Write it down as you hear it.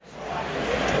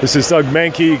This is Doug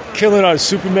Mankey, killing on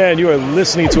Superman. You are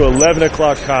listening to 11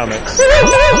 O'Clock Comics.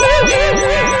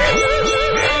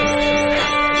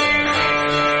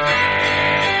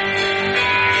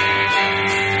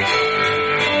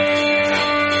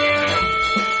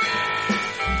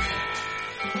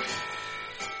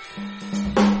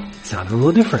 Sounded a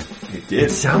little different. It did.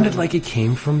 It sounded like it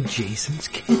came from Jason's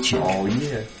kitchen. Oh,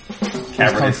 yeah.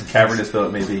 Cavernous though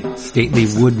it may be. Stately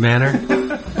wood manor.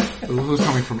 It was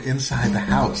coming from inside the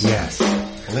house. Yes.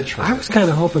 Literally. I was kind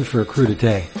of hoping for a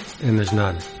crudité, and there's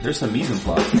none. There's some mise en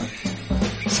place.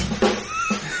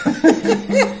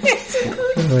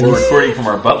 We're recording from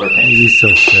our butler pantry. He's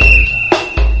so silly.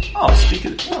 Oh,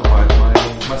 speaking of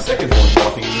my second one's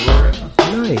walking in the door right now.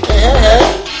 Nice. Hey.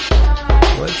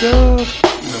 What's up?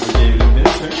 Remember David and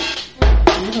Vince there?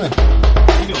 What are you doing?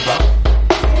 How you doing, Pop?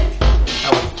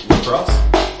 How was lacrosse?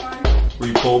 Were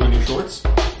you cold in your shorts?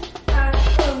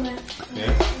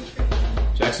 Yeah.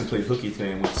 Jackson played hooky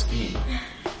today and went skiing.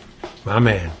 My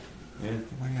man. Yeah.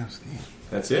 Why are you skiing?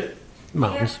 That's it?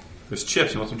 Mountains. There's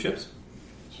chips. You want some chips?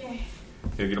 Sure.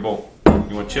 Here, get a bowl.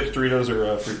 You want chips, Doritos,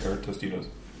 or Tostitos?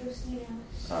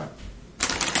 Tostitos. Alright.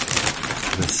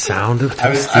 The sound of I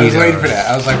was waiting for that.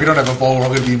 I was like, we don't have a bowl. We're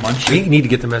going to be munching. We need to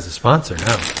get them as a sponsor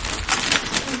now.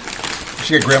 We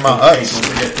should get Grandma Hey, Utz.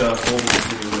 don't forget Holden's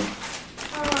in your room.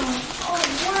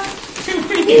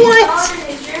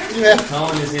 Yeah.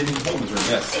 Colin is in Holden's room,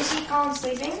 yes. Is he Colin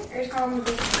sleeping or is Colin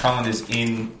sleeping? Colin is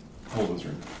in Holden's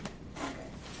room.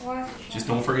 Okay. Just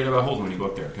don't forget about Holden when you go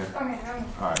up there, okay? Okay.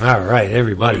 Alright. All right,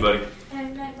 everybody. Love you, buddy.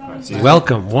 And See you.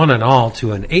 Welcome, one and all,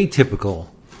 to an atypical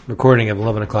recording of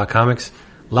 11 O'Clock Comics,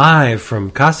 live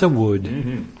from Casa Wood.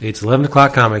 Mm-hmm. It's 11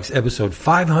 O'Clock Comics, episode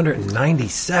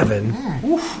 597.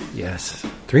 Yes.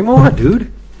 3 more,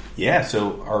 dude. Yeah,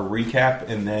 so our recap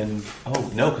and then...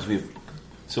 Oh, no, because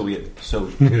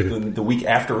the week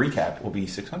after recap will be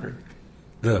 600.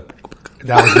 That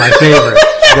was my favorite.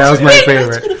 That was my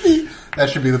favorite. That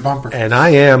should be the bumper. And I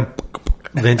am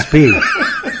Vince P.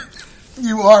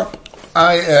 You are.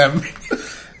 I am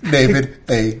David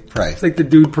A. Price. It's like the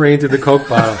dude praying to the Coke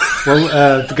bottle.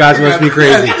 Well, the guys must be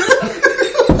crazy.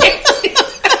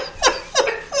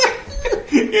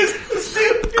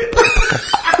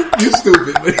 You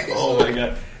stupid. Oh, my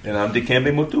God. And I'm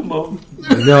Dikembe Mutombo.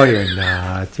 No, you're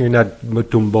not. You're not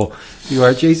Mutombo. You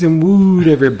are Jason Wood,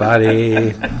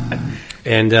 everybody.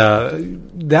 And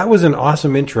that was an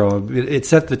awesome intro. It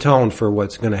set the tone for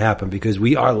what's going to happen because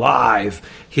we are live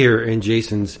here in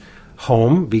Jason's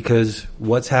home because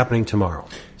what's happening tomorrow?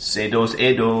 Sedos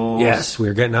Edos. Yes,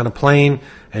 we're getting on a plane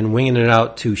and winging it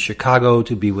out to Chicago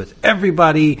to be with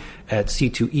everybody at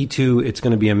C2E2. It's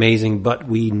going to be amazing, but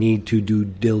we need to do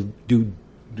due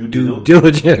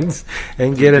diligence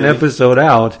and get an episode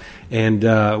out. And,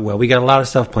 well, we got a lot of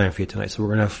stuff planned for you tonight, so we're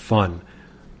going to have fun.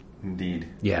 Indeed.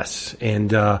 Yes.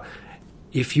 And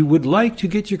if you would like to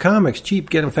get your comics cheap,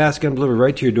 get them fast, get them delivered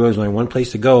right to your door, there's only one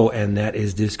place to go, and that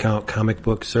is Discount Comic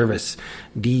Book Service.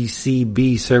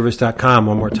 DCBService.com.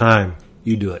 One more time.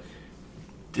 You do it.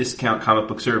 Discount Comic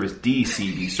Book Service,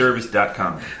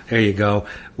 DCBService.com. There you go.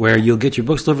 Where you'll get your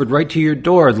books delivered right to your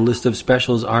door. The list of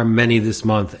specials are many this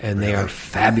month, and they are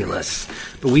fabulous.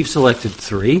 But we've selected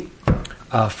 3.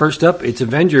 First up, it's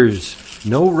Avengers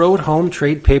No Road Home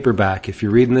trade paperback. If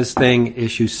you're reading this thing,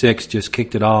 issue 6 just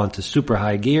kicked it all into super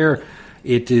high gear.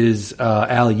 It is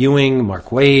Al Ewing, Mark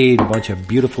Waid, a bunch of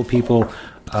beautiful people,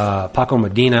 Paco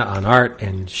Medina on art,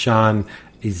 and Sean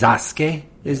Izaske,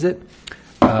 is it?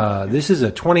 This is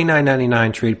a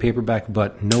 $29.99 trade paperback,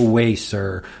 but no way,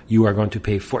 sir, you are going to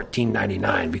pay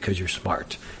 $14.99 because you're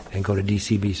smart. And go to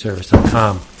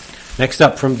DCBService.com. Next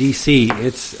up from DC,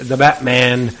 it's The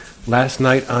Batman, Last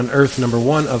Night on Earth, number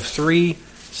 1 of 3.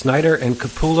 Snyder and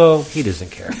Capullo, he doesn't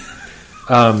care.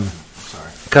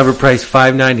 Sorry. Cover price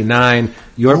 $5.99.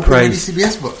 Your price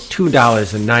CBS books.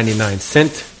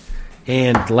 $2.99.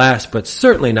 And last but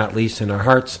certainly not least in our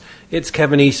hearts, it's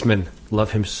Kevin Eastman.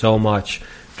 Love him so much.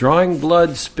 Drawing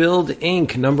Blood Spilled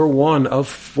Ink, number 1 of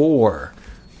 4.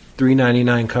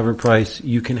 $3.99 cover price.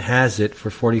 You can has it for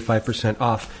 45%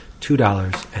 off.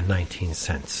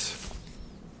 $2.19.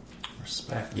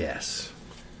 Respect. Yes.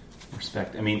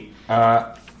 Respect. I mean,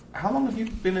 how long have you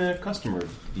been a customer of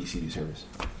DCB Service?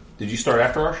 Did you start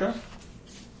after our show?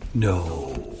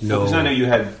 No. Because I know you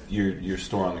had your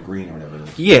store on the green or whatever.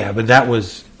 Yeah, but that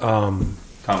was...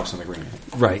 Comics on the green.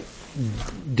 Right.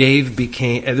 Dave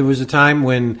became... There was a time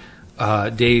when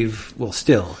Dave... Well,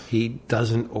 still, he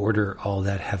doesn't order all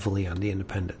that heavily on the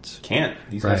independents. Can't.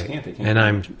 These guys can't. They can't.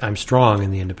 And I'm strong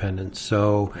in the independents.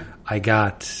 So I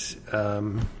got a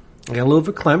little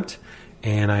verklempt,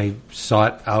 and I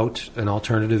sought out an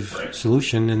alternative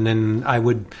solution. And then I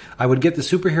would get the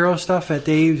superhero stuff at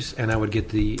Dave's, and I would get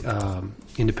the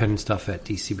independent stuff at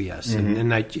DCBS,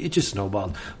 and it just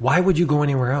snowballed. Why would you go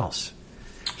anywhere else?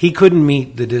 He couldn't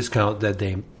meet the discount that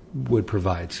they would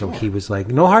provide, so he was like,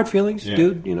 "No hard feelings,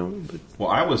 dude." You know. But Well,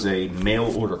 I was a mail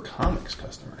order comics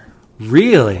customer.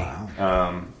 really,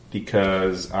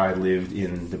 Because I lived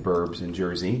in the burbs in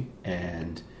Jersey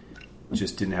and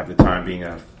just didn't have the time, being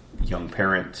a young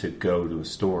parent, to go to a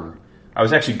store. I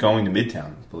was actually going to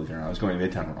Midtown, believe it or not. I was going to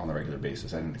Midtown on a regular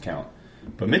basis. I didn't count.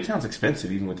 But Midtown's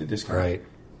expensive, even with the discount. Right.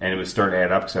 And it was starting to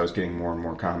add up because I was getting more and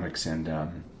more comics. And,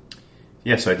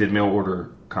 so I did mail order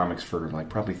comics for like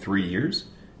probably 3 years.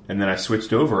 And then I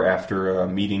switched over after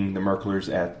meeting the Merklers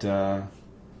at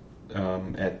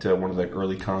one of the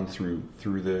early cons through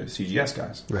the CGS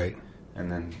guys. right? And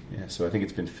then, so I think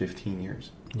it's been 15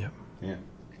 years. Yep. Yeah.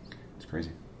 It's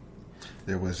crazy.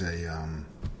 There was a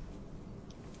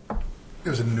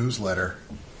newsletter,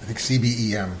 I think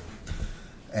CBEM,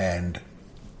 and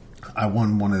I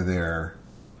won one of their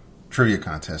trivia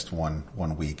contests one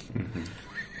week.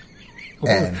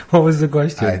 And What was the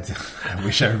question? I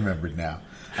wish I remembered now.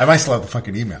 I might still have the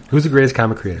fucking email. Who's the greatest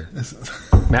comic creator?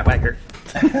 Matt Wagner.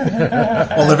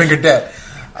 Well, living or dead.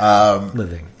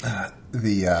 Living.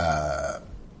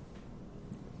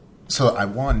 So I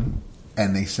won,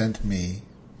 and they sent me.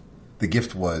 The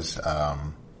gift was a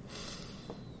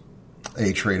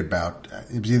trade about.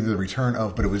 It was either the return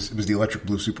of, but it was the Electric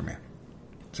Blue Superman.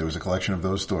 So it was a collection of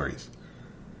those stories,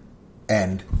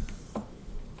 and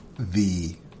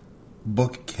the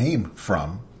book came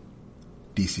from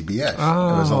DCBS.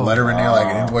 There was a letter in there, like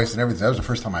an invoice and everything. That was the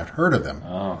first time I'd heard of them.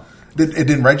 It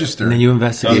didn't register. And then you That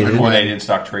was investigated. before they did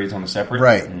stock trades on the separate?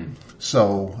 Right.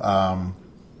 So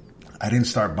I didn't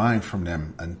start buying from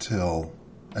them until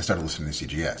I started listening to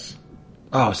CGS.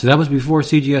 Oh, so that was before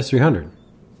CGS 300.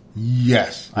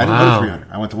 Yes. I didn't Wow. go to 300.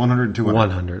 I went to 100 and 200.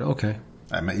 100. Okay.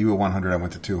 I met you at 100. I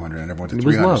went to 200. I never went to It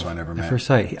was 300, love so I never at met. first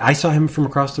sight. I saw him from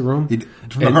across the room.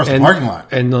 From across the parking lot.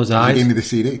 And those eyes. He gave me the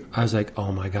CD. I was like,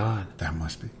 oh my God, That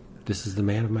must be. this is the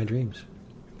man of my dreams.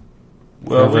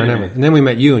 Well, Forever and ever. And then we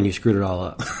met you and you screwed it all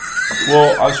up.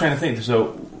 Well, I was trying to think.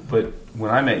 So, but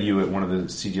when I met you at one of the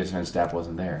CGS events, Staff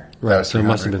wasn't there. That was So it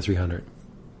must have 300. been 300.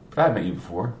 But I met you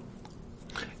before.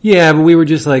 Yeah, but we were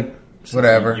just like,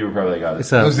 Whatever. You were probably like,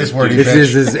 what's up? Who's this wordy This bitch?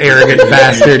 is this arrogant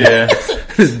bastard. Yeah.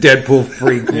 This Deadpool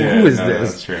freak. Yeah, Who is no,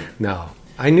 this? that's true. No.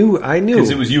 I knew.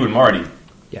 Because it was you and Marty.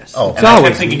 Yes. Oh. It's And I always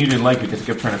kept thinking you didn't like me because I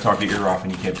kept trying to talk your ear off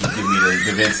and you kept just giving me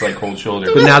the Vince like cold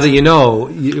shoulder. But now that you know,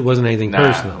 it wasn't anything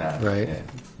Nah, personal, nah, right?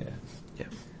 Yeah.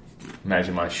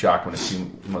 Imagine my shock when a few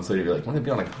months later you're like, want to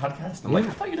be on a podcast? I'm like, I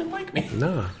thought you didn't like me.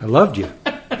 No, I loved you.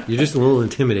 You're just a little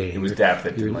intimidating. It was Dap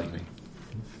that didn't like me.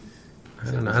 I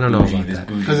don't know about This that.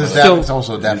 bougie Because it's motherfucker.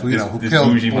 also Daft, This- who this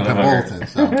killed bougie Bullpen motherfucker. Bulletin.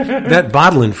 So. That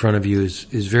bottle in front of you is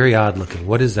very odd looking.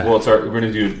 What is that? Well, we're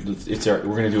going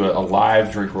to do a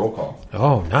live drink roll call.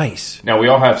 Oh, nice. Now we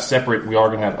all have separate. We are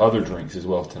going to have other drinks as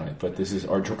well tonight, but this is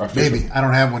our official. Maybe. I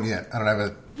don't have one yet. I don't have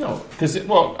a... No, because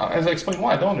as I explained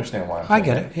why, I don't understand why. I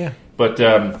get it, yeah. But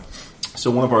so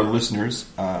one of our listeners,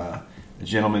 a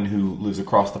gentleman who lives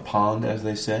across the pond, as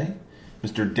they say,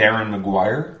 Mr. Darren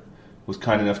McGuire, was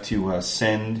kind enough to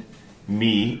send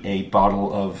me a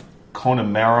bottle of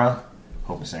Connemara,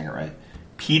 hope I'm saying it right,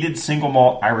 peated single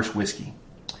malt Irish whiskey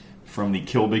from the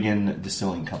Kilbeggan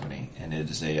Distilling Company, and it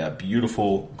is a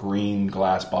beautiful green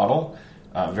glass bottle,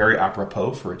 very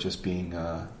apropos for it just being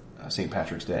St.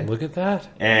 Patrick's Day. Look at that.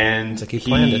 And like he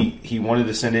planned it. he wanted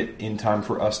to send it in time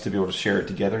for us to be able to share it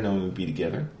together, knowing we'd be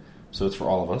together. So it's for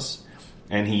all of us.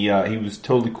 And he was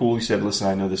totally cool. He said, listen,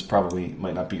 I know this probably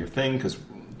might not be your thing, because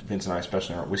Vince and I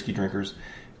especially aren't whiskey drinkers,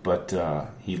 but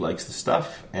he likes the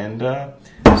stuff. And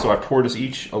so I poured us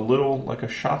each a little, like a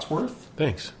shot's worth.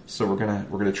 Thanks. So we're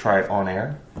gonna try it on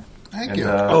air. Thank And, you.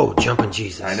 Oh, jumping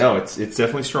Jesus. I know, it's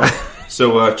definitely strong.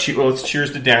 So let's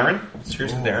cheers to Darren. Let's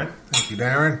cheers to Darren. Thank you,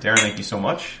 Darren. Darren, thank you so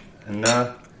much. And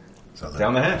So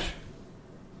down the hatch.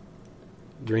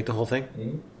 Drink the whole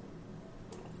thing?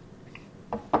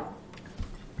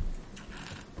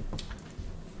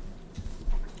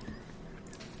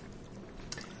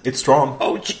 It's strong.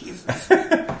 Oh, jeez.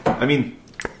 I mean,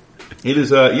 it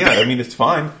is. I mean, it's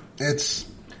fine.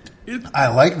 I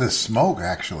like the smoke,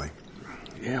 actually.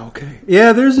 Yeah, okay.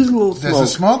 Yeah, there's this little There's smoke. a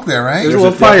smoke there, right? There's a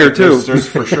little fire, too. There's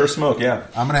for sure smoke. Yeah.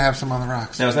 I'm going to have some on the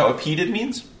rocks. Now, is that what peated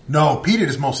means? No, peated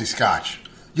is mostly scotch.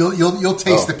 You'll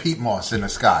taste Oh. the peat moss in the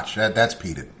scotch. That's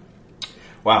peated.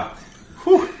 Wow.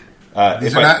 Whew.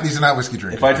 These are not whiskey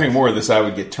drinkers. If I drink more of this, I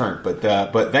would get turned. But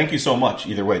thank you so much.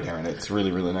 Either way, Darren, it's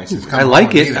really really nice. I like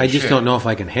on, it. neither I just shit. don't know if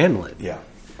I can handle it. Yeah.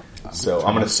 So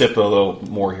I'm going to sip a little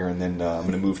more here, and then I'm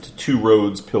going to move to Two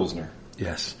Roads Pilsner.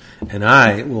 Yes. And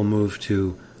I will move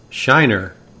to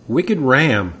Shiner Wicked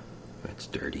Ram. That's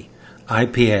dirty.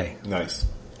 IPA. Nice.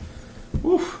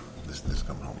 Woof. This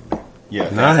coming home with me. Yeah.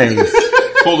 Nice.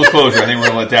 Full disclosure, I think we're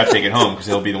going to let Dad take it home because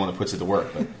he'll be the one that puts it to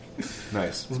work. But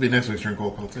nice. This will be next week's drink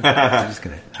cold Coke. I'm just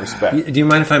gonna. Respect. Do you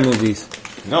mind if I move these?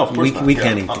 No, of course not. We Yeah.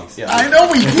 can't eat Oh, these. yeah. I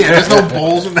know we can't. There's no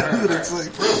bowls and nothing. It's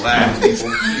like, relax.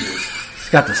 It's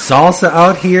got the salsa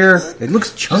out here. It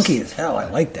looks chunky as hell. I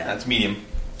like that. That's medium.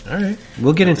 All right.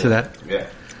 We'll get into that. Yeah.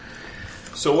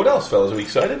 So what else, fellas? Are we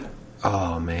excited?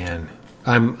 Oh man,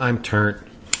 I'm turned.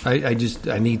 I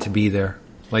need to be there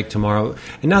like tomorrow,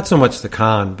 and not so much the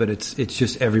con, but it's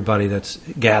just everybody that's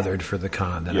gathered for the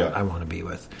con that Yeah. I want to be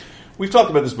with. We've talked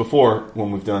about this before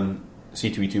when we've done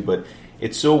C2E2, but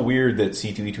it's so weird that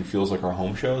C2E2 feels like our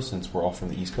home show since we're all from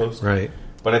the East Coast. Right.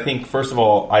 But I think, first of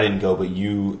all, I didn't go, but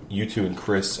you two and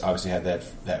Chris obviously had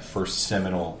that first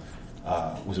seminal,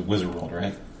 was it Wizard World,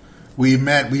 right? We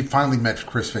finally met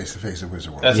Chris face to face at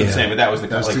Wizard World. That's what I'm Yeah. saying, but that was the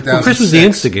That was like, 2000. Well, Chris was the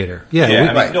instigator. Yeah. Yeah, I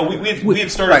mean, Right. no, we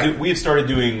had started Right. we had started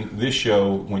doing this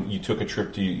show when you took a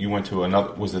trip to you went to another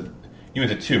you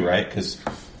went to two, right? Because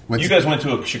Went you to- guys went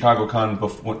to a Chicago Con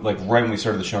before, like right when we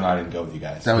started the show, and I didn't go with you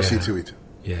guys. That was Yeah. C2E2.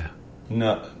 Yeah.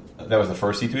 No, that was the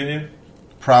first C2E2.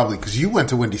 Probably, because you went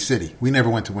to Windy City. We never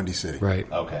went to Windy City. Right.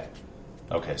 Okay,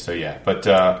 so yeah, but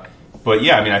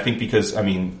yeah, I mean, I think because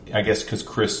I guess because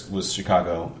Chris was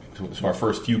Chicago, so our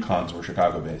first few cons were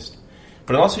Chicago based.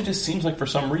 But it also just seems like for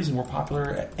some reason we're popular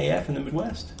at AF in the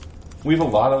Midwest. We have a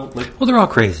lot of like Well, they're all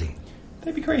crazy.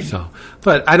 that'd be crazy. So,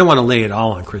 but I don't want to lay it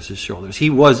all on Chris's shoulders. He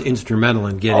was instrumental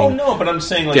in Oh getting no, but I'm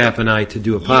saying like Gap and I to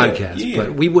do a podcast, yeah.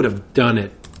 but we would have done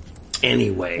it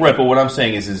anyway. right. But what I'm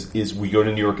saying is we go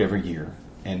to New York every year,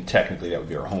 and technically that would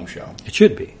be our home show. It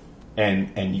should be.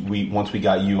 And we once we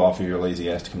got you off of your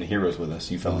lazy ass to come to Heroes with us,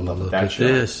 you fell in love with Look that at show.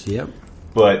 this. Yep.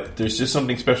 But there's just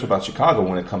something special about Chicago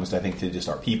when it comes to, I think, to just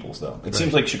our peoples, though. It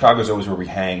seems like Chicago's always where we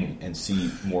hang and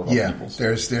see more of our Yeah, peoples.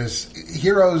 there's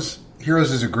Heroes.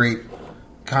 Heroes is a great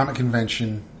comic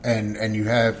convention, and you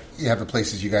have the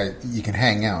places you can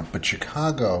hang out. But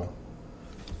Chicago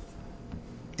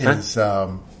is,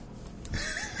 I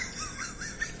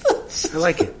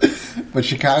like it. but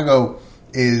Chicago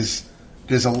is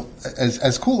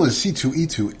as cool as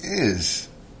C2E2 is.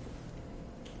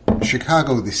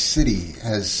 Chicago, the city,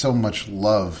 has so much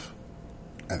love,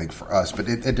 I think, for us. But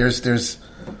there's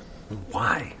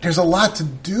Why? there's a lot to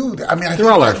do. I mean, I They're think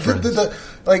all our the- friends.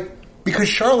 like because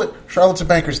Charlotte's a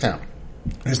banker's town.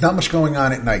 There's not much going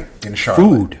on at night in Charlotte.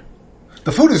 Food.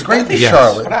 The food is great in Yes.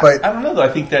 Charlotte, But but I don't know, though. I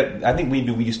think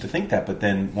maybe we used to think that, but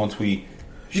then once we...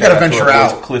 You gotta shout to venture our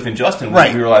boys, out. Cliff and Justin,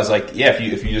 Right. we realized, like, yeah, if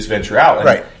you just venture out. And,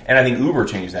 Right. And I think Uber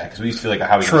changed that, because we used to feel like,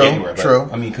 how we True, get anywhere. But, true.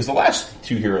 I mean, because the last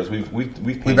two Heroes, we've we've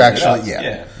actually... actually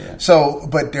Yeah. So,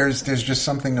 but there's just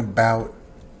something about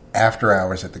after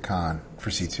hours at the con for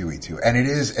C2E2, and it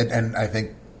is, and I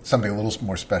think something a little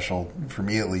more special for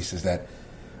me at least is that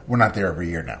we're not there every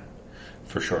year now.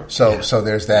 For sure. So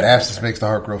there's that. Absence makes the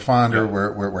heart grow fonder. Yeah.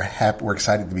 We're happy. We're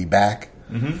excited to be back.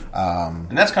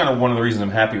 And that's kind of one of the reasons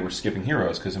I'm happy we're skipping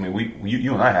Heroes, because, I mean,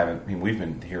 you and I haven't... I mean, we've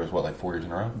been to Heroes, what, like 4 years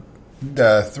in a row?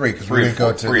 3 because we Three didn't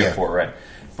go to three or four, right?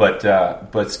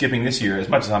 But skipping this year, as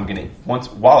much as I'm going to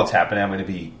while it's happening, I'm going to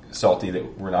be salty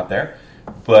that we're not there.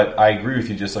 But I agree with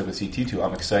you, just like with CT2,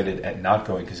 I'm excited at not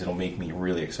going because it'll make me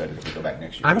really excited if we go back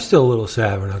next year. I'm still a little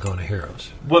sad we're not going to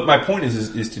Heroes. But my point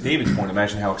is to David's point.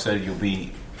 Imagine how excited you'll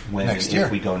be when Next year.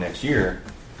 if we go next year,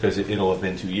 because it'll have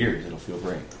been 2 years. It'll feel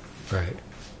great. Right.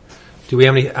 Do we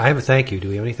have any? I have a thank you. Do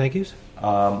we have any thank yous?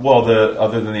 Well,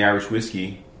 other than the Irish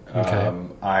whiskey, Okay.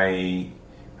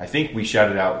 I think we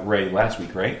shouted out Ray last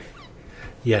week, right?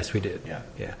 Yes, we did. Yeah.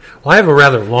 Yeah. Well, I have a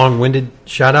rather long-winded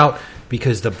shout out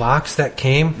because the box that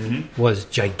came Mm-hmm. was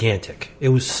gigantic. It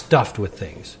was stuffed with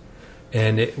things,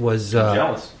 and it was.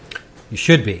 Jealous. You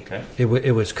should be. Okay.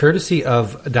 It was courtesy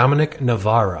of Dominic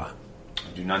Navarra.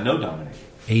 I do not know Dominic.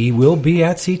 He will be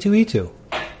at C2E2,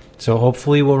 so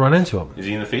hopefully we'll run into him. Is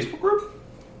he in the Facebook group?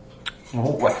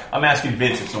 I'm asking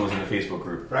Vince if someone's in the Facebook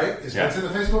group. Right? Is Yeah. Vince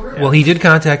in the Facebook group? Well, he did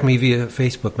contact me via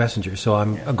Facebook Messenger, so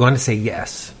I'm going to say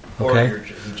yes. Okay. Or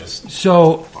he just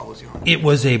So follows you on. it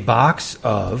was a box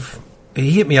of.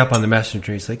 He hit me up on the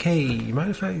messenger. He's like, "Hey, you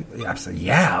mind if I?" I said,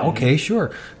 "Yeah, okay,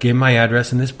 sure." Gave him my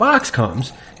address, and this box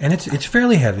comes, and it's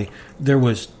fairly heavy. There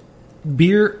was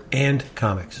beer and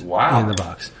comics Wow. in the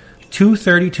box. 2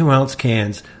 32-ounce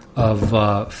cans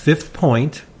of Fifth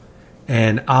Point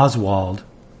and Oswald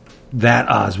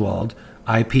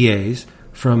IPAs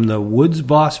from the Woods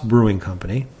Boss Brewing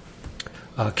Company.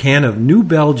 A can of New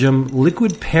Belgium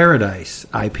Liquid Paradise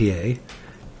IPA,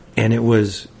 and it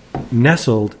was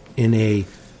nestled in a,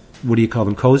 what do you call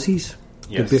them, cozies?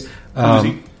 Yes.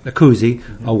 A koozie,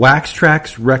 a Wax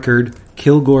Trax record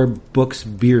Kilgore Books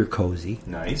beer cozy.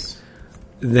 Nice.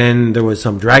 Then there was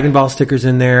some Dragon Ball stickers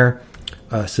in there,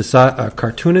 a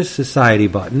Cartoonist Society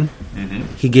button.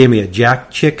 He gave me a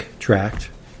Jack Chick tract,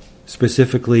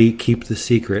 specifically Keep the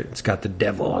Secret. It's got the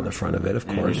devil on the front of it, of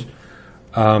course.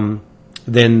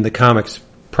 Then the comics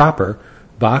proper,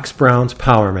 Box Brown's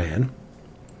Power Man,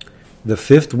 The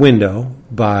Fifth Window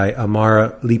by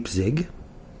Amara Leipzig,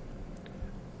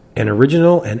 an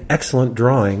original and excellent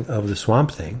drawing of the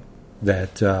Swamp Thing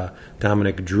that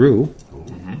Dominic drew.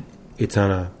 It's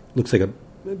on looks like a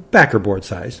backer board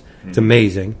size. It's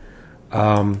amazing.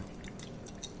 The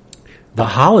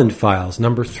Holland Files,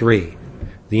 number 3.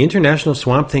 The International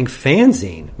Swamp Thing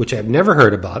fanzine, which I've never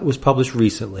heard about, was published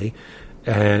recently.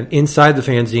 And inside the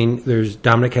fanzine,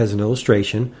 Dominic has an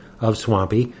illustration of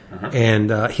Swampy.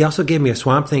 And he also gave me a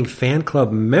Swamp Thing fan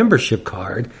club membership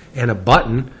card and a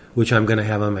button, which I'm going to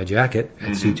have on my jacket at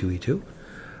C2E2.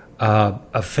 A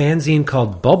fanzine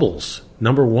called Bubbles,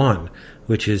 number 1,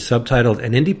 which is subtitled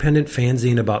An Independent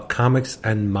Fanzine About Comics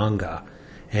and Manga.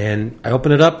 And I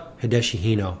open it up, Hideshi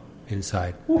Hino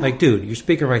inside. Like, dude, you're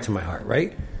speaking right to my heart,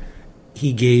 right?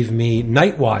 He gave me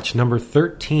Night Watch, number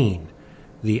 13,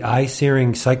 the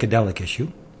eye-searing psychedelic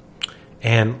issue.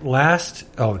 And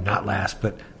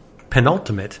but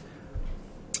penultimate,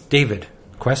 David,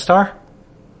 Questar?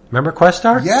 Remember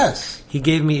Questar? Yes. He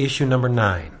gave me issue number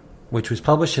 9, which was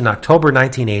published in October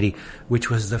 1980, which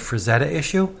was the Frazetta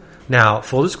issue. Now,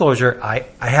 full disclosure, I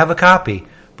have a copy,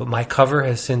 but my cover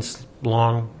has since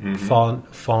long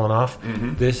fallen off.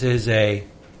 This is a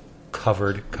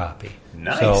covered copy.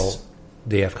 Nice. So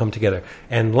they have come together.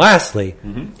 And lastly,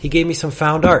 he gave me some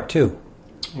found art, too.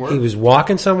 He was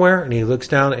walking somewhere, and he looks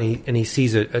down, and he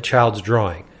sees a child's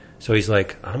drawing. So he's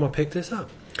like, I'm going to pick this up.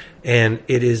 And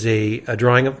it is a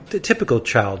drawing of the typical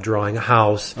child drawing a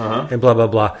house and blah, blah,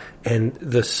 blah. And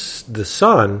the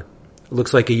sun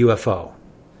looks like a UFO.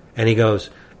 And he goes,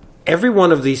 every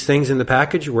one of these things in the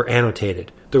package were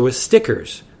annotated. There was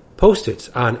stickers, Post-its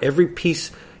on every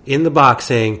piece in the box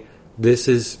saying, this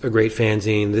is a great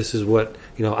fanzine, this is what,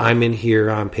 I'm in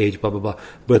here on page, blah, blah, blah.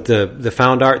 But the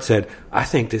found art said, I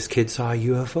think this kid saw a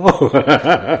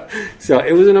UFO. So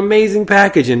it was an amazing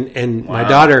package. And my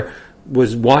daughter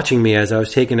was watching me as I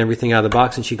was taking everything out of the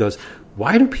box, and she goes,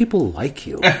 why do people like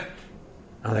you?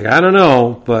 I'm like, I don't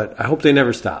know, but I hope they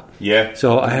never stop. Yeah.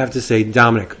 So I have to say,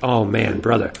 Dominic, oh man,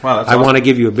 brother. Wow, that's I awesome. want to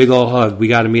give you a big old hug. We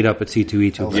got to meet up at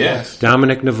C2E2. Yes.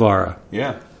 Dominic Navarra.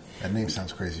 Yeah. That name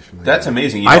sounds crazy familiar. That's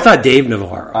amazing. I thought Dave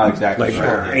Navarra. Exactly. Like,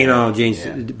 Sure.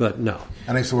 James, but no.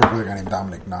 I used to work with a guy named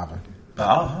Dominic Nava.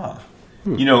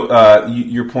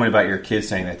 Your point about your kids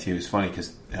saying that to you is funny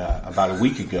because about a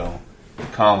week ago,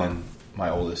 Colin, my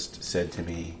oldest, said to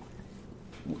me,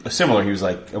 similar. He was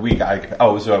like, it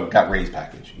was a got raised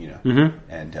package,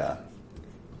 and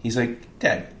he's like,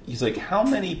 Dad, how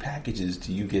many packages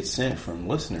do you get sent from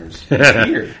listeners each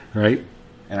year? Right.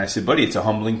 And I said, buddy, it's a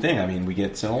humbling thing. I mean, we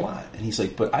get sent a lot. And he's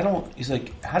like, but I don't. He's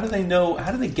like, how do they know?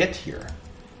 How do they get here?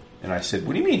 And I said,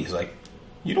 what do you mean? He's like,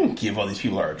 you don't give all these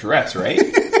people our address, right?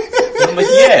 And I'm like,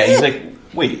 yeah. He's like,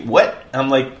 wait, what? I'm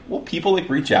like, well, people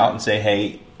reach out and say,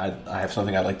 hey, I have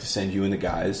something I'd like to send you and the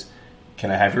guys. Can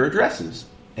I have your addresses?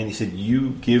 And he said,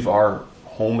 you give our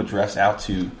home address out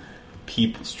to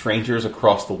strangers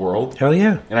across the world? Hell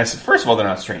yeah. And I said, first of all, they're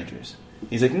not strangers.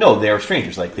 He's like, no, they are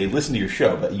strangers. Like, they listen to your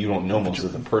show, but you don't know most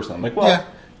of them personally. I'm like, well,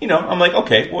 I'm like,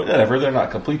 okay, whatever. They're not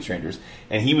complete strangers.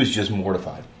 And he was just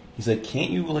mortified. He's like,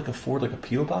 can't you, afford, a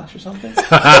P.O. box or something?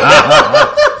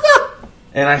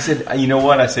 And I said, you know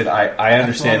what? I said, I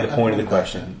understand the point of the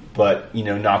question. But,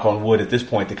 knock on wood, at this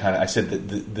point, I said that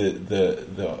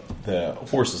the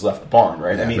horse has left the barn,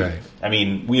 right? Yeah, I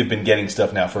mean, we have been getting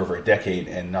stuff now for over a decade,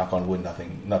 and knock on wood,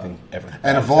 nothing ever.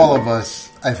 And of all of us,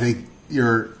 I think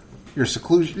your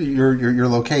seclusion, your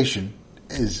location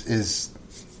is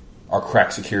Our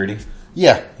crack security.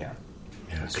 Yeah.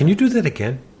 Can you do that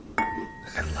again?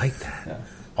 I like that. Yeah.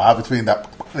 Wow, between that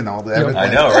and all the everything.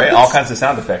 I know, right? All kinds of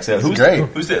sound effects. Who's great.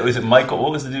 Who's it? Was it Michael?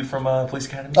 What was the dude from Police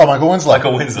Academy? Oh, Michael Winslow.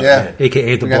 Michael Winslow. Yeah.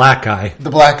 AKA the black guy. The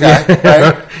black guy,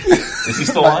 right? Is he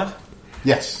still alive?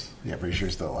 Yes. Yeah, pretty sure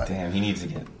he's still alive. Damn, he needs to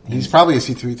get. He's probably a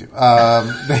C2E2.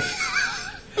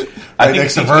 I think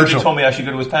next to he Virgil. told me I should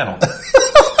go to his panel.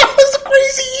 That's a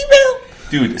crazy email.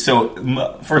 Dude,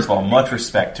 so first of all, much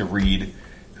respect to Reed,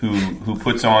 who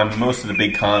puts on most of the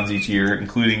big cons each year,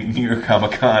 including New York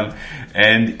Comic Con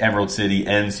and Emerald City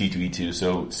and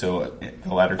C2E2. So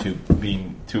the latter two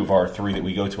being two of our three that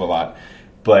we go to a lot.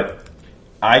 But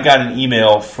I got an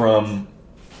email from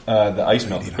the ice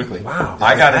melted quickly. Wow,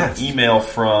 I got fast. an email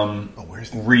from where's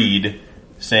the- Reed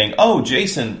saying,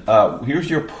 Jason, here's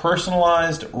your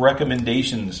personalized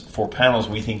recommendations for panels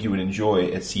we think you would enjoy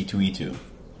at C2E2.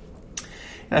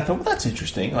 And I thought, well, that's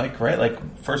interesting. Like, right?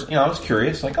 Like, first, I was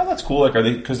curious. Like, that's cool. Like, are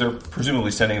they, because they're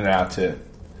presumably sending it out to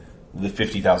the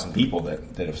 50,000 people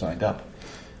that have signed up.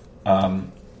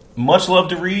 Much love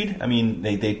to Reed. I mean,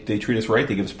 they treat us right.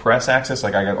 They give us press access.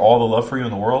 Like, I got all the love for you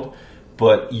in the world.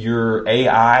 But your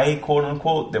AI, quote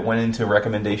unquote, that went into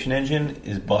recommendation engine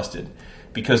is busted.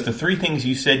 Because the 3 things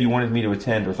you said you wanted me to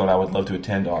attend or thought I would love to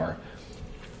attend are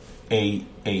a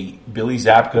Billy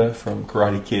Zabka from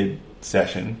Karate Kid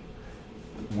session,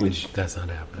 which That's not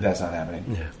happening. that's not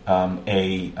happening. Yeah.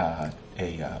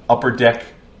 A Upper Deck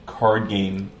card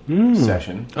game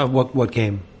session. What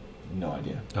game? No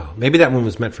idea. Oh, maybe that one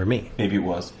was meant for me. Maybe it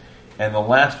was. And the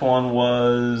last one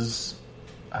was,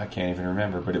 I can't even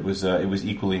remember, but it was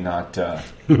equally not up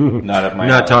my Not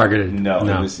alley. targeted. No,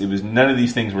 No. It was none of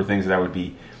these things were things that I would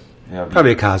be.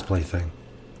 Probably a cosplay thing.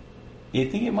 I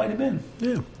think it might have been.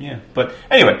 Yeah. Yeah, but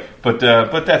anyway, but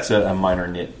that's a minor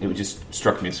nit. It just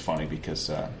struck me as funny because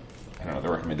I don't know,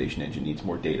 the recommendation engine needs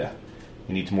more data.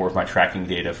 It needs more of my tracking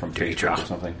data from Facebook or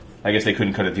something. I guess they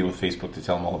couldn't cut a deal with Facebook to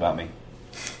tell them all about me.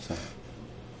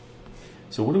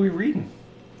 So what are we reading?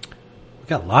 We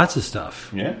got lots of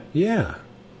stuff. Yeah, Yeah.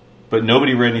 but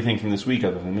nobody read anything from this week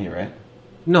other than me, right?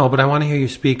 No, but I want to hear you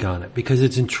speak on it because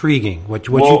it's intriguing. What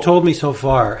Well- you told me so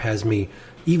far has me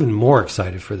even more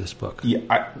excited for this book.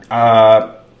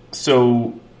 Yeah.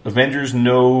 So Avengers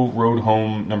No Road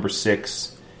Home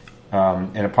 #6.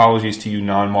 And apologies to you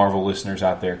non-Marvel listeners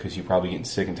out there because you're probably getting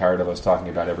sick and tired of us talking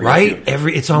about every Right? issue.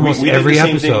 It's almost we every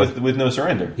did the same episode. thing with No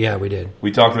Surrender. Yeah, we did.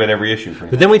 We talked about every issue.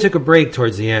 But then we took a break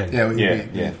towards the end.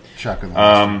 Yeah.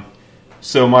 Shotgun.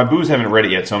 So my booze haven't read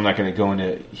it yet, so I'm not going to go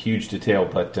into huge detail,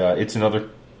 but it's another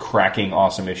cracking,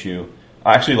 awesome issue.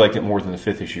 I actually liked it more than the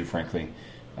 5th issue, frankly.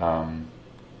 Well,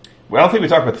 I don't think we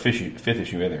talked about the 5th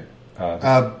issue either.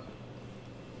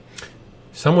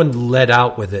 Someone led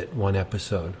out with it one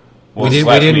episode. Well, we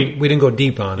last didn't week. we didn't go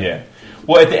deep on it. Yeah.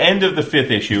 Well, at the end of the 5th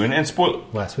issue, and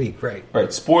Last week, right.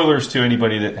 right, spoilers to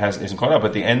anybody that isn't caught up.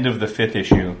 At the end of the 5th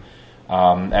issue,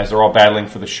 as they're all battling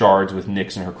for the shards with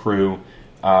Nyx and her crew,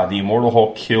 the Immortal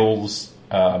Hulk kills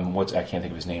I can't think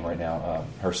of his name right now.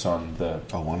 Her son,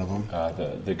 one of them.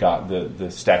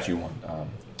 the statue one.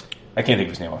 I can't think of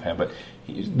his name offhand, but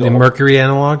The Mercury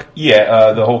analog?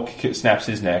 the Hulk snaps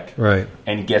his neck, Right.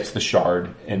 and gets the shard,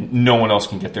 and no one else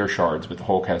can get their shards, but the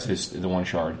Hulk has the one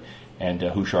shard, and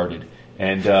who sharded,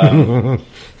 and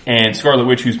and Scarlet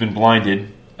Witch, who's been blinded,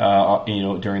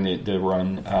 during the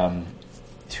run,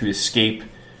 to escape,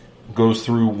 goes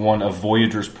through one of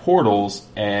Voyager's portals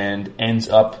and ends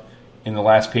up in the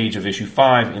last page of issue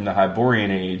 5 in the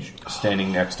Hyborian Age,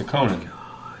 standing next to Conan.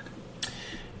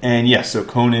 And yes, so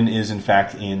Conan is in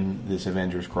fact in this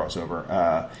Avengers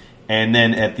crossover. And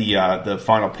then at the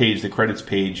final page, the credits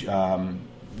page, Jim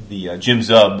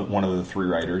Zub, one of the 3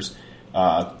 writers,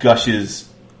 gushes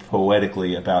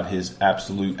poetically about his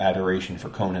absolute adoration for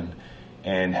Conan,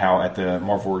 and how at the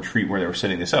Marvel Retreat where they were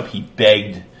setting this up, he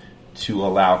begged to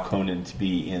allow Conan to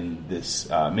be in this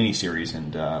miniseries,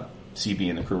 and CB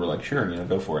and the crew were like, sure,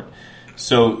 go for it.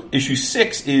 So issue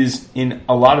 6 is, in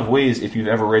a lot of ways, if you've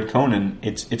ever read Conan,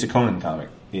 it's a Conan comic.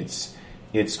 It's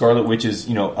Scarlet Witch's,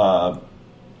 and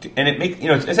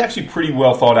it's actually pretty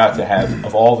well thought out to have,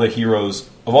 of all the heroes,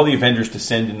 of all the Avengers to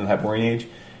send in the Hyborian Age,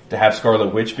 to have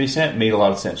Scarlet Witch be sent made a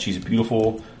lot of sense. She's a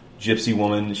beautiful gypsy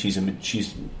woman. She's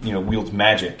wields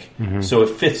magic, so it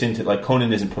fits into, like,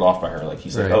 Conan isn't put off by her. Like,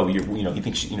 he's like, Right. he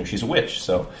thinks she's a witch.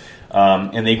 So,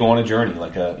 and they go on a journey.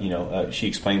 Like, she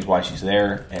explains why she's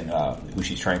there and who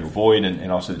she's trying to avoid,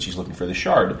 and also that she's looking for the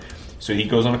shard. So he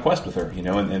goes on a quest with her,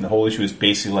 and the whole issue is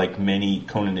basically like many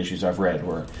Conan issues I've read,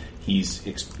 where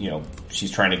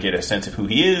she's trying to get a sense of who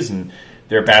he is, and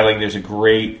they're battling. There's a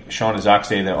great Sean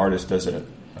Azakse, the artist, does it.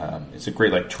 It's a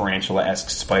great, like, tarantula-esque,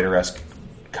 spider-esque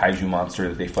kaiju monster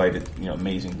that they fight.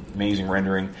 Amazing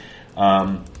rendering.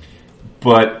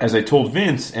 But as I told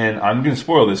Vince, and I'm going to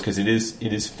spoil this because it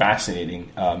is fascinating.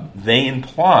 They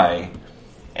imply,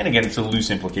 and again, it's a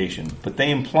loose implication, but they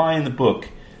imply in the book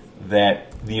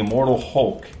that the Immortal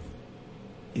Hulk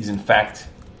is in fact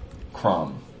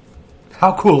Crom.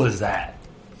 How cool is that?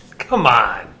 Come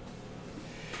on.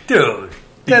 Dude.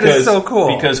 That is so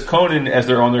cool. Because Conan, as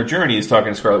they're on their journey, is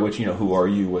talking to Scarlet Witch. Who are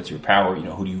you? What's your power?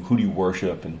 Who do you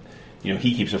worship? And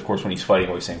he keeps, of course, when he's fighting,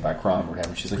 always saying by Crom or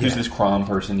whatever. She's like, who's this Crom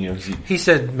person? He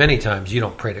said many times, you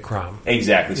don't pray to Crom.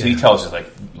 Exactly. So he tells us,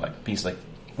 like he's like,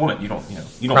 woman. You don't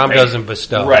Crom pay. doesn't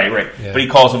bestow. Right. Yeah. But he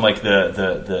calls him like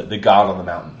the god on the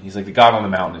mountain. He's like the god on the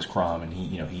mountain is Crom, and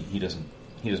he doesn't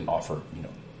offer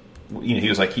he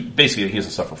was like he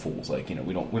doesn't suffer fools. Like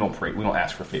we don't pray, we don't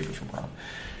ask for favors from Crom.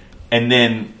 And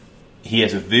then he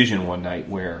has a vision one night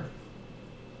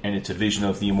and it's a vision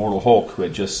of the immortal Hulk who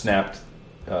had just snapped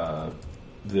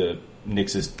the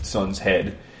Nyx's son's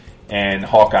head, and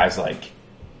Hawkeye's like,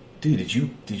 dude, did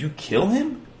you kill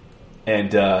him?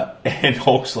 And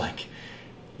Hulk's like,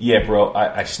 yeah, bro,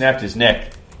 I snapped his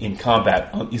neck in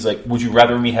combat. He's like, would you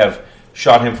rather me have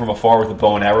shot him from afar with a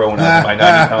bow and arrow when I was in my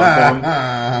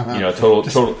 90-pound form?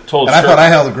 Total. And I thought I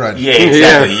held a grudge. Yeah,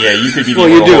 exactly. Yeah, you could be the Well,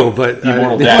 immortal you do, Hulk, but, the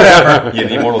immortal whatever. dad. Yeah,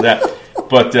 the immortal dad.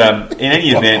 But in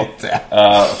any event,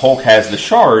 Hulk has the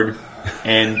shard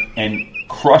and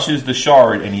crushes the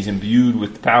shard, and he's imbued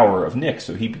with the power of Nyx,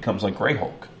 so he becomes like Grey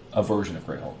Hulk, a version of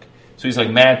Grey Hulk. So he's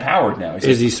like mad powered now.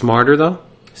 Is he smarter though?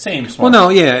 Same smart. Well, no,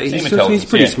 yeah, Same he's intelligence,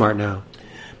 pretty yeah. smart now.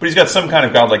 But he's got some kind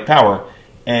of godlike power,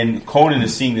 and Conan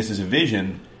is seeing this as a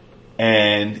vision,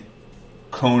 and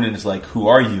Conan is like, "Who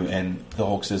are you?" And the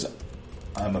Hulk says,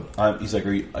 he's like,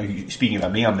 "Are you speaking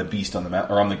about me? I'm the beast on the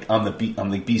mountain, or I'm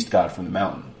the beast god from the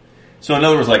mountain." So in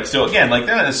other words, like, so again, like,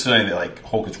 they're not necessarily that like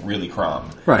Hulk is really Crom,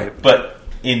 Right. But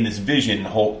in this vision,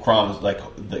 Crom is like,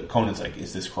 Conan's like,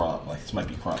 "Is this Crom? Like, this might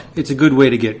be Crom." It's a good way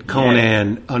to get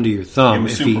Conan under your thumb It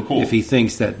was if super cool. he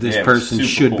thinks that this Yeah, it was person super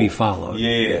should cool. be followed.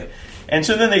 Yeah. And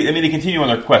so then they continue on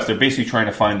their quest. They're basically trying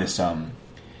to find this.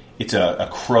 It's a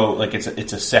crow, like it's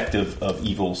a sect of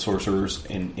evil sorcerers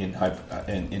in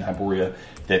Hyboria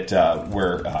that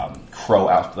wear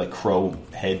crow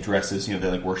head dresses. They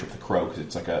like worship the crow because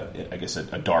it's like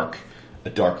a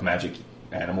dark magic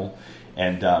animal.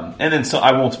 And then so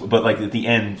I won't. But like at the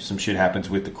end, some shit happens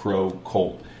with the crow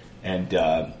cult, and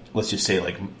let's just say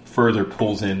like further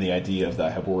pulls in the idea of the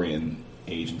Hyborian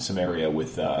age in Samaria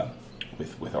with our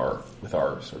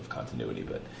sort of continuity.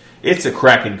 But it's a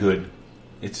cracking good.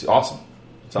 It's awesome.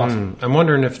 It's awesome. I'm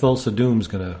wondering if Thulsa Doom's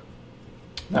going to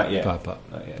Not yet. pop up.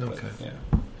 Not yet. Okay. But,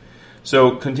 yeah.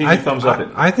 So continue. Thumbs up.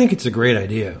 I think it's a great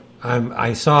idea.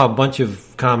 I saw a bunch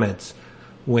of comments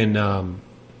when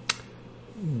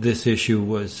this issue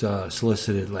was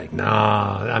solicited. Like,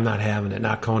 nah, I'm not having it.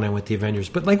 Not Conan with the Avengers.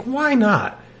 But like, why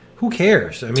not? Who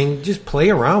cares? I mean, just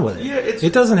play around with it. Yeah,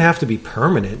 it doesn't have to be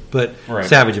permanent. But Right.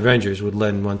 Savage Avengers would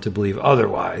lend one to believe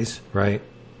otherwise, right?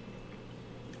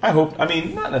 I hope. I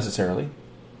mean, not necessarily.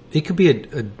 It could be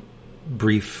a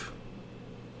brief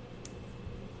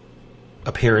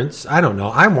appearance. I don't know.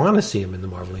 I want to see him in the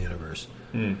Marvel Universe.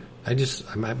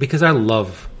 Because I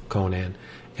love Conan,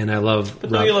 and I love. But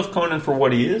don't you love Conan for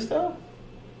what he is, though?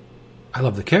 I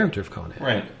love the character of Conan,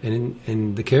 Right.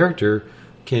 And the character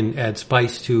can add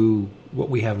spice to what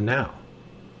we have now.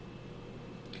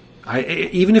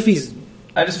 Even if he's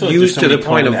I just feel like used there's so to many the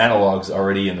point Conan of analogs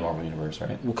already in the Marvel Universe,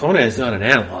 right? well, Conan is not an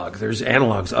analog. There's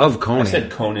analogs of Conan. I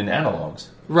said Conan analogs.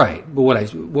 Right, but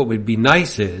what would be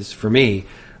nice is for me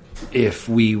if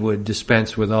we would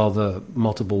dispense with all the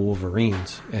multiple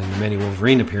Wolverines and the many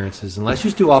Wolverine appearances, and let's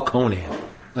just do all Conan.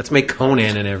 Let's make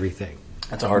Conan and everything.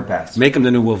 That's a hard pass. Make him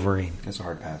the new Wolverine. That's a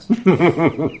hard pass.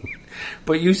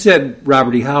 But you said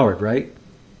Robert E. Howard, right?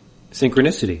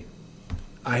 Synchronicity.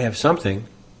 I have something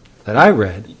that I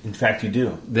read In fact, you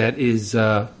do. that is.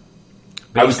 I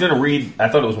was going to read. I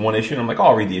thought it was one issue, and I'm like, oh,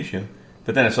 I'll read the issue.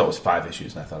 But then I saw it was 5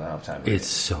 issues, and I thought I don't have time. It's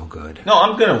so good. No,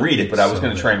 I'm going to read it, but I was so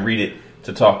going to good. try and read it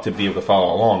to be able to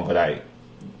follow along. But I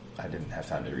didn't have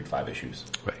time to read 5 issues.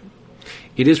 Right.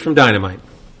 It is from Dynamite,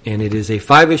 and it is a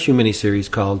 5-issue miniseries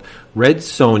called Red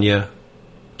Sonja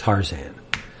Tarzan.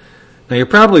 Now, you're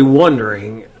probably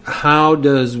wondering, how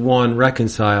does one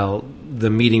reconcile the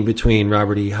meeting between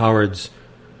Robert E. Howard's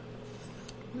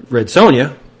Red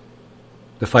Sonja,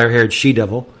 the fire-haired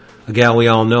she-devil, a gal we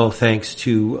all know thanks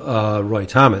to Roy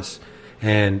Thomas.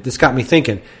 And this got me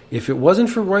thinking, if it wasn't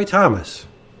for Roy Thomas,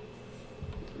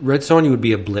 Red Sonja would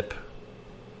be a blip.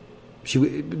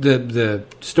 The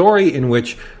story in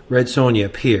which Red Sonja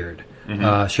appeared,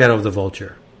 Shadow of the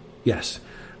Vulture, yes.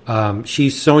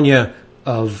 She's Sonja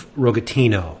of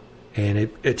Rogatino, and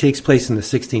it takes place in the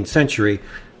 16th century.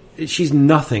 She's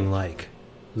nothing like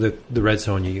the Red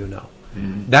Sonja you know.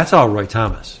 That's all Roy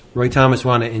Thomas. Roy Thomas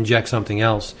wanted to inject something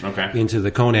else into the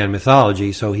Conan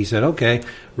mythology, so he said, okay,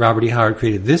 Robert E. Howard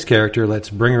created this character, let's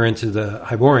bring her into the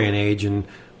Hyborian age, and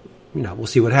we'll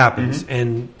see what happens.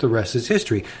 And the rest is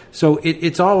history. So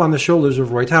it's all on the shoulders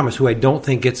of Roy Thomas, who I don't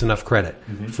think gets enough credit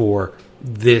for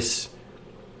this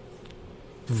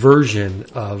version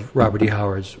of Robert E.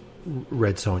 Howard's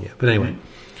Red Sonja. But anyway,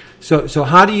 so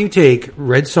how do you take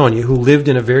Red Sonja, who lived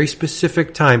in a very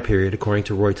specific time period, according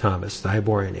to Roy Thomas, the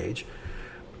Hyborian age,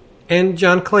 and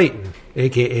John Clayton,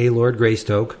 a.k.a. Lord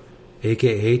Greystoke,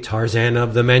 a.k.a. Tarzan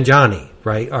of the Manjani,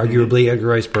 right? Arguably Edgar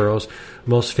Rice Burroughs'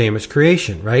 most famous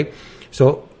creation, right?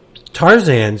 So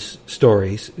Tarzan's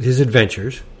stories, his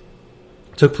adventures,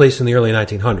 took place in the early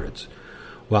 1900s,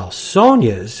 while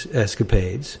Sonia's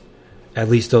escapades, at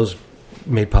least those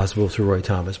made possible through Roy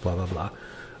Thomas, blah, blah,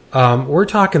 blah, we're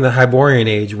talking the Hyborian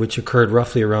Age, which occurred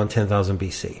roughly around 10,000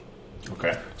 BC.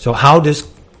 Okay. So how does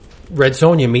Red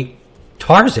Sonja meet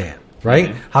Tarzan, right?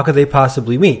 Mm-hmm. How could they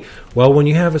possibly meet? Well, when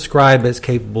you have a scribe as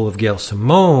capable of Gail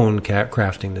Simone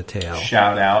crafting the tale,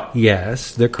 Shout out.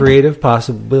 yes, the creative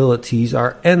possibilities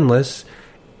are endless,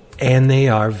 and they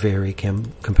are very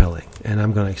compelling. And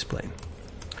I'm going to explain.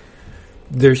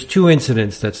 There's two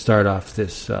incidents that start off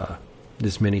this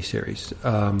miniseries.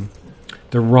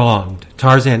 They're wronged.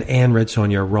 Tarzan and Red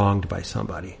Sonja are wronged by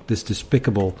somebody. This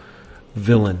despicable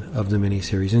villain of the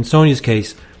miniseries. In Sonja's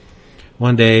case,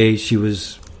 one day she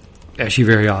was, as she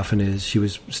very often is, she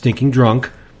was stinking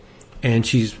drunk, and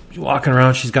she's walking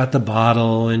around. She's got the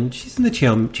bottle, and she's in the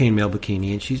chainmail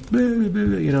bikini, and she's,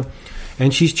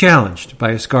 and she's challenged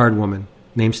by a scarred woman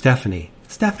named Stephanie.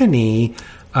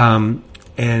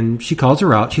 And she calls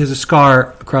her out. She has a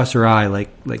scar across her eye,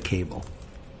 like Cable.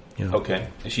 You know. Okay.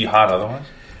 Is she hot otherwise?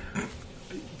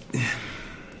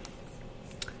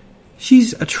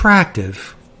 She's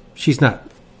attractive. She's not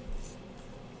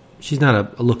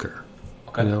a looker.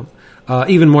 Okay. You know,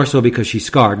 even more so because she's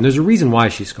scarred, and there's a reason why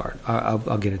she's scarred.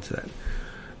 I'll get into that.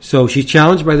 So she's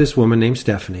challenged by this woman named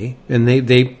Stephanie, and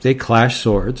they clash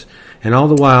swords, and all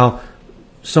the while,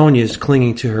 Sonja is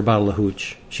clinging to her bottle of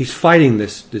hooch. She's fighting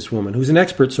this woman who's an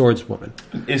expert swordswoman.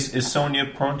 Is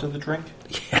Sonja prone to the drink?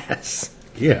 Yes.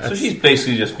 Yes. So she's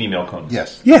basically just female Conan.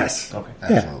 Yes. Yes. Okay.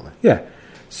 Absolutely. Yeah.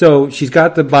 So she's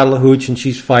got the bottle of hooch and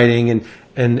she's fighting,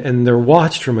 and they're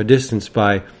watched from a distance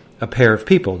by a pair of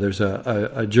people. There's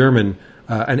a German,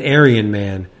 an Aryan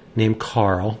man named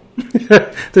Carl.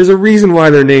 There's a reason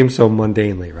why they're named so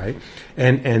mundanely, right?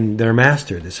 And their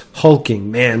master, this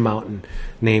hulking man mountain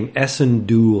named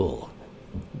Essendul,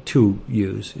 2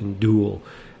 U's in duel.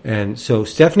 And so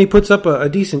Stephanie puts up a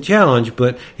decent challenge,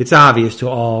 but it's obvious to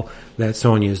all that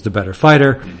Sonja is the better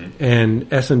fighter. Mm-hmm. And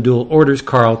Essendul orders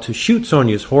Carl to shoot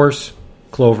Sonja's horse,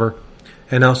 Clover,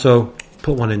 and also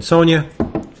put one in Sonja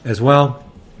as well.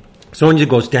 Sonja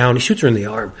goes down. He shoots her in the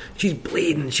arm. She's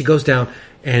bleeding. She goes down,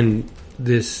 and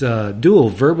this duel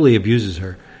verbally abuses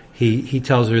her. He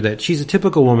tells her that she's a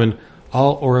typical woman,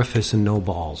 all orifice and no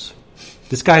balls.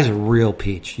 This guy's a real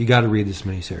peach. You got to read this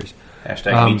miniseries.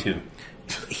 Hashtag me too.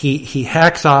 He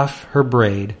hacks off her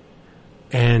braid,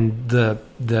 and the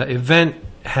event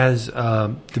has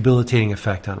a debilitating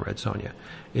effect on Red Sonja.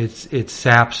 It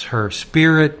saps her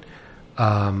spirit.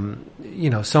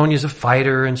 Sonja's a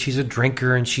fighter, and she's a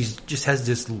drinker, and she's just has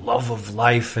this love of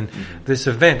life, and this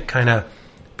event kind of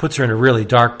puts her in a really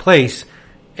dark place,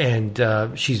 and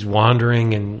she's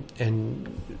wandering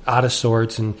and out of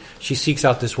sorts, and she seeks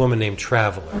out this woman named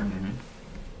Traveler. Mm-hmm.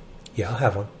 Yeah, I'll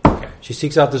have one. Okay. She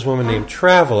seeks out this woman named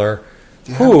Traveler,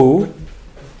 who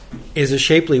is a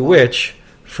shapely witch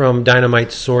from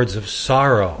Dynamite's Swords of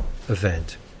Sorrow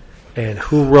event. And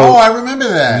who wrote... Oh, I remember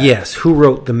that. Yes, who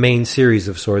wrote the main series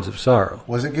of Swords of Sorrow.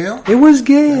 Was it Gail? It was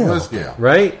Gail. It was Gail.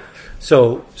 Right?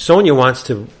 So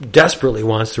Sonja desperately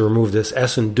wants to remove this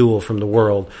Essendul from the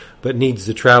world, but needs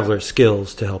the Traveler's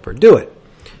skills to help her do it.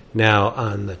 Now,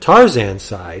 on the Tarzan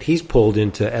side, he's pulled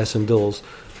into Essendul's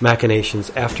machinations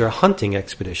after a hunting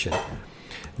expedition.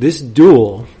 This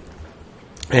duel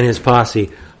and his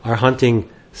posse are hunting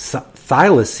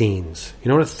thylacines. You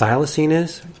know what a thylacine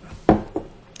is?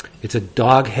 It's a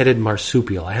dog-headed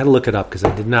marsupial. I had to look it up because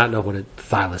I did not know what a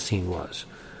thylacine was.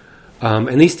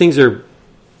 And these things are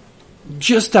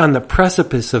just on the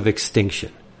precipice of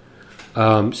extinction.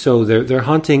 So they're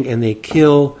hunting, and they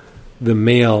kill the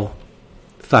male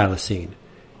thylacine.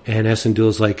 And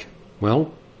Essendul's like,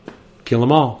 well, kill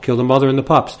them all. Kill the mother and the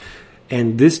pups.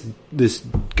 And this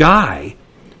guy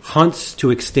hunts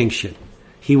to extinction.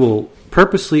 He will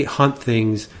purposely hunt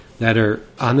things that are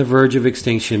on the verge of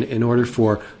extinction in order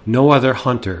for no other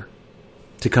hunter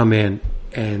to come in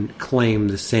and claim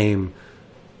the same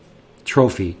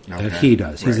trophy that he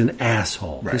does. He's an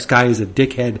asshole. Right. This guy is a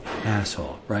dickhead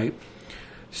asshole, right?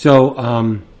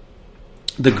 So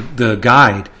the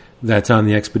guide that's on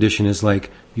the expedition is like,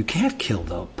 you can't kill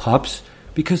the pups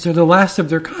because they're the last of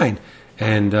their kind.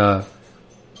 And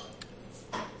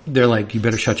they're like, you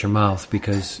better shut your mouth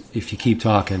because if you keep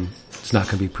talking, it's not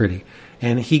going to be pretty.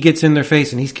 And he gets in their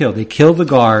face and he's killed. They kill the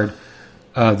guide,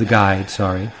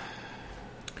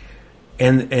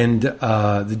 And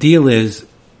the deal is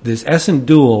this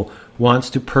Essendul wants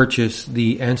to purchase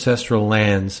the ancestral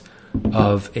lands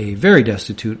of a very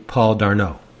destitute Paul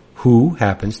Darnot, who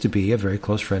happens to be a very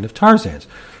close friend of Tarzan's.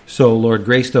 So Lord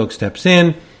Greystoke steps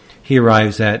in. He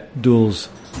arrives at Duel's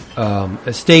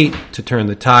estate to turn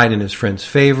the tide in his friend's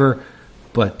favor.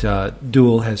 But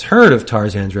Duel has heard of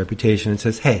Tarzan's reputation and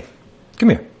says, hey, come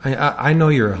here. I know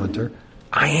you're a hunter.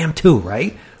 I am too,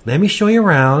 right? Let me show you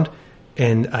around,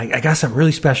 and I got something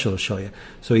really special to show you.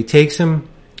 So he takes him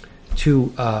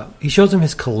to, he shows him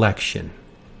his collection,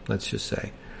 let's just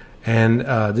say. And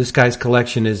this guy's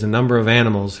collection is a number of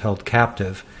animals held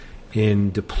captive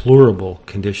in deplorable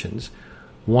conditions.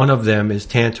 One of them is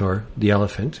Tantor, the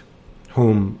elephant,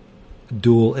 whom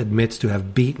Duel admits to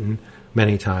have beaten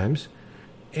many times,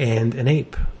 and an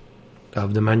ape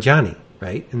of the Manjani,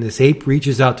 right? And this ape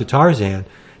reaches out to Tarzan.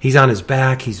 He's on his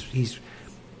back. He's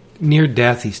near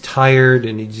death. He's tired,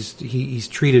 and he's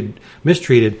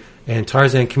mistreated. And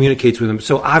Tarzan communicates with him.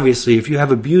 So obviously, if you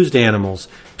have abused animals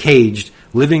caged,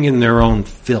 living in their own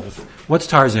filth, what's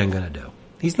Tarzan going to do?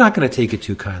 He's not going to take it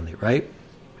too kindly, right?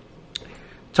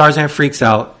 Tarzan freaks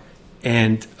out,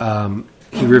 and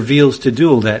he reveals to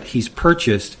Duel that he's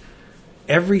purchased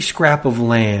every scrap of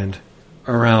land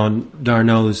around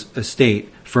Darnot's estate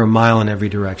for a mile in every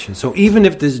direction. So even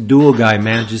if this Duel guy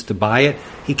manages to buy it,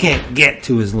 he can't get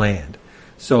to his land.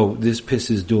 So this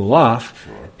pisses Duel off,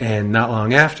 and not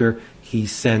long after, he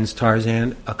sends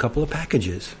Tarzan a couple of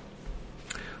packages.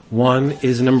 One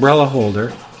is an umbrella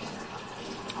holder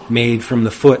made from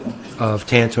the foot of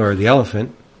Tantor the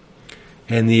elephant,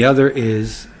 and the other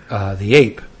is the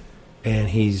ape, and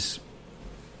he's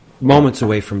moments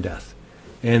away from death.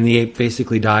 And the ape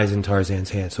basically dies in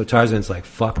Tarzan's hands. So Tarzan's like,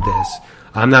 fuck this.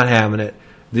 I'm not having it.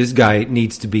 This guy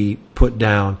needs to be put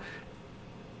down.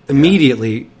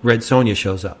 Immediately, Red Sonja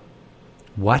shows up.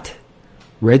 What?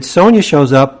 Red Sonja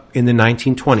shows up in the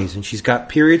 1920s, and she's got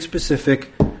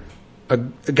period-specific a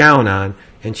gown on,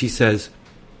 and she says,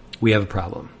 we have a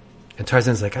problem. And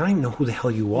Tarzan's like, I don't even know who the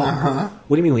hell you are. Uh-huh.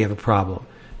 What do you mean we have a problem?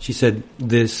 She said,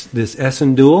 this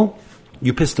Essen Duel,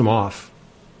 you pissed him off.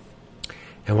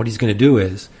 And what he's going to do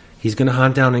is, he's going to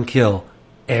hunt down and kill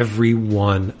every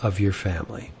one of your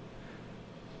family.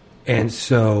 And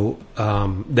so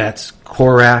that's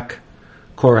Korak's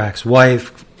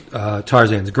wife,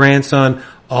 Tarzan's grandson,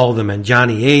 all the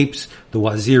Manjani apes, the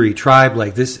Waziri tribe.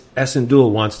 Like, this Essen Duel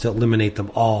wants to eliminate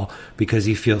them all because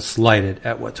he feels slighted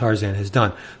at what Tarzan has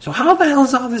done. So how the hell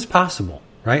is all this possible,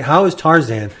 right? How is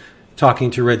Tarzan talking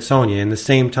to Red Sonja in the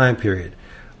same time period?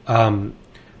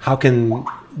 How can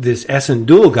this Essen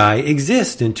Duel guy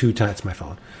exist in two times? My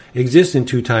phone exists in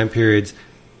two time periods.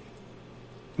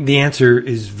 The answer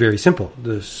is very simple: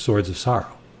 the Swords of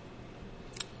Sorrow,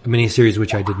 a miniseries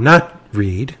which I did not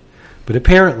read, but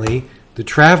apparently the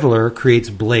Traveler creates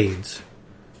blades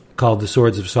called the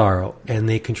Swords of Sorrow, and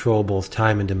they control both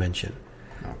time and dimension.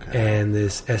 Okay. And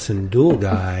this Essen Duel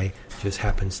guy just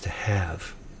happens to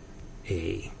have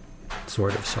a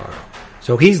Sword of Sorrow,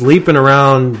 so he's leaping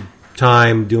around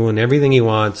time, doing everything he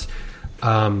wants.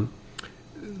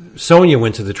 Sonja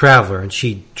went to the Traveler, and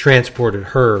she transported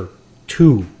her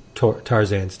to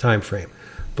Tarzan's time frame.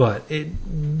 But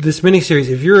this miniseries,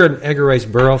 if you're an Edgar Rice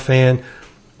Burroughs fan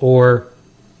or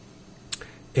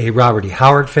a Robert E.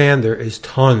 Howard fan, there is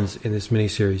tons in this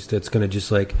miniseries that's going to just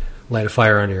like light a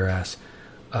fire under your ass.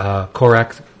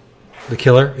 Korak the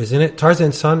Killer is in it.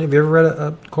 Tarzan's son. Have you ever read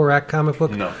a Korak comic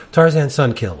book? No. Tarzan's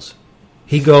son kills.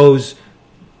 He goes.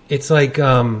 It's like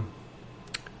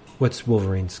what's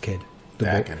Wolverine's kid?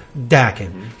 Dakin.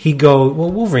 Mm-hmm. He goes.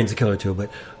 Well, Wolverine's a killer too,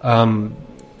 but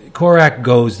Korak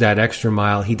goes that extra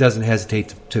mile. He doesn't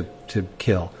hesitate to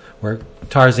kill. Where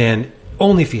Tarzan,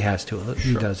 only if he has to,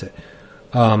 he does it.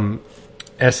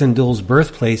 Essen Duel's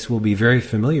birthplace will be very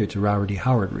familiar to Robert E.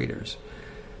 Howard readers.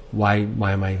 Why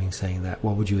am I even saying that?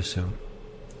 What would you assume?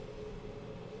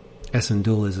 Essen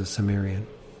Duel is a Cimmerian.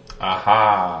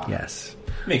 Aha. Yes.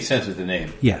 Makes sense with the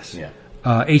name. Yes. Yeah.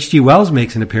 H.G. Wells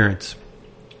makes an appearance.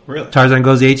 Really? Tarzan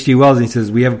goes to H.G. Wells and he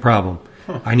says, we have a problem.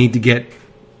 I need to get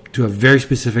to a very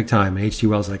specific time. And H.G.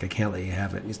 Wells is like, I can't let you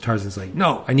have it. And Tarzan's like,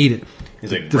 no, I need it.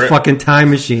 He's like, the fucking time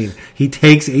machine. He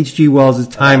takes H.G. Wells'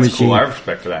 time machine. Cool. I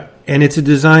respect for that. And it's a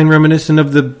design reminiscent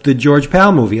of the George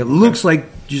Pal movie. It looks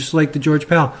just like the George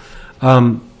Pal.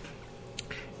 And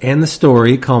the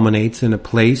story culminates in a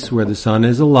place where the sun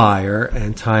is a liar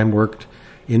and time worked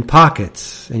in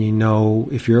pockets. And you know,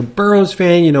 if you're a Burroughs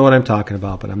fan, you know what I'm talking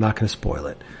about, but I'm not going to spoil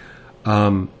it.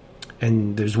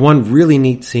 And there's one really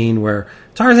neat scene where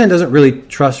Tarzan doesn't really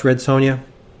trust Red Sonja.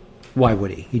 Why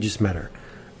would he? He just met her.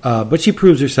 But she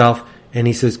proves herself, and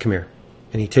he says, come here.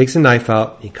 And he takes a knife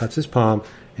out, he cuts his palm,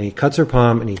 and he cuts her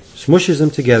palm, and he smushes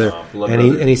them together,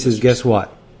 and he says, guess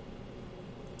what?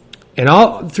 And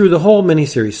all through the whole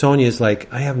miniseries, Sonya's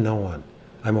like, I have no one.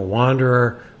 I'm a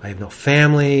wanderer. I have no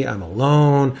family. I'm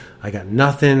alone. I got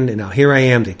nothing. And now here I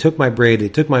am. They took my braid. They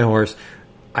took my horse.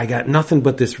 I got nothing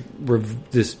but this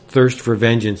thirst for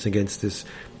vengeance against this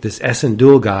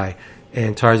Esendul guy.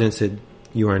 And Tarzan said,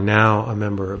 you are now a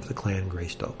member of the clan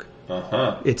Greystoke.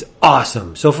 It's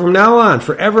awesome. So from now on,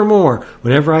 forevermore,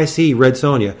 whenever I see Red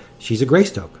Sonja, she's a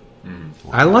Greystoke.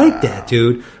 I like that,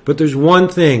 dude. But there's one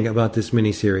thing about this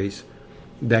miniseries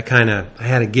that I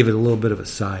had to give it a little bit of a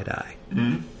side eye.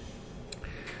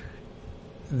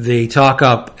 They talk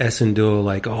up Esendul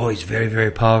like, oh, he's very,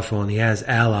 very powerful and he has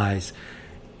allies.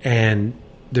 And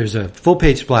there's a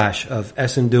full-page splash of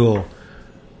Esendul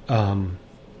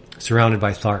surrounded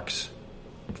by Tharks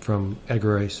from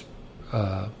Edgar Rice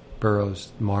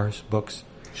Burroughs' Mars books.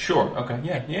 Sure. Okay.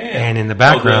 Yeah. And in the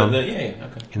background, Okay.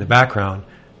 in the background,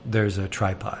 there's a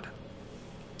tripod.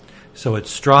 So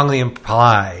it's strongly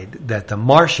implied that the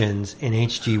Martians in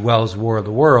H.G. Wells' War of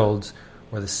the Worlds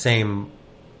were the same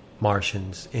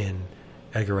Martians in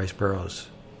Edgar Rice Burroughs'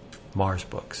 Mars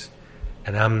books.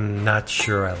 And I'm not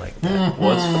sure I like that.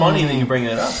 Well, it's funny that you bring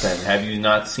that up. Then have you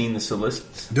not seen the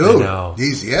solicits? Dude, know.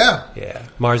 he's Yeah.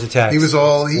 Mars Attacks. He was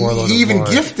all he even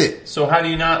Mars. gifted. So how do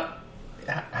you not?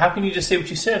 How can you just say what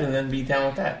you said and then be down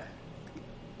with that?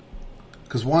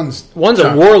 Because one's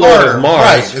a warlord harder, of Mars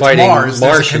right, it's fighting Mars.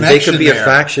 There's a Martians. They could be connection a there.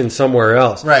 faction somewhere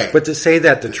else. Right. But to say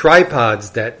that the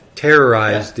tripods that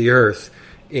terrorized the Earth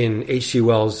in H.G.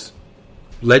 Wells'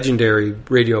 legendary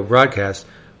radio broadcast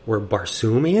were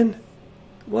Barsoomian?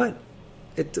 What?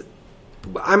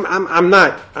 I'm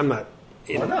not. Why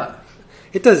not?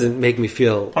 It doesn't make me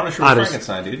feel Punisher out with of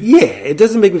Frankenstein, dude. Yeah, it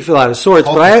doesn't make me feel out of sorts.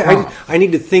 Hulk But is wrong. I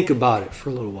need to think about it for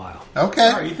a little while. Okay.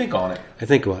 All right, you think on it. I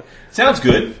think about it. Sounds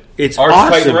good. It's Art's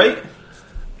awesome. tight, right?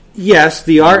 Yes,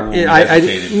 the art. Ooh, I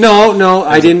hesitated. no,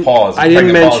 I There's a didn't. pause, a I didn't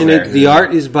pregnant pause mention there. it. The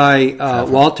art is by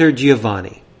Walter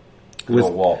Giovanni,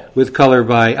 Little Walt. with color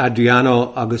by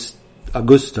Adriano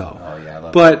Augusto. Oh yeah, I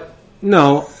love But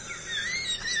no.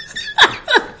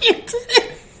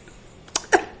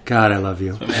 God, I love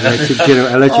you. I let you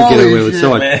get away with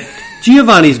so much. man.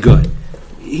 Giovanni's good.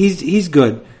 He's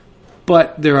good,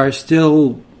 but there are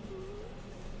still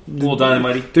Little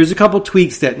Dynamite. there's a couple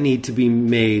tweaks that need to be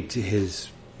made to his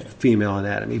female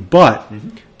anatomy. But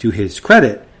to his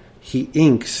credit, he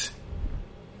inks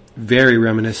very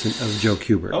reminiscent of Joe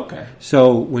Kubert. Okay.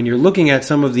 So when you're looking at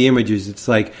some of the images, it's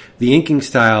like the inking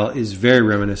style is very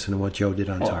reminiscent of what Joe did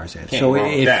on Tarzan. can't So go wrong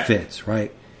with it that. fits,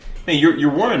 right? Hey, you're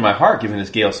warming my heart giving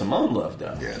this Gail Simone love,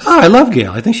 though. Yes. Oh, I love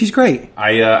Gail. I think she's great.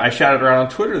 I shouted her out on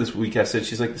Twitter this week. I said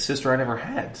she's like the sister I never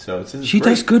had. So this is She great.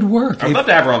 does good work. I'd love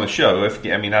to have her on the show.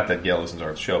 Not that Gail listens to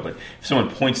our show, but if someone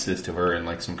points this to her in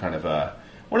like some kind of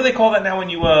what do they call that now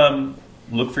when you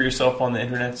look for yourself on the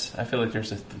internets? I feel like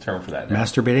there's a term for that now.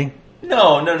 Masturbating?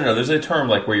 No. There's a term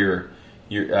like where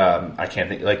you're I can't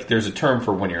think, like there's a term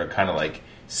for when you're kind of like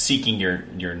seeking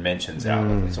your mentions out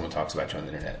when someone talks about you on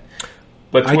the internet.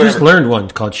 But I just learned one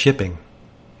called shipping.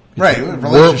 Right.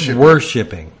 Relationship. We're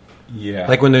shipping. Yeah.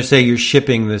 Like when they say you're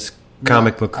shipping this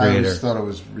comic book I creator. always thought it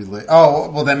was Oh,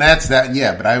 well, then that's that.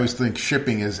 Yeah, but I always think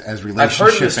shipping is as relationship. I've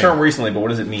heard of this term recently, but what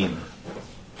does it mean?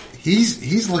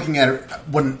 He's looking at it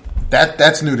when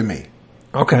that's new to me.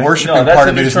 Okay. Worshipping No, that's part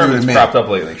a of it new is term new to that's me. cropped up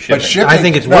lately. Shipping. But shipping, I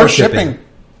think it's no, worshipping. shipping.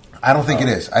 I don't think it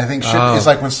is. I think shipping is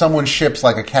like when someone ships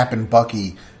like a Cap and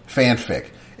Bucky fanfic.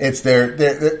 It's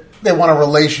they want a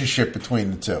relationship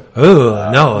between the two. Oh,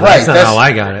 no. That's not how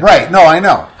I got it. Right. No, I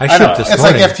know. I know. shipped this It's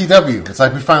morning. like FTW. It's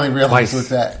like we finally realized Twice. with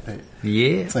that. Yeah.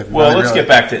 It's like we Well, finally let's get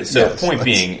realized- back to it. So, Yes, point let's-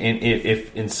 being,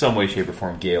 if in some way, shape, or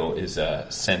form, Gail is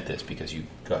sent this because you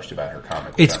gushed about her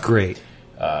comic. It's great.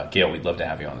 Gail, we'd love to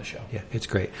have you on the show. Yeah, it's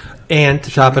great. And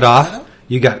to top it off,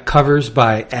 you got covers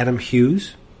by Adam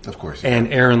Hughes Of course.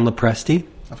 and Aaron Lepresti.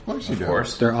 Of course you do. Of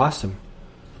course. They're awesome.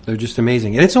 They're just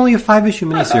amazing. And it's only a 5-issue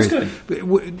That sounds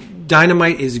miniseries.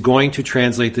 Dynamite is going to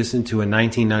translate this into a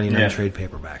 $19.99 Yeah. trade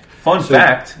paperback. Fun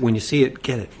fact. When you see it,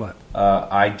 get it. What?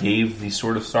 I gave the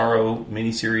Sword of Sorrow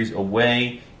miniseries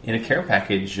away in a care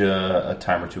package a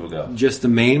time or two ago. Just the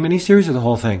main miniseries or the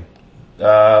whole thing? There's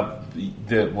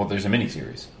a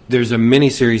miniseries. There's a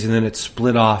miniseries and then it's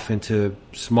split off into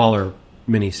smaller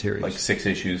miniseries. Like 6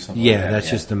 issues, something yeah, like that. that's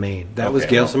just the main. That was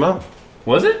Okay, Gail well. Simone.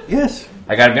 Was it? Yes.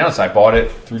 I gotta be honest, I bought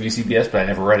it through DCBS, but I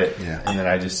never read it. Yeah. And then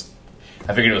I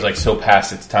figured it was like so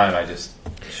past its time, I just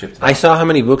shipped it. I saw how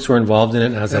many books were involved in it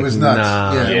and I was It like, was nuts.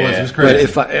 nah. Yeah, it was. It Yeah. was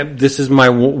But crazy. this is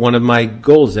one of my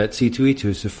goals at C2E2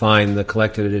 is to find the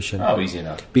collected edition. Oh, easy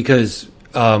enough. Because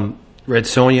Red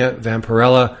Sonja,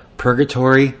 Vampirella,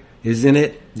 Purgatory is in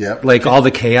it. Yep. Like all the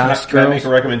Chaos Can I make girls. a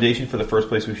recommendation for the first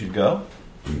place we should go?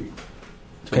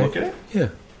 Okay. look at it. Yeah.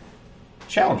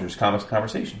 Challengers Comics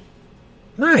Conversation.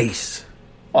 Nice.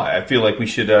 Well, I feel like we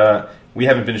should. We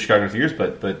haven't been to Chicago in a few years,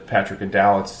 but Patrick and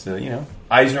Dow, it's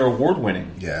Eisner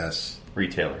Award-winning Yes.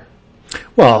 retailer.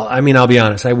 Well, I mean, I'll be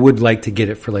honest. I would like to get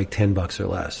it for like $10 or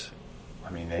less.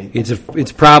 I mean,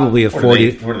 It's probably a what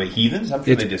 40. What are they heathens? I'm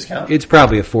sure they discount. It's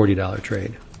probably a $40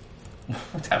 trade.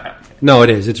 No, it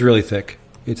is. It's really thick.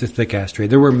 It's a thick ass trade.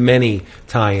 There were many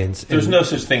tie-ins. There's no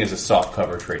such thing as a soft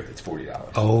cover trade that's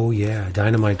 $40. Oh yeah,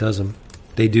 Dynamite does them.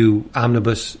 They do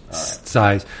omnibus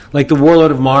size, like the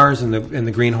Warlord of Mars and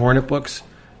the Green Hornet books.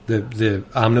 The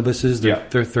omnibuses, they're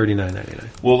 $39.99.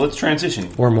 Well, let's transition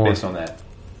Or more. based on that.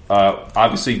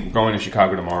 Obviously, we're going to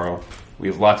Chicago tomorrow. We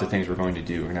have lots of things we're going to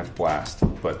do. We're going to have a blast.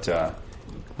 But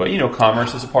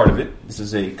commerce is a part of it. This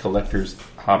is a collector's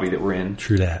hobby that we're in.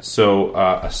 True that. So,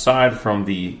 aside from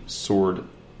the Sword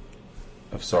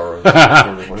of Sorrows,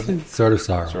 what is it? Sort of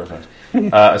sorrow. Sword of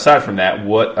Sorrows. Aside from that,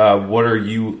 what are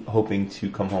you hoping to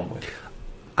come home with?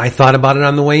 I thought about it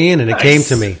on the way in, and it Nice. came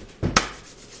to me.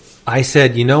 I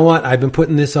said, you know what? I've been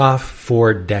putting this off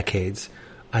for decades.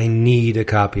 I need a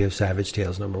copy of Savage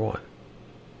Tales #1.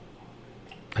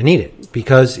 I need it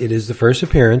because it is the first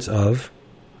appearance of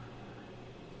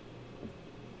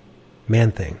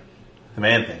Man-Thing. The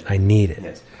Man Thing. I need it.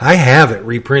 Yes. I have it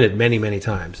reprinted many, many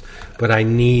times, but I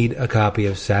need a copy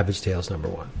of Savage Tales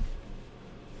 #1.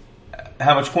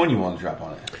 How much coin you want to drop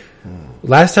on it?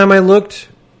 Last time I looked,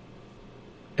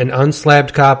 an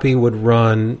unslabbed copy would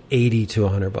run $80 to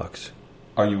 $100.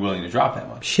 Are you willing to drop that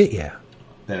much? Shit, yeah.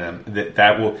 Then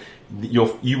that will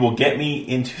you will get me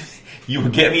into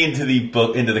the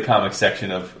book into the comic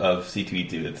section of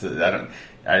C2E2.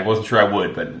 I wasn't sure I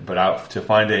would, but to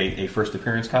find a first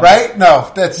appearance comic, Right?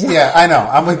 No, I know.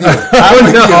 I'm with you. I'm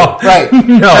with No. you. Right.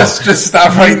 No. Just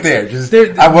stop right there.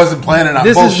 I wasn't planning on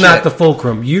This bullshit. is not the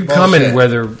fulcrum. You come in Bullshit.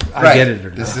 whether I Right. get it or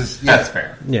not. This is That's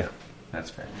fair. Yeah. That's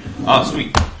fair. Oh,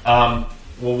 sweet. Well,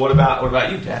 what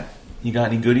about you, Dad? You got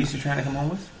any goodies you're trying to come home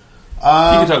with? You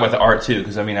can talk about the art too,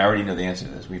 because I already know the answer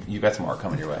to this. You've got some art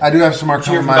coming your way. I do have some art Did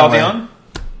you hear coming from my way. Valdeon?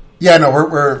 Yeah, no,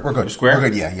 we're good. Square? We're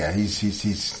good. Yeah.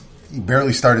 He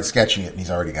barely started sketching it, and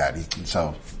he's already got it.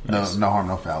 So Nice. no harm,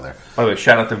 no foul there. By the way,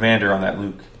 shout out to Vander on that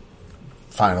Luke.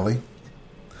 Finally,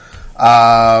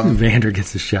 Vander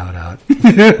gets a shout out.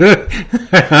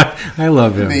 I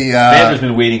love him. Vander's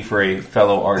been waiting for a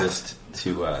fellow artist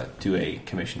to do a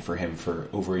commission for him for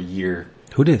over a year.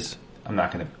 Who dis? I'm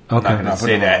not going Okay. to I'll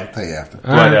say I'll that. tell you after.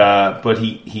 But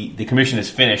the commission is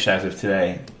finished as of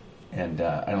today, and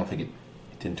I don't think it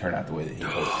didn't turn out the way that he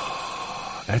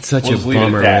hoped. That's such We'll a just leave it at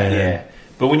bummer, that, man. yeah.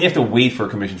 But when you have to wait for a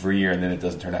commission for a year and then it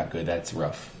doesn't turn out good, that's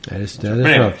rough. That is But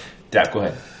anyway, rough. Dap, go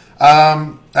ahead.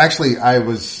 Actually,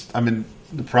 I'm in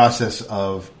the process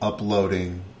of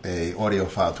uploading a audio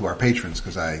file to our patrons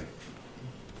because I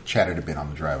chatted a bit on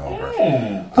the drive over. Look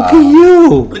at you.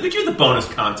 Look at you, the bonus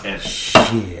content.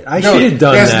 Shit. I No, should have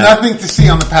done there's that. nothing to see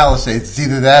on the Palisades. It's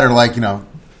either that or driving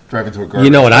to a garbage. You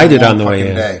know what I did Long on the way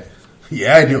fucking in? day.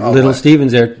 Yeah, I do. Oh, Little what?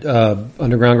 Stevens there,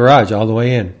 Underground Garage, all the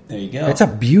way in. There you go. It's a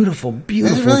beautiful, Is it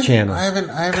beautiful really? channel. I haven't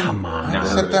Come on. Never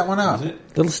heard set of that it. one out. Is it?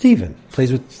 Little Steven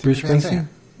plays with Bruce Van Springsteen. Zandt.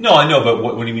 No, I know, but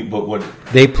what do you mean? But what?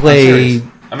 They I'm play. serious.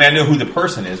 I mean, I know who the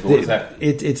person is, but what's that?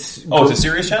 It's Oh, it's a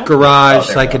serious channel? Garage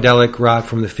Oh, there we go. psychedelic rock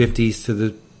from the 50s to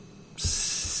the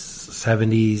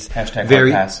 70s. Hashtag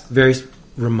very, hard pass. very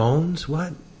Ramones.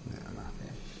 What?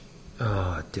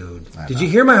 Oh, dude! Did you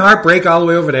hear my heart break all the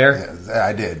way over there? Yeah,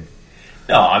 I did.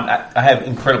 No, I have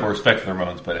incredible respect for the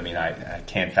Ramones, but I mean, I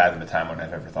can't fathom a time when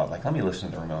I've ever thought, let me listen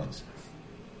to the Ramones.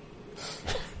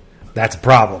 That's a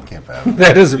problem. Can't fathom.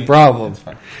 That is a problem. It's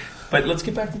fine. But let's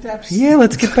get back to Dap's. Yeah,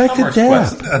 let's get back to Commerce Dap.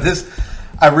 Quest.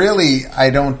 I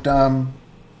don't.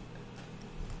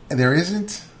 There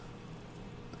isn't.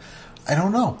 I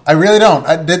don't know. I really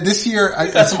don't. This year,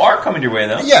 You got some art coming your way,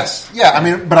 though. Yes, yeah. I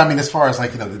mean, as far as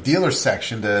the dealer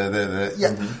section, the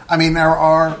yeah. I mean, there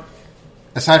are,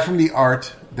 aside from the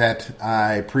art that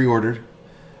I pre-ordered,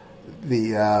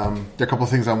 there are a couple of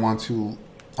things I want to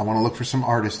look for some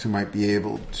artists who might be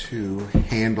able to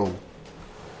handle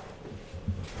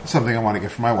something I want to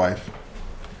get for my wife,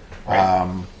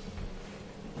 Right.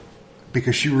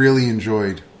 because she really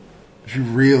enjoyed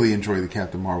the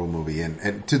Captain Marvel movie,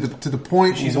 and to the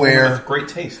point She's a where woman with great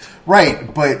taste.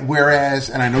 right, but whereas,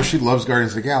 and I know she loves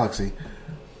Guardians of the Galaxy,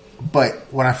 but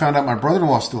when I found out my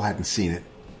brother-in-law still hadn't seen it,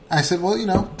 I said, well,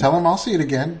 tell him I'll see it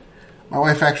again. My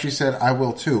wife actually said, I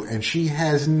will too. And she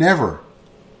has never,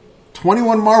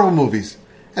 21 Marvel movies,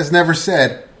 has never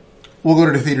said, we'll go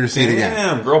to the theater to see it again.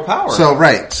 Damn, girl power. So,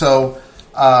 right. So,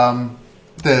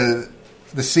 the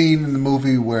scene in the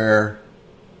movie where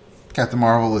Captain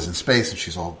Marvel is in space and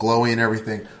she's all glowy and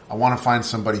everything. I want to find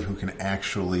somebody who can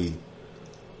actually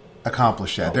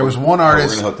accomplish that. There was one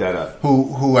artist we're gonna hook that up.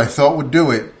 who I thought would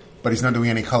do it, but he's not doing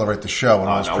any color at the show, and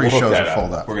all his pre-shows are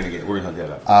full up. We're gonna hook that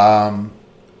up.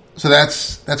 So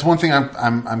that's one thing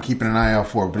I'm keeping an eye out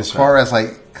for. But as far as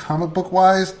like comic book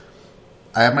wise,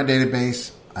 I have my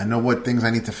database. I know what things I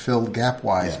need to fill gap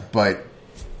wise. Yeah. But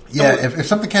if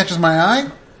something catches my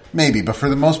eye, maybe. But for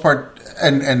the most part,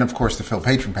 and of course to fill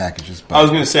patron packages. But I was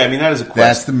going to say, I mean, that is a quest.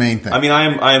 That's the main thing. I mean,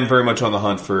 I am very much on the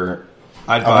hunt for.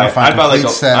 I'd wanna buy find like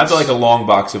complete sets. a long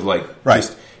box of like Right.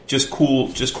 just cool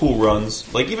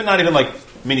runs. Like not even like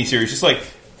miniseries, just like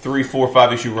 3, 4,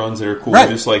 5 issue runs that are cool. Right.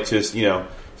 Just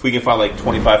if we can find like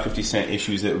 25, 50 cent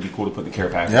issues, that would be cool to put in the care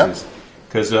packages.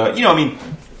 Because I mean,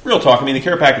 real talk. I mean, the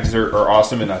care packages are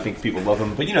awesome, and I think people love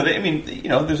them. But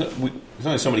there's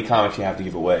only so many comics you have to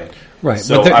give away. Right,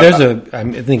 So but I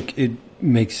think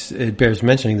it bears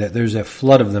mentioning that there's a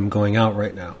flood of them going out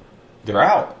right now. they're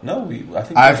out. No, I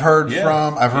think I've heard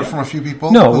from a few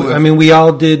people. No, who have- I mean we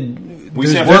all did.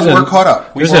 we're caught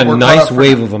up. There's We're a caught nice up for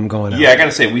wave now. of them going out. Yeah, I got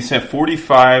to say, we sent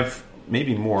 45,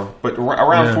 maybe more, but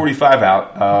around 45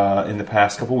 out in the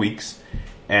past couple weeks.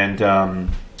 And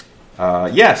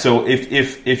so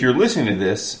if you're listening to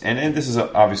this, and this is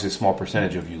obviously a small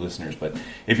percentage of you listeners, but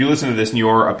if you listen to this and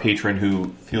you're a patron who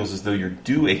feels as though you're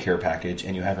due a care package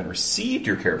and you haven't received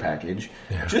your care package,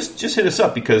 just hit us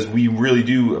up, because we really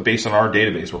do, based on our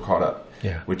database, we're caught up.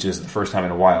 Yeah. Which is the first time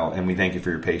in a while, and we thank you for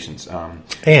your patience.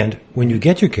 And when you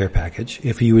get your care package,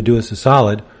 if you would do us a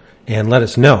solid and let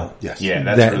us know Yes. Yeah,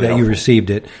 that's that really you helpful. received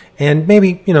it, and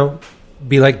maybe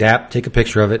be like Dap, take a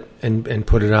picture of it and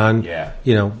put it on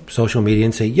social media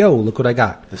and say, "Yo, look what I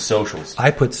got." The socials.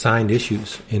 I put signed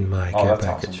issues in my care that's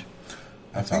package.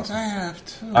 awesome. I think I have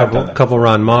too. I've done that. Couple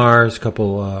Ron Mars,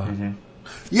 couple.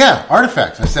 Yeah,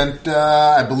 Artifacts. I sent,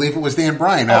 I believe it was Dan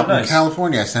Bryan out in nice.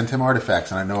 California. I sent him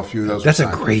Artifacts, and I know a few of those. That's were a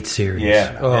signed. great series.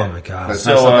 Yeah. Oh Yeah. my god. But it's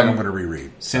So, not something um, I'm going to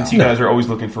reread. Since you guys are always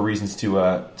looking for reasons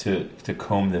to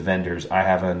comb the vendors, I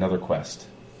have another quest.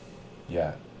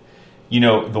 Yeah.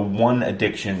 The one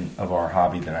addiction of our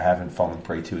hobby that I haven't fallen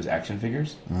prey to is action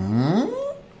figures.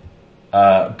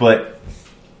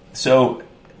 So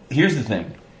here's the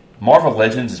thing. Marvel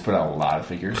Legends has put out a lot of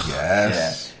figures.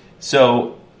 Yes. Yeah.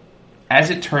 So as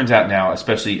it turns out now,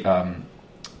 especially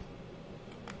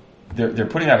they're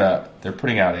putting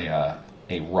out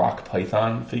a Rock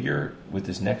Python figure with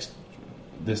this next,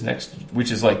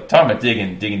 which is like talking about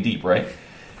digging deep, right?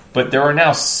 But there are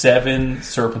now 7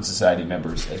 Serpent Society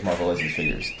members as Marvel Legends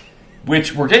figures,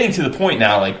 which we're getting to the point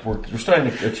now. Like we're starting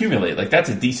to accumulate. Like that's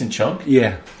a decent chunk.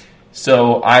 Yeah.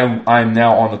 So I'm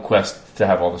now on the quest to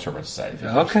have all the Serpent Society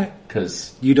figures. Okay.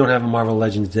 Because You don't have a Marvel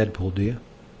Legends Deadpool, do you?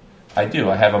 I do.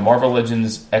 I have a Marvel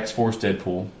Legends X-Force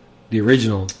Deadpool, The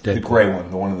original Deadpool. the gray one,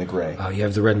 the one in the gray. Oh, you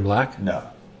have the red and black? No.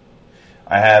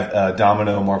 I have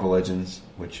Domino Marvel Legends,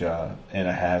 and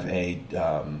I have a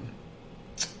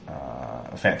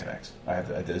Phantom X.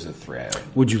 Those are the 3 I own.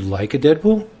 Would you like a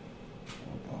Deadpool?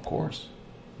 Of course.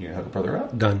 You gonna hook a brother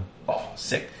up? Done. Oh,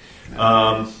 sick.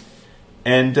 All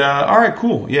right,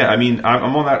 cool. Yeah, I mean,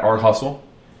 I'm on that art hustle.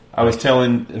 I was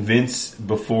telling Vince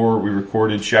before we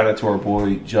recorded, shout out to our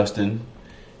boy Justin,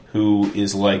 who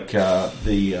is like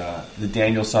the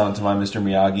Daniel-san to my Mr.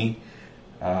 Miyagi.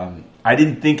 I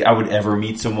didn't think I would ever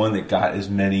meet someone that got as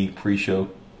many pre-show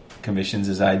commissions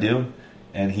as I do,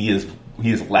 and he is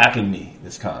lapping me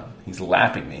this con. He's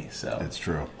lapping me. So It's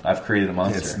true. I've created a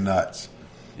monster. It's nuts.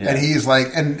 Yeah. And he's like,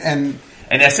 and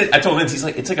I said, I told Vince, he's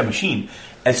like, it's like a machine.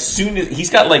 As soon as he's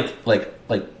got like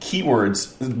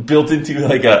keywords built into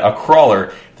like a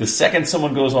crawler, the second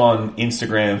someone goes on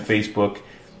Instagram, Facebook,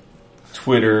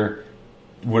 Twitter,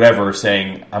 whatever,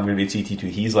 saying I'm going to be at CT2,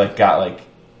 he's like got like,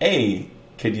 hey,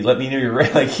 could you let me know you're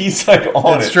right? Like he's like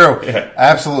on it. it's true. Yeah.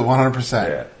 Absolutely, 100%.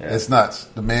 Yeah. It's nuts.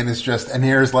 The man is just, and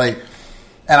here's like,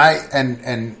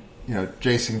 and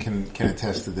Jason can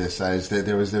attest to this.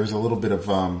 There was a little bit of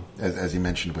as you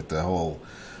mentioned with the whole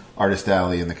Artist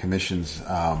Alley and the commissions.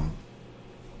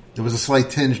 There was a slight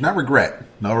tinge, no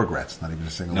regrets, not even a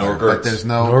single. No word. regrets. But there's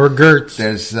No regrets.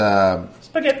 There's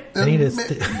Spaghetti. I need a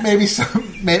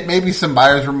maybe some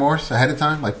buyer's remorse ahead of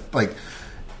time, like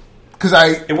because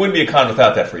It wouldn't be a con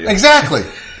without that for you. exactly.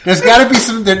 There's got to be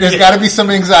some. There's got to be some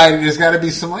anxiety. There's got to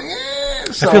be some like.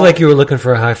 So, I feel like you were looking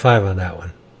for a high five on that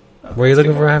one. Were you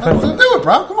looking for a high five? do it,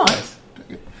 bro. Come on.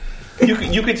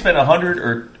 You could spend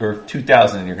 100 or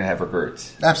 2,000 and you're going to have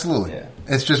regrets. Absolutely. Yeah.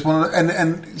 It's just one of the,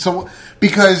 and so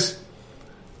because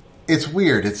it's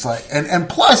weird. It's like and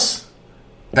plus,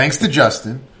 thanks to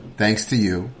Justin, thanks to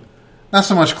you, not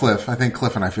so much Cliff. I think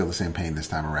Cliff and I feel the same pain this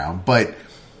time around, but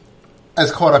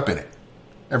as caught up in it.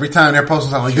 Every time they're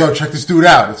posting something, like, yo, check this dude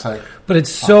out. It's like, But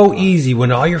it's so easy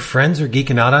when all your friends are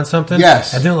geeking out on something.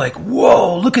 Yes. And they're like,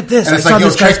 whoa, look at this. and it's I saw like, yo,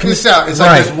 this guy's check this commi-" out. It's Right.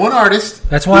 like, there's one artist.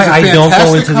 That's why who's a I don't go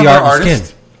fantastic into the cover art and artist.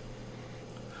 skin.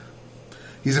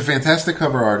 He's a fantastic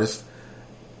cover artist.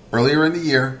 Earlier in the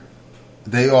year,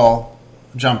 they all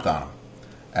jumped on him.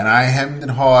 And I hemmed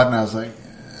and hawed, and I was like,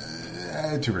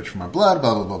 too rich for my blood,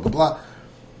 blah, blah, blah, blah, blah.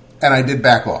 And I did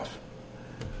back off.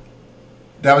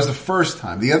 That was the first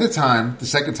time. The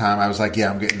second time, I was like, yeah,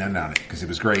 I'm getting in on it because it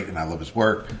was great and I love his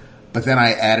work. But then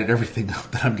I added everything up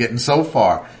that I'm getting so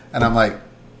far. And I'm like,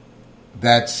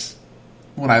 that's,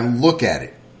 when I look at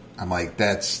it, I'm like,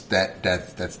 that's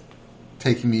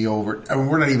taking me over. I mean,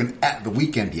 we're not even at the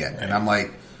weekend yet. And I'm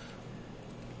like,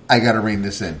 I got to rein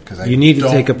this in because You need to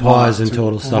take a pause and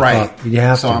total stuff right. up. You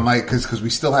have so to. I'm like, because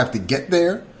we still have to get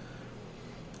there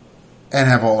and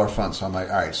have all our fun. So I'm like,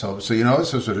 all right. So you know,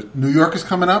 so New York is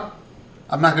coming up.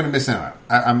 I'm not going to miss out.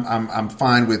 I'm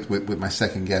fine with my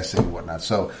second guessing and whatnot.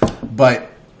 So, but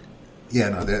yeah,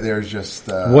 no, there's just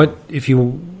What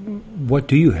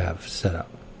do you have set up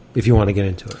if you want to get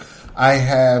into it? I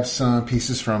have some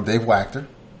pieces from Dave Wachter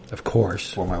Of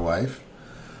course. for my wife.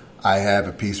 I have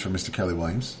a piece from Mr. Kelly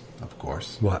Williams, of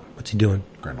course. What's he doing?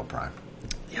 Grendel Prime.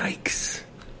 Yikes.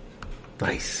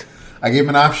 Nice. I gave him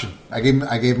an option. I gave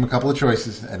him a couple of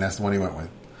choices, and that's the one he went with.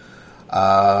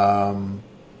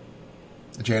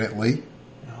 Janet Leigh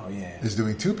Oh yeah. is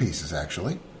doing two pieces,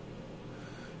 actually.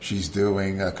 She's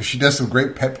doing, because she does some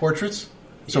great pet portraits.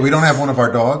 So we don't have one of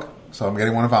our dog, so I'm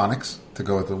getting one of Onyx to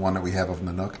go with the one that we have of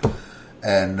Nanook.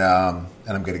 And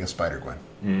I'm getting a Spider-Gwen,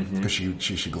 because she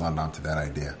glommed onto that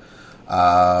idea.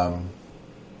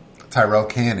 Tyrell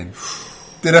Cannon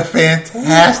did a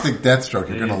fantastic Deathstroke.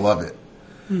 You're going to love it.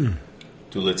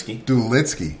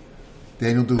 Dulitsky.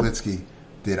 Daniel Dulitsky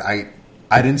did. I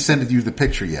didn't send you the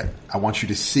picture yet. I want you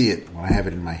to see it when I have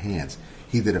it in my hands.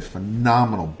 He did a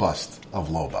phenomenal bust of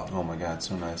Lobo. Oh my God,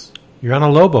 so nice. You're on a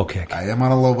Lobo kick. I am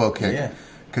on a Lobo kick. Yeah.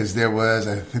 Because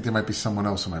I think there might be someone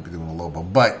else who might be doing a Lobo.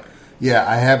 But, yeah,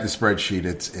 I have the spreadsheet.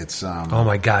 It's Oh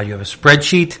my God, you have a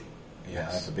spreadsheet? Yeah,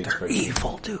 I have a big They're spreadsheet.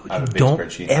 evil, dude. I have You a big don't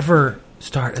spreadsheet. ever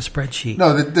start a spreadsheet. No,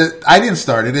 I didn't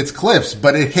start it. It's Cliff's,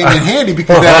 but it came in handy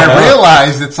because then I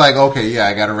realized it's like, okay, yeah,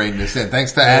 I got to rein this in.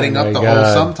 Thanks to adding up my the God.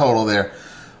 whole sum total there.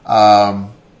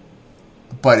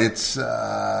 But it's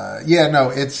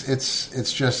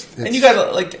it's just. And you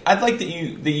got I'd like that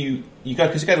you got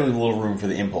because you got to leave a little room for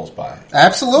the impulse buy.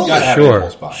 Absolutely. You gotta have Sure,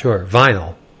 impulse buy. sure.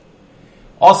 Vinyl.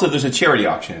 Also, there's a charity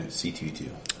auction at C2E2.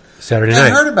 Saturday I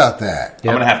night. heard about that.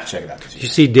 Yeah. I'm gonna have to check it out this Did year. you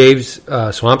see Dave's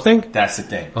Swamp Thing? That's the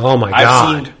thing. Oh, my I've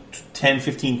God. seen 10,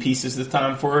 15 pieces this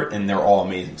time for it, and they're all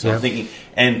amazing. So Yeah. I'm thinking,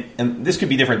 and this could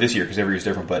be different this year because every year's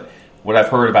different. But what I've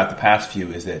heard about the past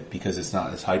few is that because it's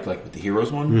not as hyped like with the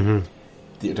Heroes one,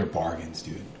 they're bargains,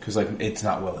 dude. Because it's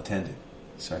not well attended.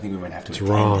 So I think we might have to. It's attend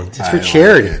wrong. it. It's I for don't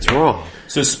charity. like it. It's wrong.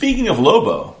 So speaking of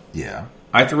Lobo, Yeah.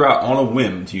 I threw out on a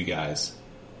whim to you guys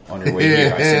on your way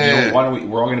here. I said, you know, why don't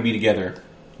we're all going to be together.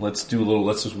 Let's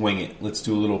just wing it. Let's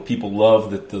do a little. People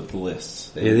love the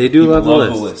lists. Yeah, they do people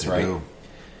love the lists. right? do.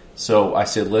 So I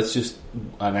said, let's just.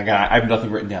 And I have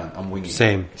nothing written down. I'm winging it.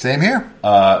 Same. Same here.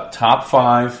 Top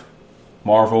 5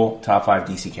 Marvel, top 5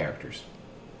 DC characters.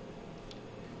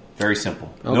 Very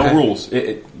simple. No Okay. rules.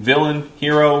 Villain,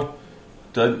 hero.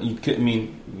 Doesn't you? I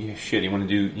mean, shit. You want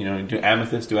to do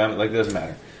Amethyst? Do Amethyst? Like it doesn't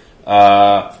matter.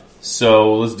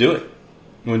 So let's do it.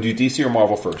 You want to do DC or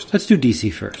Marvel first? Let's do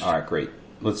DC first. All right, great.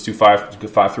 Let's do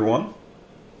 5 through 1.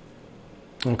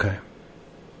 Okay.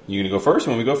 You gonna go first?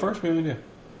 You want me to go first? What do you want me to do?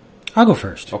 I'll go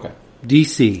first. Okay.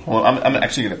 DC. Well, I'm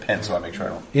actually gonna pen so I make sure I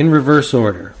don't. In reverse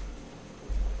order.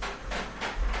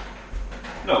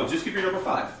 No, just give your number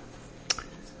 5.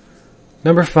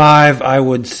 Number 5, I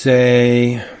would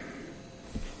say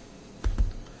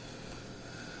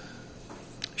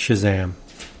Shazam.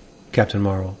 Captain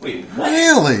Marvel. Wait, what?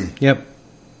 Really? Yep.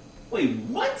 Wait,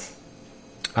 what?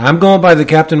 I'm going by the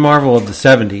Captain Marvel of the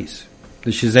 70s.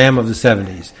 The Shazam of the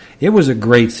 70s. It was a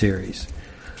great series.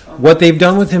 What they've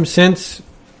done with him since,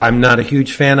 I'm not a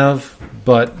huge fan of,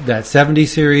 but that 70s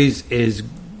series is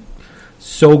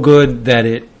so good that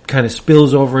it kind of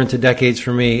spills over into decades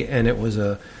for me, and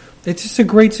it's just a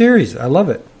great series. I love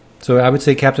it. So I would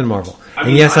say Captain Marvel. I And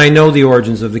mean, yes, I know the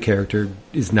origins of the character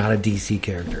is not a DC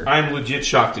character. I'm legit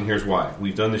shocked, and here's why.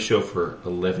 We've done this show for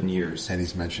 11 years. And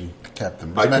he's mentioned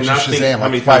Captain. I He's mentioned cannot think Shazam how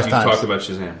many like 5 times you've times. talked about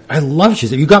Shazam. I love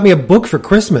Shazam. You got me a book for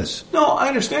Christmas. No, I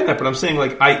understand that, but I'm saying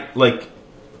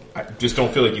I just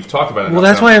don't feel like you've talked about it. Well,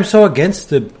 enough. that's why I'm so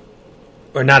against the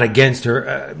or not against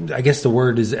her. I guess the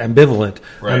word is ambivalent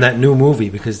Right. on that new movie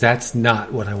because that's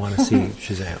not what I want to see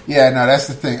Shazam. Yeah, no, that's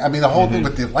the thing. I mean, the whole thing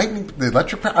with the lightning, the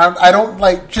electric power, I don't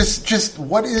like, just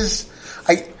what is,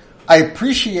 I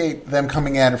appreciate them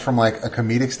coming at it from like a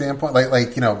comedic standpoint.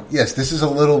 Like, yes, this is a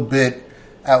little bit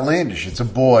outlandish. It's a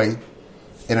boy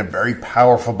in a very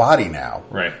powerful body now.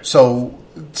 Right. So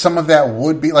some of that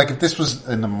would be, like, if this was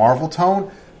in the Marvel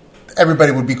tone,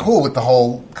 everybody would be cool with the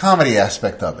whole comedy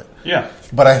aspect of it. Yeah.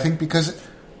 But I think because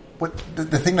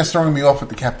the thing that's throwing me off with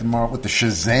the Captain Marvel, with the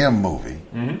Shazam movie,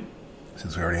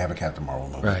 since we already have a Captain Marvel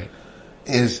movie, Right.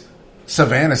 is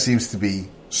Savannah seems to be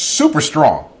super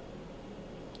strong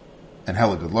and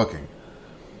hella good looking.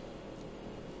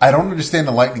 I don't understand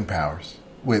the lightning powers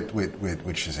with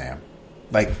Shazam.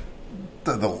 Like,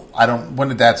 I don't. When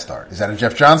did that start? Is that a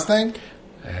Jeff Johns thing?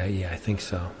 Yeah, I think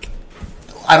so.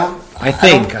 I don't. I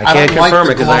think. I can't don't like confirm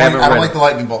the it 'cause I glowing- haven't I don't read like it. the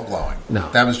lightning bolt glowing. No.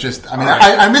 That was just. I mean, All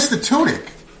I missed the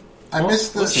tunic. I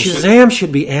missed the. Shazam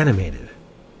should be animated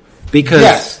because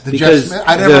Yes, the Jeff because Smith.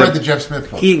 I never read the Jeff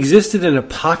Smith book. He existed in a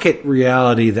pocket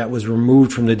reality that was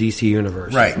removed from the DC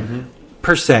universe, Right.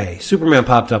 Per se, Superman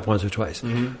popped up once or twice,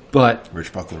 but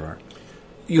Rich Buckler art.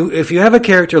 if you have a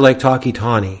character like Talkie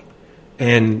Tawny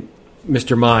and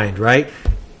Mr. Mind, right?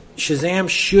 Shazam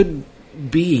should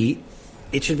be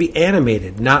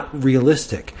animated, not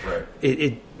realistic. Right.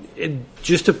 It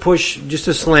just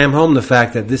to slam home the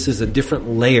fact that this is a different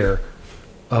layer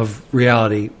of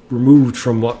reality removed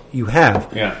from what you have.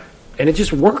 Yeah. And it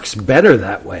just works better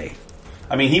that way.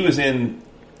 I mean, he was in.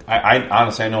 I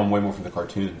honestly, I know him way more from the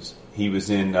cartoons. He was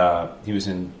in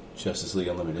Justice League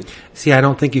Unlimited, See, I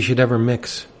don't think you should ever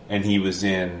mix. and he was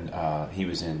in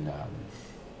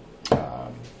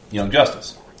Young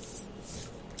Justice.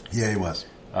 Yeah, he was.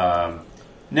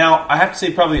 Now, I have to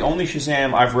say, probably the only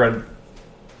Shazam I've read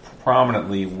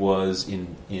prominently was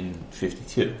in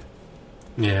 52.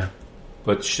 Yeah.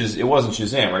 But it wasn't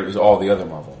Shazam, right? It was all the other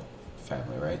Marvel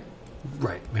family, right?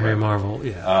 Right. Mary Marvel,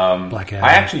 yeah. Black Adam.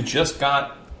 I actually just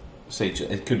got, it could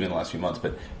have been the last few months,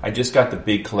 but I just got the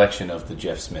big collection of the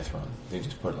Jeff Smith run. They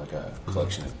just put like a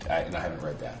collection of, and I haven't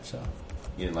read that, so.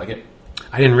 You didn't like it?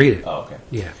 I didn't read it. Oh, okay.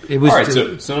 Yeah. It was All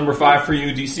right, so number 5 for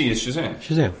you, DC, is Shazam.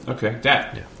 Shazam. Okay,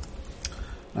 that. Yeah.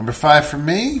 Number 5 for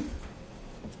me,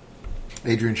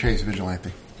 Adrian Chase,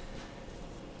 Vigilante.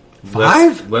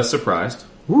 5? Less surprised.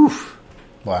 Oof.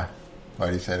 Why? Why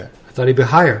do you say that? I thought he'd be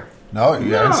higher. No,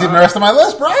 you haven't seen the rest of my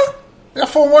list, bro. We got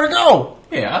 4 more to go.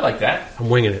 Yeah, I like that. I'm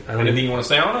winging it. I don't Anything you want to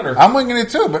say on it? Or? I'm winging it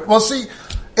too, but we'll see.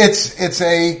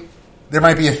 There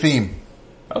might be a theme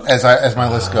as my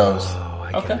list goes. Oh,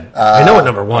 I get Okay. it. I know what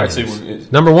number 1 Alright, so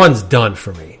is. Number 1's done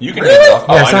for me. You can Really? name it off.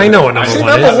 Yes, I know what number See,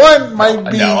 one number is. 1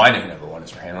 might be. No, I know who number 1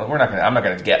 is for Hannah. I'm not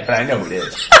gonna get, but I know who it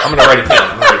is. I'm gonna write it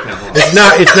down.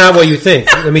 It's not what you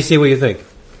think. Let me see what you think.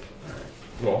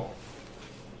 Well,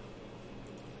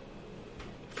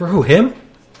 For who? Him?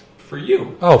 for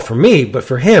you. Oh, for me, but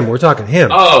for him, we're talking him.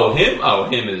 Oh, him? Oh,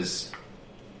 him is.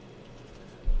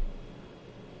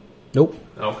 Nope.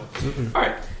 Oh.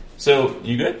 Alright. So,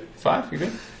 you good? 5? You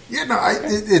good? Yeah, no,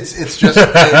 it's just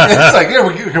it's like,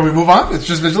 yeah, can we move on? It's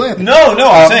just Vigilante. No,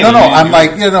 I'm saying. I'm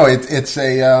like,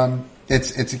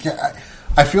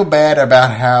 I feel bad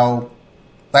about how,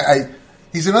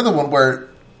 he's another one where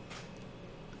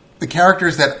the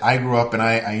characters that I grew up and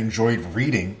I enjoyed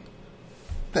reading,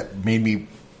 that made me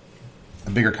a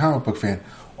bigger comic book fan,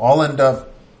 all end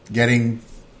up getting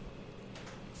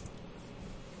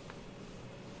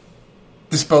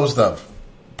disposed of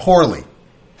poorly.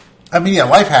 I mean, yeah,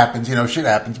 life happens, shit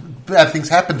happens, bad things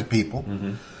happen to people.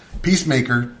 Mm-hmm.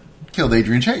 Peacemaker killed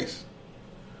Adrian Chase.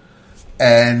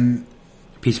 And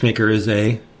Peacemaker is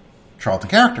a Charlton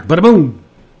character. bada boom.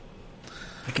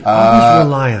 I can always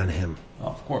rely on him. Oh,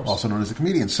 of course. Also known as a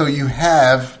comedian. So you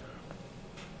have...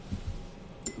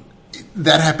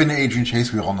 That happened to Adrian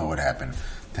Chase. We all know what happened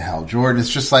to Hal Jordan.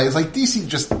 It's like DC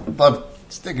just loved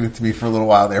sticking it to me for a little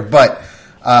while there. But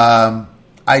I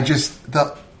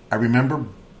remember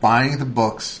buying the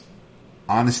books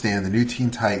on the stand, the New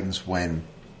Teen Titans, when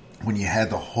you had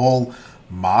the whole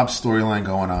mob storyline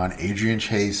going on, Adrian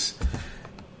Chase,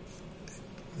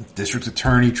 district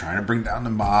attorney, trying to bring down the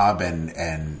mob,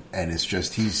 and it's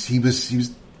just he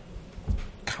was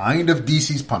kind of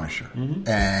DC's Punisher,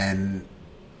 and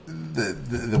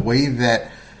the way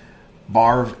that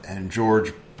Marv and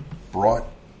George brought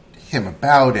him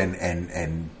about,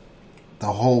 and the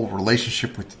whole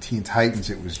relationship with the Teen Titans,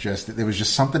 there was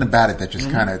just something about it that just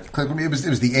kind of clicked with me. It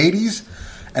was the 80s,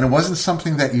 and it wasn't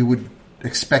something that you would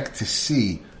expect to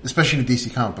see, especially in a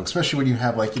DC comic book, especially when you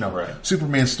have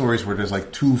Superman stories where there's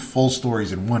 2 full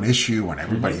stories in one issue and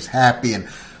everybody's happy, and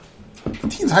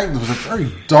Teen Titans was a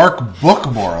very dark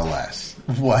book, more or less.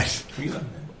 What?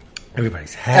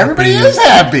 Everybody's happy. Everybody is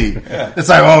happy. It's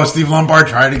like, oh, Steve Lombard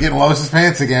trying to get in Lois's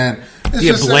pants again. It's Do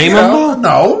you blame him, though?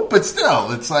 No, but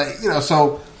still, it's like,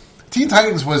 so Teen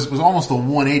Titans was almost a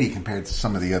 180 compared to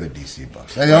some of the other DC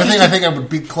books. The only thing I think I would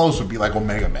be close would be like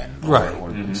Omega Men. Right.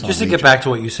 Or Just to get back to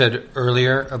what you said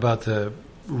earlier about the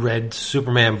red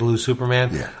Superman, blue Superman.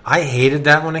 Yeah. I hated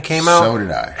that when it came out. So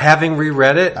did I. Having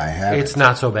reread it, I have. it's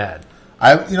not so bad.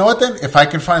 You know what then? If I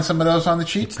can find some of those on the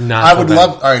cheap, It's not I so would bad.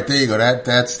 love. All right, there you go.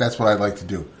 That's what I'd like to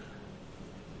do.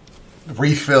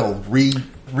 Refill,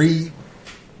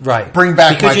 Right. Bring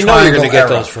back because my you know you're triangle going to get era.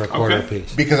 those for a quarter Okay.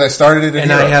 piece. because I started it.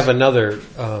 And I have another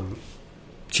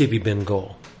cheapy bin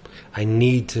goal. I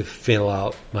need to fill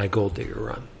out my Gold Digger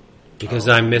run because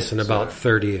I'm missing about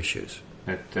 30 issues.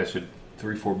 That should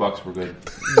 $3-4 we're good.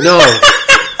 No.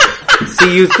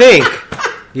 See, you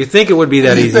think it would be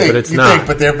that easy, but it's not.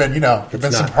 But there have been, there've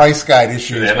been some not. price guide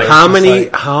issues. Yeah, where How it's just many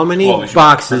like- how many Well, we should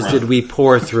boxes front did run. we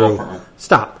pour through? front run.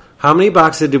 Stop. How many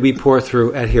boxes did we pour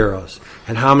through at Heroes?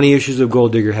 And how many issues of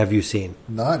Gold Digger have you seen?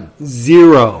 None,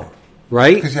 0.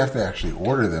 Right? because you have to actually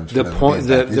order them. The point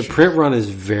the print run is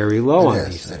very low on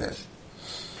these It things.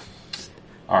 is.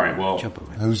 All right, well, Jump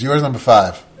over. Who's yours? Number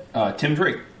 5. Tim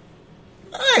Drake.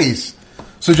 Nice.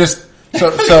 So Tim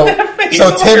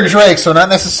Drake. So not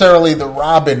necessarily the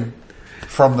Robin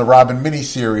from the Robin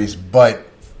miniseries, but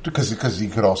because you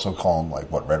could also call him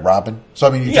Red Robin. So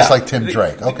I mean, you just like Tim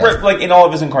Drake. Okay. Like in all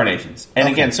of his incarnations. And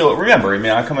again, so remember,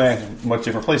 I come at a much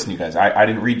different place than you guys. I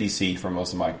didn't read DC for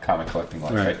most of my comic collecting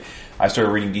life, right? I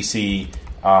started reading DC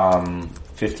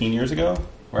 15 years ago,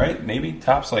 right? Maybe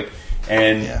tops,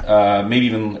 maybe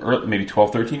even maybe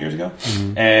 12, 13 years ago.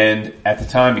 Mm-hmm. And at the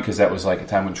time, because that was like a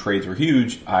time when trades were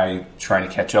huge, I trying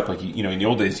to catch up. In the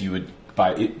old days, you would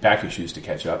buy back issues to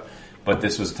catch up. But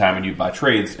this was a time when you'd buy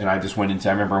trades, and I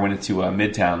remember I went into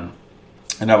Midtown,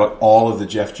 and I bought all of the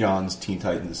Jeff Johns Teen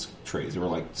Titans trades. There were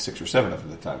like 6 or 7 of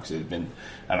them at the time, because it had been,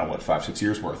 5-6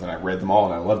 years worth, and I read them all,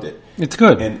 and I loved it. It's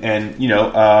good.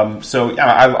 So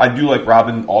yeah, I do like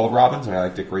Robin, all the Robins, and I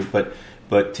like Dick Grayson,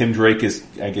 but Tim Drake is,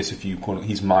 I guess if you quote,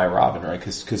 he's my Robin, right?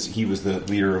 Because he was the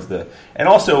leader of the, and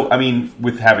also,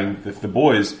 with having the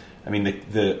boys,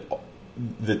 the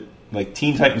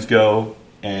Teen Titans Go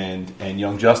and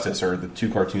Young Justice are the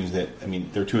 2 cartoons that,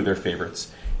 they're 2 of their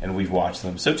favorites, and we've watched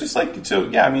them. So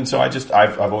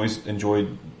I've always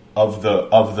enjoyed of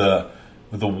the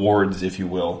wards, if you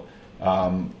will.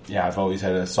 I've always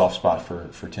had a soft spot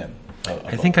for Tim.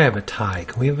 I think I have a tie.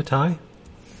 Can we have a tie?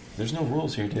 There's no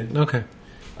rules here, dude. Okay.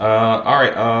 All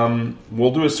right.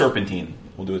 We'll do a serpentine.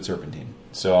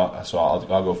 So I'll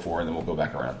go 4, and then we'll go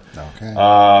back around. Okay.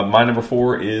 My number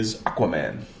 4 is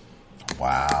Aquaman.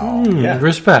 Wow. Yeah.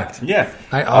 Respect. Yeah.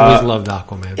 I always loved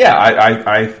Aquaman. Yeah,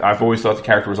 I've always thought the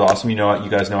character was awesome. You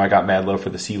guys know I got mad love for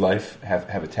the sea life.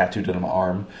 Have it tattooed on my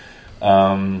arm.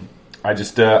 I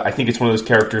think it's one of those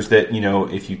characters that,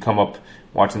 if you come up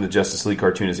watching the Justice League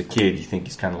cartoon as a kid, you think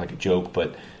he's kind of like a joke,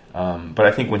 but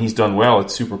I think when he's done well,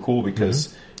 it's super cool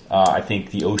because I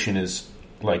think the ocean is,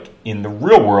 in the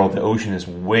real world, the ocean is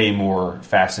way more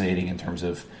fascinating in terms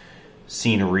of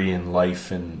scenery and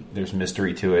life, and there's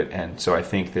mystery to it. And so I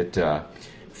think that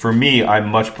for me, I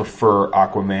much prefer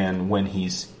Aquaman when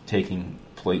it's taking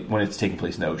place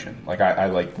in the ocean. I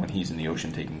like when he's in the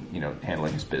ocean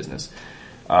handling his business.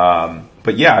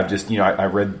 But yeah, I've just I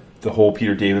read the whole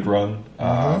Peter David run.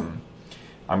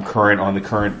 I'm current on the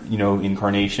current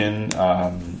incarnation,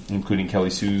 including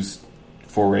Kelly Sue's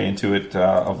foray into it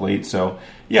of late. So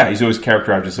yeah, he's always a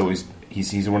character I've just always.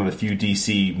 He's one of the few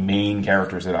DC main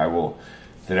characters that I will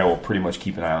pretty much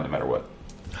keep an eye on no matter what.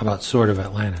 How about Sword of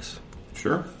Atlantis?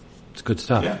 Sure. It's good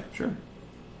stuff. Yeah, sure.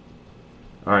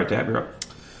 All right, Dad, you're up.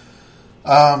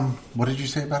 What did you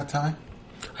say about a tie?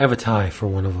 I have a tie for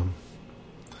one of them.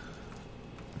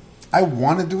 I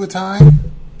want to do a tie,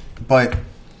 but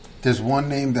there's one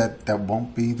name that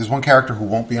won't be. There's one character who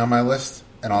won't be on my list,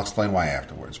 and I'll explain why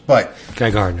afterwards. But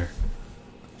Guy Gardner.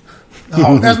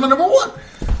 oh, that's my number 1.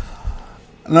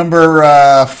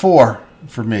 Number 4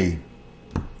 for me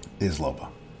is Lobo.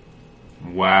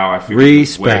 Wow, I feel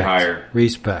Respect. way higher.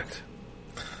 Respect.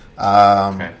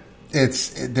 Okay.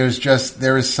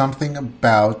 There is something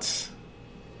about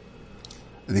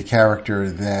the character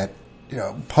that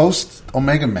post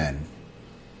Omega Men,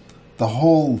 the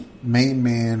whole main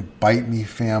man, bite me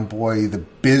fanboy, the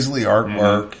Bisley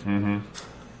artwork.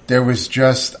 There was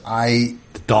just The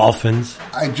Dolphins.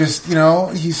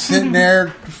 he's sitting there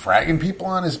fragging people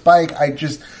on his bike.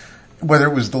 Whether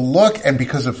it was the look and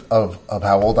because of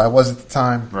how old I was at the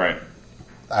time, Right.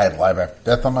 I had Live After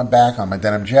Death on my back, on my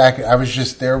denim jacket. I was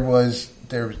just, there was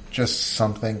there's just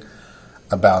something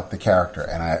about the character,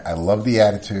 and I love the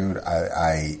attitude.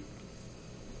 I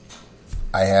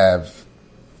have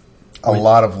a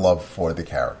lot of love for the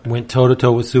character. Went toe to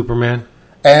toe with Superman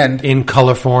And in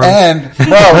color form. And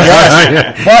well,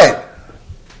 yes, but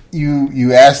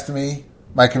you asked me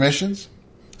my commissions,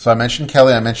 so I mentioned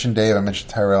Kelly, I mentioned Dave, I mentioned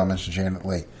Tyrell, I mentioned Janet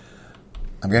Leigh.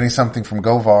 I'm getting something from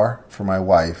Govar for my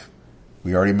wife.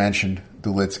 We already mentioned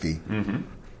Dulitsky. Mm-hmm.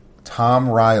 Tom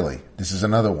Riley. This is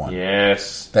another one.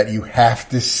 Yes. That you have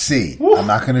to see. Woo. I'm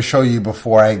not going to show you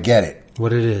before I get it.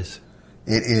 What it is?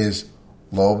 It is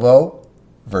Lobo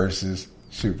versus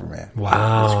Superman.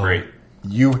 Wow. That's great.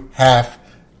 You have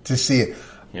to see it.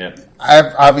 Yeah.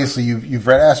 Obviously, you've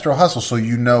read Astro Hustle, so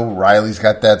you know Riley's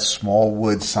got that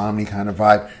Smallwood, Somni kind of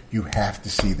vibe. You have to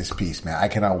see this piece, man. I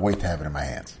cannot wait to have it in my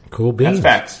hands. Cool beans.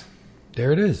 That's facts.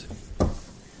 There it is.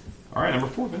 All right, number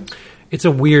 4, Vince. It's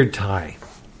a weird tie.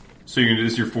 So you're going to do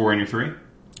this your 4 and your 3?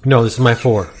 No, this is my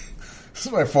 4. This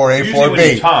is my 4A, Usually when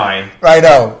you 4B. tie, I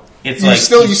know. it's You like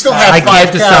still have I 5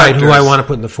 can't decide characters. who I want to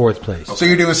put in the fourth place. So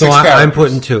you're doing 6 So characters. I'm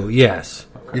putting 2, yes.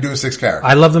 You're doing 6 characters.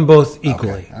 I love them both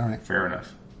equally. Okay, all right. Fair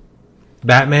enough.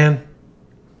 Batman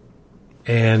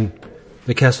and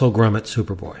the Kessel Grummet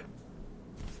Superboy.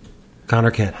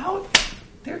 Connor Kent. How?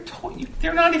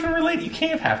 They're not even related. You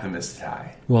can't have them as a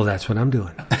tie. Well, that's what I'm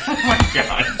doing. Oh my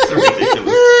god, it's so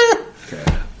ridiculous.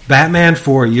 Okay. Batman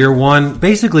for year 1.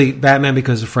 Basically, Batman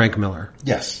because of Frank Miller.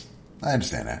 Yes, I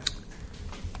understand that.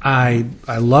 I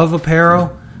love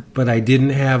Aparo, but I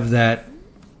didn't have that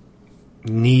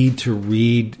need to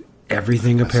read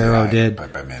everything Aparo did. By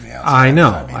many outside. I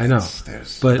know, mean, I know.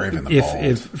 There's But Brave and the Bold.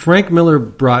 if Frank Miller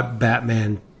brought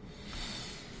Batman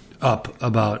up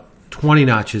about 20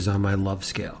 notches on my love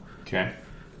scale, Okay.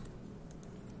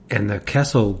 and the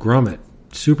Kessel Grummet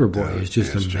Superboy is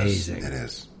just It's amazing. it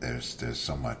is. There's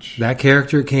so much. That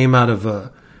character came out of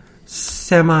a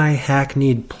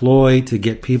semi-hackneyed ploy to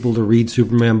get people to read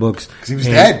Superman books. 'Cause he was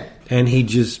dead. And he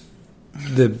just...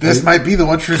 This might be the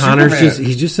one true Connor's Superman.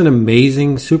 he's just an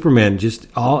amazing Superman, just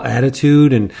all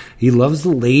attitude, and he loves the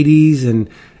ladies, and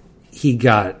he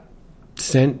got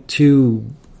sent to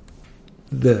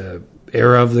the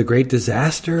era of the Great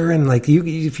Disaster, and like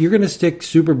if you're going to stick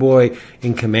Superboy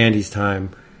in Commandy's time,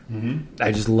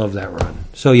 I just love that run.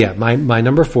 So yeah, my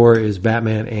number 4 is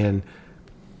Batman and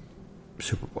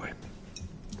Superboy.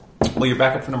 Well, you're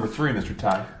back up for number 3, Mr.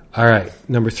 Ty. All right,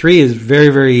 number 3 is very,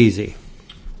 very easy.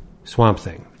 Swamp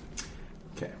Thing.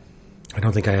 Okay. I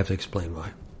don't think I have to explain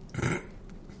why.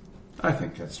 I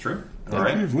think that's true. All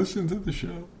right. You've listened to the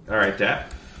show. All right, Dad.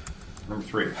 Number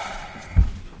 3.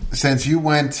 Since you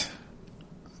went,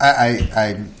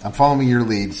 I'm following your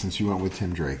lead. Since you went with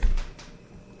Tim Drake,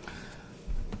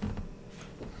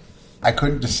 I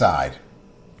couldn't decide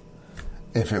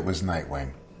if it was Nightwing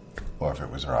or if it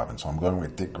was Robin. So I'm going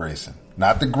with Dick Grayson,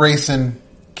 not the Grayson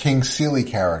King Seeley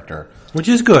character, Which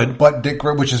is good. but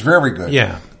which is very good.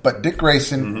 Yeah. But Dick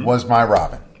Grayson was my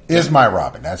Robin. Is my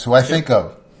Robin. That's who I think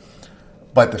of.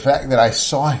 But the fact that I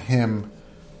saw him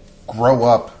grow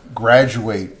up,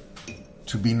 graduate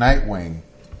to be Nightwing,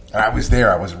 and I was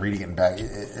there. I wasn't reading it back.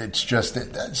 It's just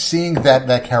seeing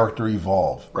that character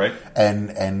evolve, Right.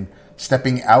 And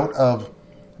stepping out of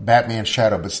Batman's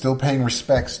shadow, but still paying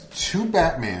respects to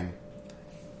Batman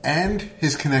and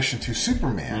his connection to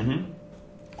Superman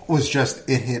was just,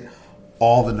 it hit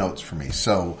all the notes for me.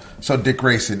 So Dick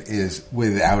Grayson is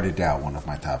without a doubt one of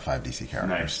my top 5 DC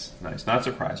characters. Nice. Not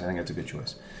surprised. I think that's a good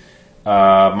choice.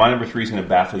 My number 3 is going to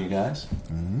baffle you guys.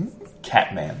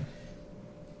 Catman.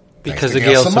 Because to of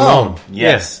Gail Gail Simone. Simone.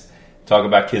 Yes. Talk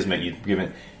about Kismet. You've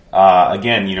given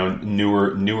again,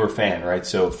 newer fan, right?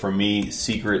 So for me,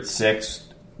 Secret 6,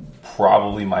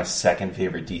 probably my second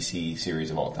favorite DC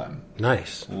series of all time.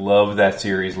 Nice. Loved that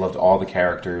series. Loved all the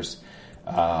characters.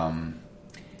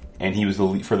 And he was the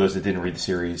lead. For those that didn't read the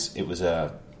series, it was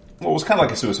kind of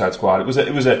like a Suicide Squad. It was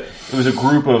a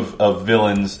group of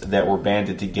villains that were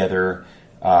banded together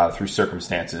through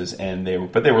circumstances, and they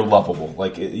were lovable.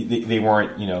 Like they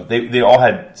weren't, they all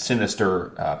had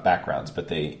sinister backgrounds,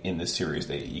 but in this series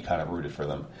you kind of rooted for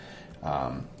them,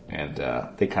 and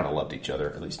they kind of loved each other,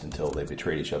 at least until they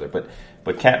betrayed each other.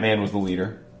 But Catman was the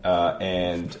leader,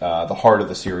 and the heart of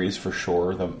the series for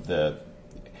sure.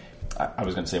 I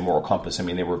was going to say Moral Compass. I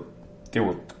mean, they were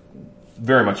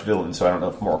very much villains, so I don't know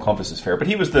if Moral Compass is fair. But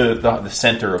he was the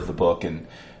center of the book, and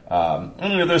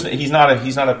he's not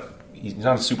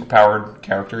a super powered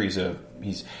character. He's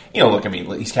look, I mean,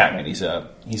 he's Catman.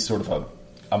 He's sort of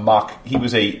a mock. He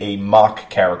was a mock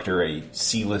character, a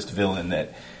C-list villain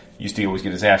that used to always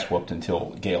get his ass whooped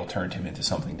until Gale turned him into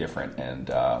something different, and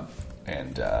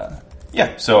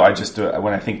Yeah, so I just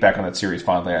when I think back on that series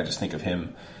fondly, I just think of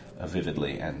him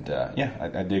vividly, and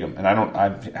I dig him.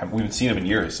 And we haven't seen him in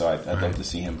years, so I'd love to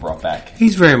see him brought back.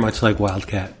 He's very much like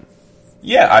Wildcat.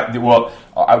 Yeah,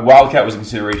 Wildcat was a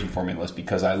consideration for me in the list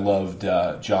because I loved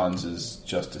Johns'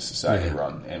 Justice Society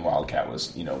run, and Wildcat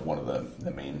was one of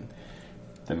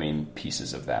the main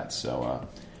pieces of that. So,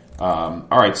 all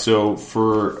right. So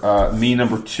for me,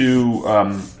 number 2,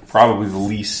 probably the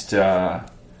least, I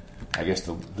guess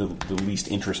the least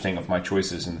interesting of my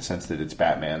choices in the sense that it's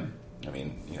Batman. I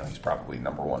mean, he's probably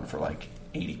number 1 for like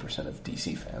 80% of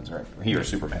DC fans, right? He or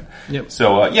Superman. Yep.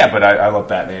 So, but I love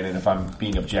Batman, and if I'm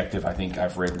being objective, I think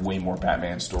I've read way more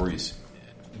Batman stories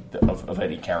of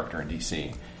any character in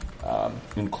DC,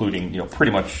 including,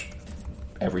 pretty much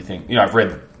everything. I've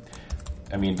read,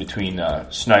 between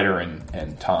Snyder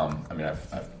and Tom,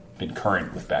 I've been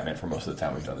current with Batman for most of the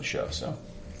time we've done the show, so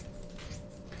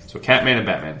Catman and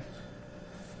Batman.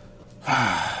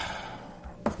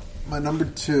 My number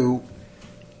 2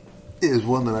 is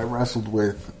one that I wrestled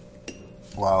with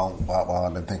while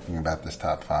I've been thinking about this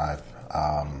top 5.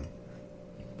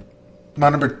 My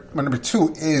number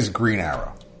 2 is Green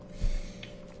Arrow.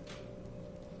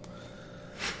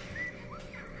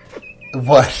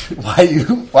 What?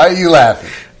 Why are you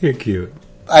laughing? You're cute.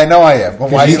 I know I am, but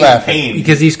why are you laughing? Pain.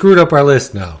 Because he screwed up our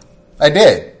list now. I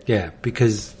did. Yeah,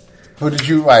 because... Who'd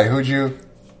you...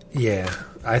 Yeah,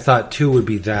 I thought 2 would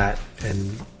be that,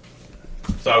 and...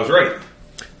 So I was right.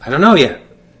 I don't know yet.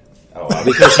 Oh,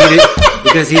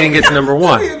 Because he didn't get to number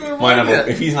 1.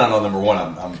 If he's not on number 1,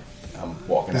 I'm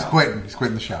walking He's out. quitting. He's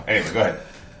quitting the show. Anyway, go ahead.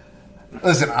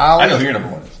 Listen, I know who your number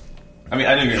 1 is. I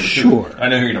know who your number 2 Sure. is. I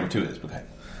know who your number 2 is, but okay.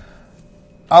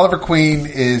 Oliver Queen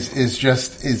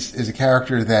is a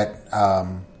character that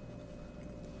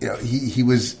he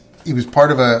was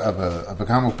part of a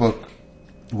comic book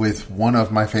with one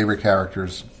of my favorite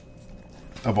characters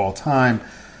of all time,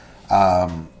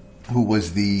 who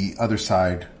was the other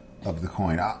side of the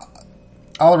coin.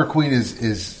 Oliver Queen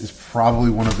is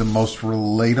probably one of the most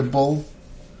relatable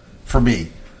for me.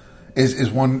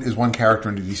 Is one character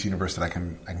in the DC universe that I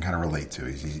can kind of relate to.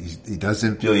 He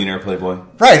doesn't Billionaire playboy.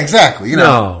 right exactly.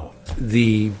 No,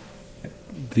 the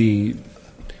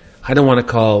I don't want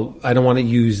to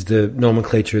use the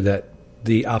nomenclature that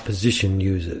the opposition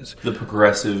uses. The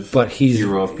progressive, But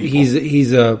hero of people.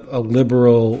 he's a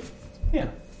liberal. Yeah.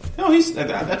 No, he's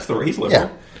liberal. Yeah.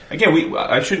 Again, we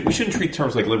shouldn't treat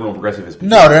terms like liberal and progressive as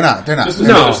No, they're not. They're not. Just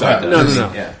No, other side no, does. no,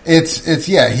 no. Yeah. He's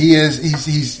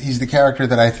the character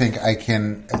that I think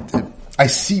I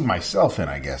see myself in.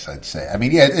 I guess I'd say.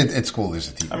 It's cool.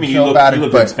 There's a TV You show look about it, good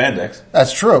in but spandex.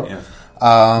 that's true.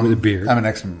 Yeah. With a beard. I'm an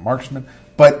ex-marksman,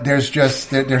 but there's just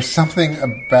there's something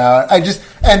about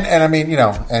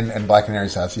and Black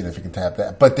Canary's house. If you can tap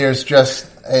that, but there's just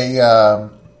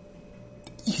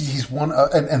he's one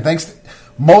and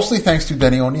mostly thanks to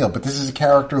Denny O'Neil. But this is a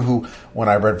character who, when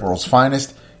I read World's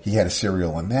Finest, he had a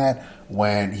serial in that.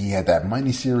 When he had that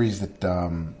miniseries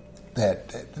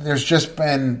that there's just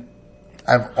been.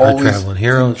 I've always Traveling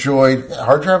Heroes. enjoyed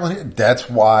Hard Traveling Heroes. That's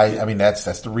why.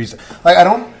 That's the reason. Like I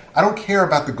don't care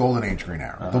about the Golden Age Green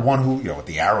Arrow, the one who with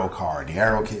the Arrow card, the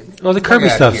Arrow kid. Well, the Kirby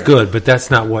stuff's good, but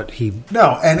that's not what he.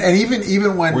 No, and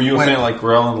even when Were you a fan of like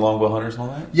Grell and Longbow Hunters and all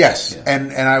that? yes, Yeah.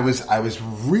 and I was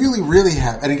really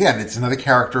happy. And again, it's another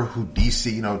character who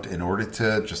DC, in order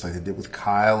to, just like they did with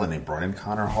Kyle, and they brought in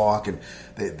Connor Hawke, and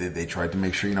they tried to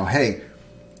make sure, hey,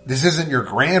 this isn't your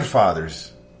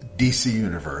grandfather's DC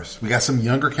universe. We got some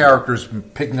younger characters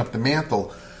picking up the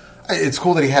mantle. It's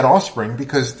cool that he had Offspring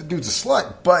because the dude's a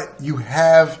slut, but you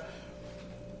have,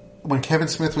 when Kevin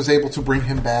Smith was able to bring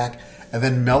him back, and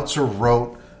then Meltzer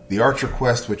wrote The Archer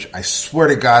Quest, which I swear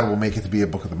to God will make it to be a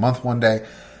book of the month one day.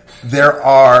 There's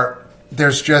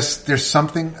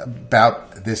something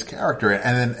about this character,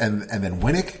 and then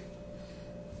Winnick,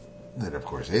 that of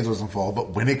course A's was involved,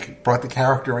 but Winnick brought the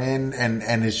character in,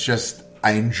 and it's just,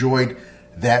 I enjoyed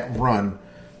that run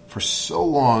for so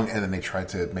long, and then they tried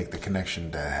to make the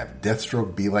connection to have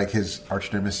Deathstroke be like his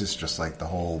arch nemesis, just like the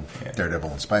whole Daredevil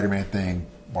and Spider-Man thing,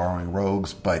 borrowing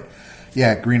rogues. But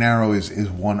yeah, Green Arrow is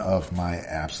one of my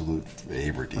absolute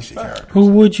favorite DC characters. Who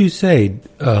would you say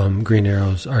Green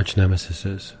Arrow's arch nemesis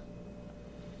is?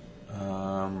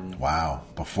 Wow.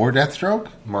 Before Deathstroke?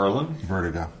 Merlin.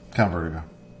 Vertigo. Count Vertigo.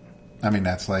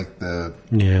 That's like the...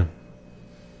 Yeah.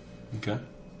 Okay.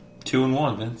 2 and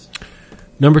 1, Vince.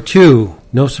 Number 2,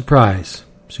 no surprise,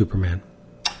 Superman.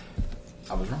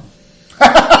 I was wrong.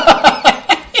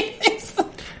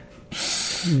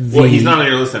 Well, he's not on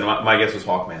your list, and my guess was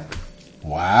Hawkman.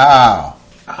 Wow.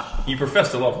 You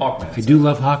profess to love Hawkman. I do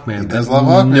love Hawkman. He does but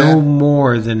love Hawkman. No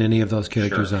more than any of those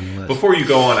characters Sure. on the list. Before you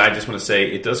go on, I just want to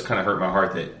say it does kind of hurt my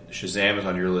heart that Shazam is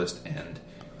on your list and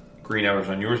Green Arrow is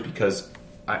on yours because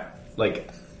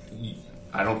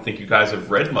I don't think you guys have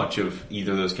read much of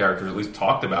either of those characters, at least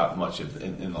talked about much of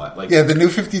in the like. Yeah, the New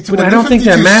 52. But when I New don't think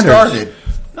that 52 matters. Started,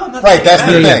 No, not Right, that's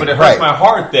that the matters, thing, But it hurts right. my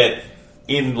heart that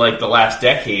in like the last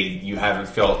decade you haven't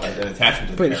felt an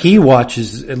attachment to the But character. he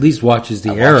at least watches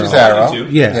the watches Arrow. Arrow. too.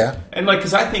 Yeah. And like,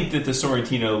 because I think that the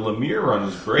Sorrentino Lemire run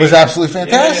was great. was absolutely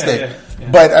fantastic. Yeah.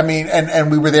 But I mean,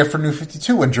 and we were there for New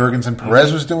 52 when Jurgens and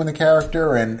Perez was doing the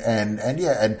character, and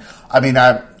I mean,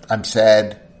 I'm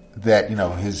sad that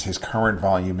his current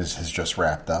volume has just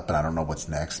wrapped up, and I don't know what's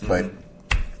next. But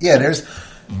yeah,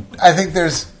 I think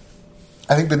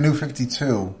the New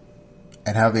 52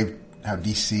 and how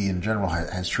DC in general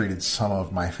has treated some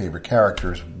of my favorite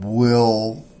characters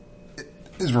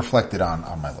is reflected on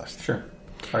my list. Sure.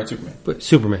 All right, Superman. But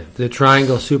Superman. The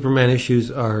Triangle Superman issues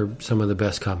are some of the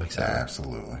best comics ever.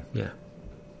 Absolutely. Yeah.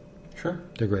 Sure.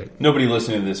 They're great. Nobody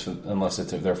listening to this unless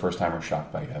it's their first time or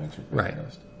shocked by you having Superman Right. on the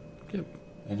list. Yep.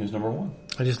 And who's number one?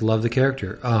 I just love the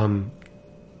character.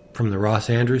 From the Ross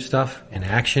Andrews stuff in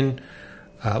Action.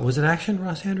 Was it Action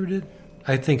Ross Andrews did?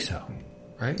 I think so.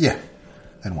 Right? Yeah.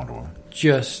 And Wonder Woman.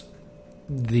 Just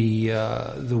the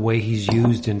way he's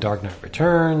used in Dark Knight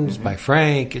Returns by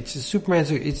Frank. It's Superman's.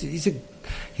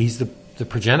 He's the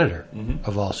progenitor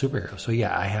of all superheroes. So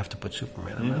yeah, I have to put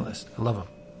Superman on my list. I love him.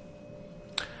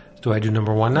 Do I do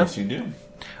number one now? Yes, you do.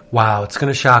 Wow, it's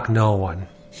going to shock no one.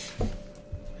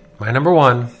 My number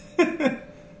one,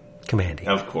 Commandy.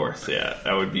 Of course, yeah.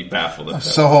 I would be baffled I if was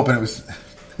that. so hoping it was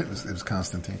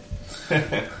Constantine.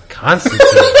 Constantine.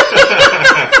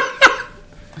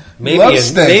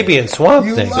 maybe in Swamp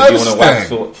You Thing. love Do you want to wax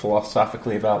Sting.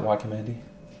 philosophically about why Commandy?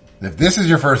 If this is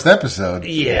your first episode,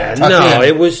 Yeah, tuck no, in.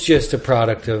 it was just a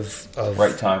product of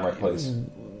Right time, right place.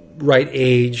 right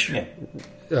age,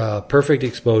 Yeah. perfect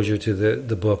exposure to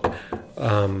the book.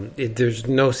 There's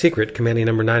no secret. Commanding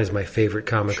number 9 is my favorite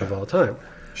comic of all time.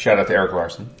 Shout out to Eric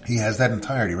Larson. he has that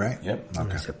entirety, right? Yep.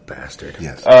 Okay. He's a bastard.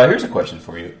 Yes. Here's a question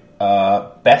for you.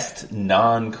 Best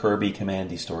non-Kirby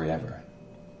Commandy story ever?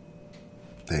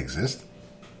 They exist.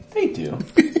 They do.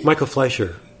 Michael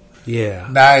Fleischer. Yeah.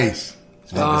 Nice.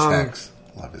 Love his hacks.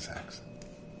 Love his hacks.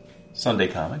 Sunday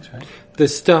Comics, right? The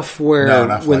stuff where No,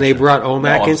 not when they Fleischer. brought OMAC No,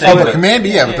 I'm into saying Oh, it. the Commander,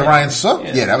 with yeah, the Ryan Sook.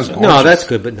 yeah. Yeah, that was gorgeous. No, that's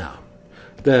good, but no.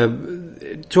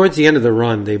 Towards the end of the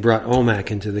run, they brought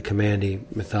OMAC into the Commandy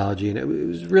mythology, and it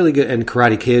was really good. And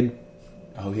Karate Kid,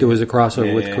 Oh, yeah. there was a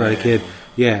crossover with Yeah. Karate Kid.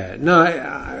 Yeah, no,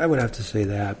 I would have to say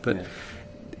that. But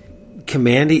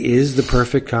Commandy is the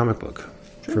perfect comic book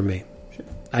for me.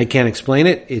 I can't explain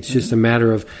it. It's just a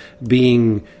matter of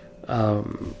being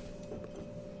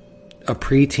a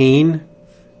preteen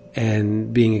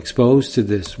and being exposed to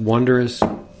this wondrous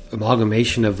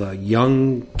amalgamation of a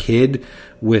young kid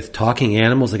with talking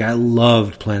animals. Like, I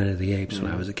loved Planet of the Apes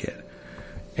when I was a kid.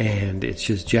 And it's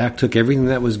just Jack took everything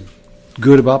that was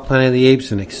good about Planet of the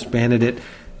Apes and expanded it,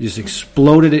 just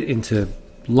exploded it into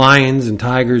lions and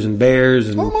tigers and bears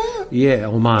and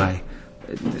oh my.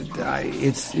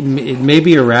 It may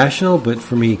be irrational, but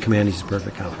for me, Commandy's the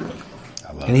perfect comic book.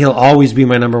 I love And he'll always be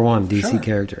my number one DC Sure.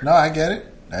 character. No, I get it.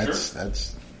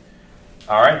 That's.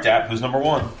 All right, Dap, who's number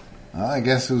one? Well, I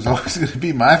guess who's always going to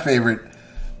be my favorite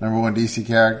number one DC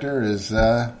character is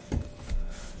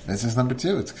this is number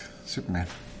 2. It's Superman.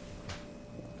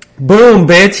 Boom,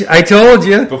 bitch! I told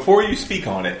you. Before you speak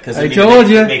on it, because I told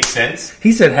you. it makes sense.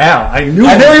 He said Hal. I knew.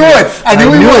 I knew he would. I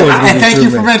knew he it would. was gonna And be thank you for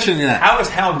Superman. mentioning that. How is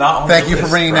Hal not on Thank the you for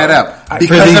list, bringing bro? that up. For the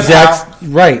Because of exact how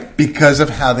right. because of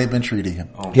how they've been treating him.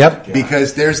 Oh my Yep. God.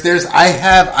 Because there's I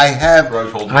have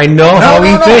Grudge holding. I know how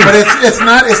he thinks. but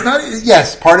it's not.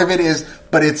 Yes, part of it is,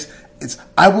 but it's.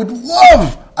 I would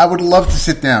love to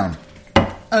sit down,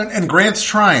 and Grant's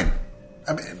trying.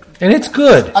 I mean, And it's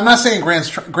good. I'm not saying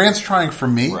Grant's trying for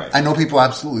me. Right. I know people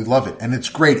absolutely love it, and it's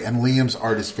great. And Liam's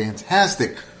art is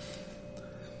fantastic,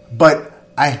 but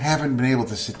I haven't been able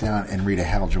to sit down and read a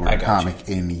Hal Jordan comic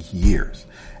in years.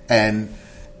 And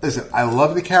listen, I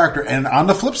love the character. And on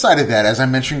the flip side of that, as I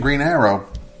mentioned, Green Arrow,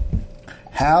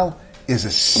 Hal is a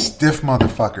stiff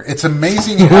motherfucker. It's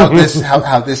amazing how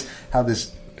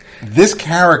this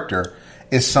character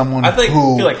is someone I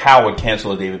who feel like Hal would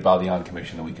cancel a David Baldeon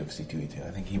commission the week of C2E2.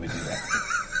 I think he would do that.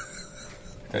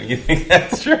 Don't you think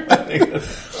that's true? I think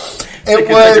that's, it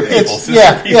was.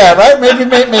 Right.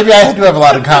 Maybe I do have a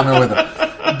lot in common with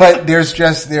him, but there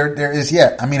is.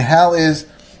 I mean, Hal is.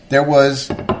 There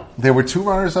were 2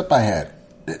 runners up I had,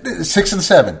 6 and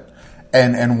 7,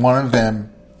 and one of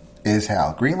them is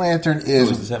Hal. Green Lantern is Who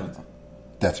was the 7th?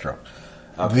 Deathstroke.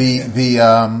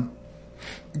 The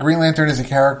Green Lantern is a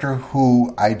character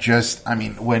who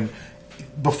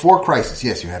before Crisis,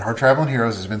 yes, you had Hard Traveling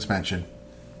Heroes, as Vince mentioned,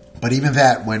 but even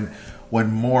that, when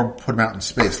Moore put him out in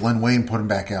space, Len Wein put him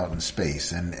back out in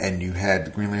space, and you had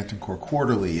the Green Lantern Corps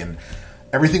Quarterly, and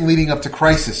everything leading up to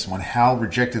Crisis, when Hal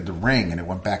rejected the ring and it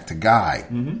went back to Guy,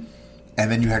 and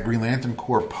then you had Green Lantern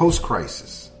Corps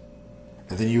post-Crisis,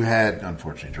 and then you had,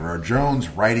 unfortunately, Gerard Jones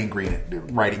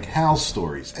writing Hal's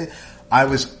stories. I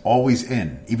was always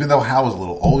in, even though Hal was a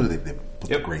little older, they put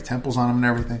the gray temples on him and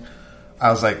everything. I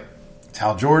was like, it's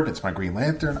Hal Jordan, it's my Green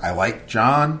Lantern. I like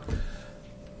John.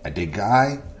 I dig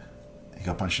Guy. He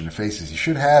got punched in the face as he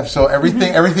should have. So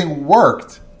everything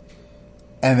worked.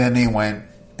 And then they went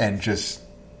and just,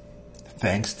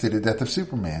 thanks to the death of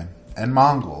Superman and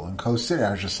Mongol and Coast City,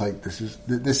 I was just like, this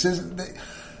is.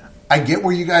 I get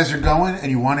where you guys are going,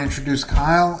 and you want to introduce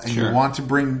Kyle, and you want to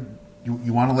bring,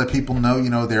 you want to let people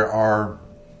know, there are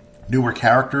newer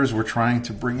characters we're trying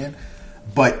to bring in,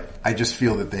 but I just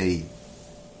feel that they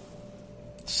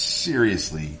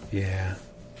seriously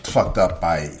fucked up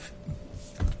by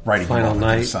writing Final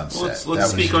Night. Sunset.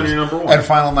 Let's speak on your number one. And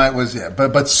Final Night was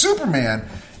but Superman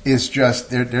is just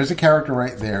there's a character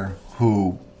right there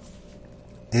who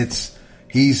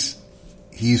he's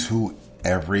who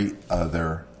every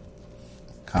other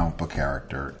comic book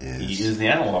character is. He is the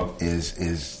analog. Is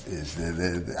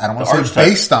the I don't want to say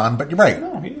based on, but you're right.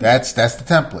 No, that's the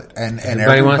template, and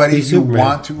everybody you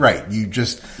want to You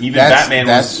just even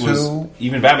Batman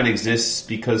even Batman exists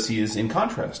because he is in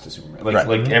contrast to Superman.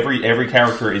 Like every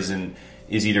character is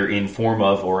either in form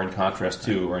of or in contrast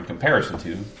to or in comparison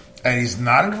to. And he's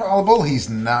not infallible. He's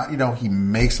not. He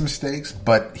makes mistakes,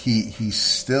 but he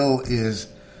still is.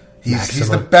 He's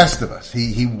the best of us.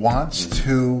 He wants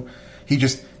to.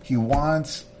 He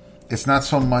wants. It's not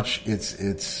so much. It's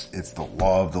the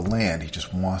law of the land. He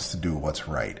just wants to do what's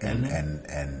right.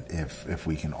 And if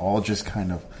we can all just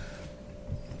kind of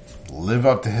live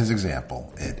up to his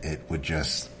example, it would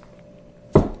just.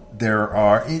 There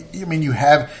are. You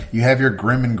have your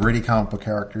grim and gritty comic book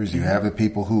characters. You have the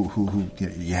people who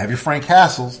you have your Frank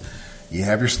Castles, you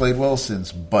have your Slade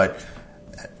Wilsons, but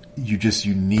you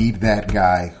need that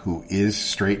guy who is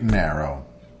straight and narrow.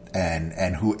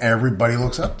 And who everybody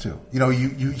looks up to.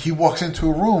 He walks into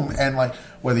a room and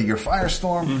whether you're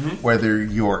Firestorm, whether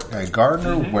you're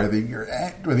Gardner, whether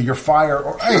you're Fire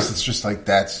or Ice, it's just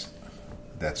that's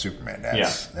Superman.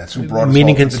 That's who brought us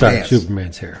Meaning all can to the start. dance.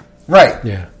 Superman's here. Right.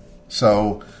 Yeah.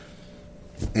 So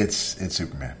it's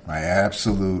Superman, my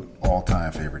absolute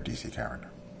all-time favorite DC character.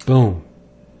 Boom.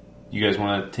 You guys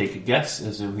want to take a guess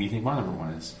as to who you think my number one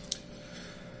is?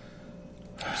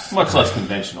 Much less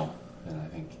conventional than I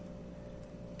think.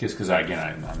 Just because,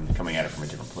 again, I'm coming at it from a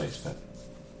different place, but...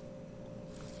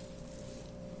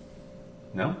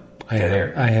 No? I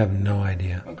have no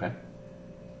idea. Okay.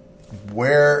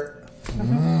 Where...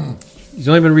 He's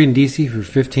only been reading DC for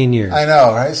 15 years. I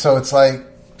know, right? So it's like...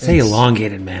 Say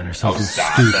Elongated Man or something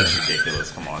stupid. That's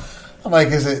ridiculous. Come on. I'm like,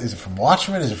 is it from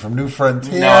Watchmen? Is it from New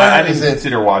Frontier? No, I didn't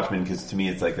consider Watchmen because to me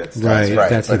it's like that's... Right, right.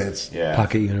 But it's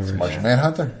Pocket Universe. Martian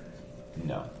Manhunter?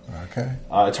 No. Okay.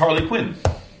 It's Harley Quinn.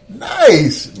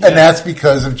 Nice! Yeah. And that's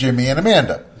because of Jimmy and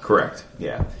Amanda. Correct.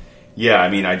 Yeah. Yeah,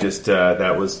 I just,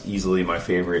 that was easily my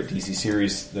favorite DC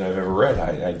series that I've ever read.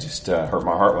 I just hurt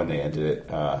my heart when they ended it.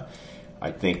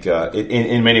 I think,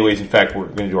 in many ways, in fact, we're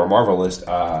going to do our Marvel list.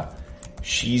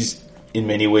 She's, in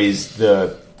many ways,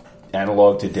 the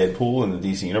analog to Deadpool in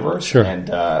the DC universe. Sure.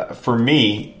 And for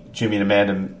me, Jimmy and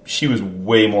Amanda, she was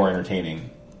way more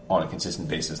entertaining on a consistent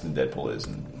basis than Deadpool is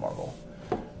in Marvel.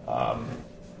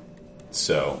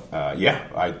 So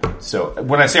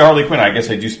when I say Harley Quinn, I guess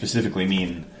I do specifically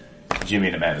mean Jimmy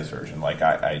and Amanda's version. Like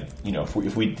if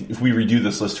we redo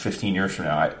this list 15 years from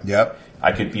now,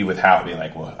 I could be with Hal being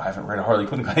like, well, I haven't read a Harley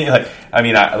Quinn.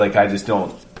 I just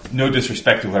don't. No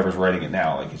disrespect to whoever's writing it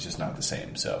now. Like it's just not the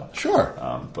same. So sure.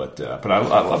 But I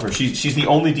love her. She's the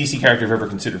only DC character I've ever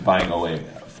considered buying OA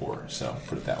for. So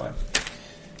put it that way.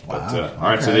 But Wow. All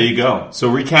right, so there you go. So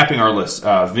recapping our list,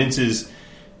 Vince's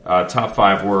top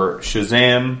five were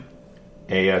Shazam,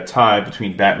 a tie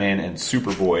between Batman and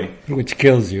Superboy, Which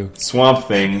kills you. Swamp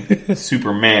Thing,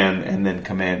 Superman, and then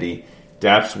Commandy.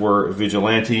 Dap's were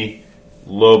Vigilante,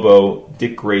 Lobo,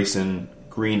 Dick Grayson,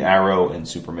 Green Arrow, and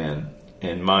Superman.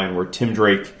 And mine were Tim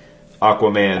Drake,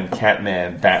 Aquaman,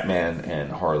 Catman, Batman,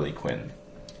 and Harley Quinn.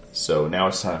 So now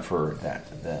it's time for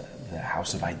the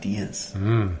House of Ideas.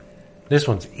 This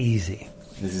one's easy.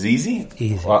 This is easy?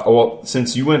 Easy. Well,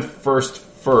 since you went first,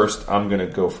 I'm going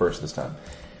to go first this time.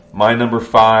 My number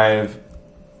 5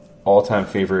 all-time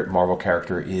favorite Marvel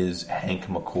character is Hank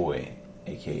McCoy,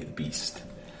 a.k.a. the Beast.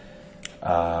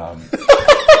 I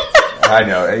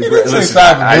know. Listen,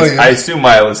 I assume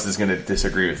my list is going to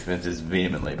disagree with Vince's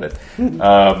vehemently,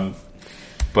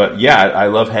 but yeah, I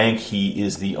love Hank. He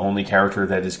is the only character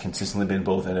that has consistently been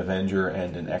both an Avenger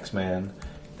and an X-Man.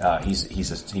 He's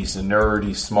a nerd.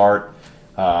 He's smart.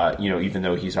 Even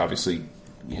though he's obviously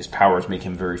his powers make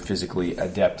him very physically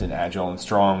adept and agile and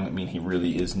strong. I mean, he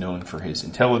really is known for his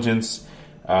intelligence.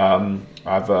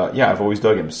 I've always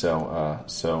dug him.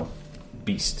 So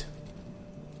Beast.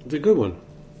 It's a good one.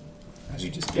 As you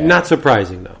just get. Not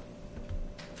surprising though.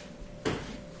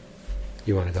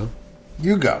 You want to go?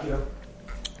 You go. Yeah.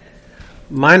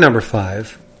 My number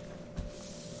 5,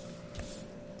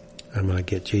 I'm going to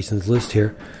get Jason's list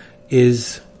here,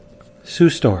 is Sue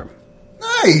Storm.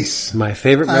 Nice. My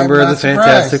favorite I'm member of not the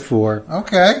Fantastic Four.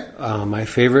 Okay. My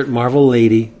favorite Marvel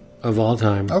lady of all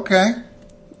time. Okay.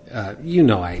 I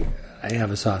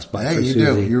have a soft spot for you Susie.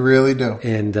 do. You really do.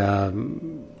 And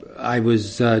I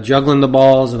was juggling the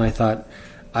balls, and I thought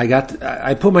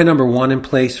I put my number 1 in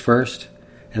place first,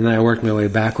 and then I worked my way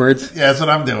backwards. Yeah, that's what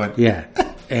I'm doing. Yeah.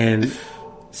 And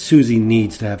Susie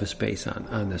needs to have a space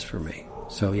on this for me.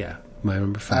 So yeah, my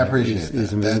number 5 I appreciate is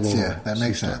that. Invisible Woman. That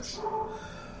makes sense.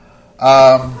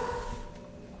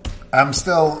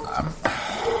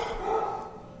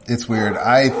 It's weird.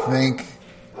 I think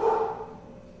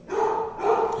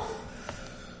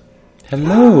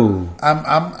Hello.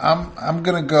 I'm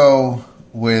gonna go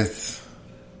with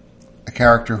a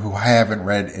character who I haven't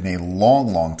read in a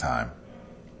long time.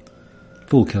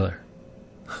 Fool Killer.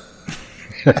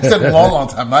 I said long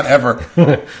time, not ever.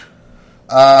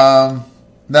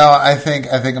 No, I think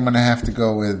I'm going to have to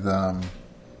go with.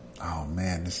 Oh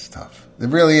man, this is tough. It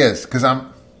really is because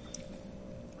I'm.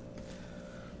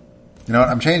 You know what?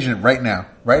 I'm changing it right now.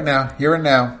 Right now, here and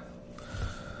now.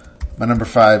 My number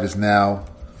 5 is now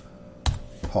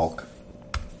Hulk.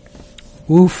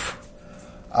 Oof.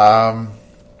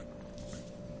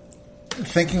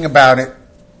 Thinking about it,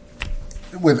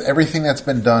 with everything that's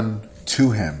been done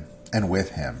to him and with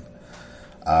him,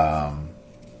 and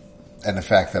the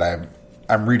fact that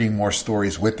I'm reading more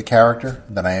stories with the character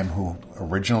than I am who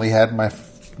originally had my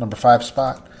number 5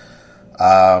 spot.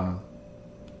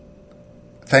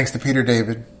 Thanks to Peter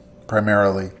David,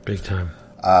 primarily. Big time.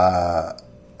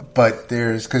 But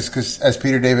there's because as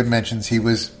Peter David mentions, he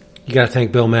was. You got to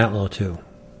thank Bill Matlow too.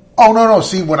 Oh no!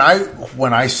 See, when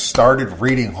I started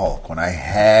reading Hulk, when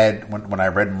I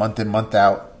read month in month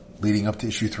out, leading up to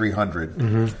issue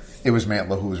 300, it was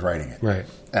Mantlo who was writing it, right?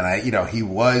 And he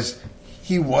was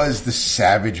the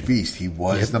savage beast. He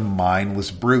was the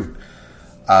mindless brute.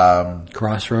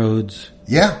 Crossroads,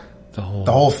 yeah, the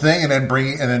whole thing, and then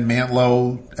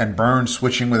Mantlo and Burns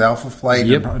switching with Alpha Flight,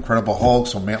 and Incredible Hulk.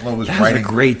 So Mantlo was writing. That was a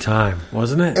great time,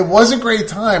 wasn't it? It was a great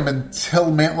time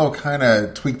until Mantlo kind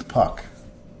of tweaked the puck.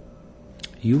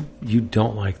 You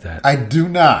don't like that. I do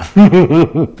not.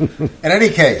 In any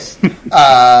case,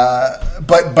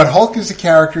 but Hulk is a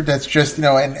character that's just,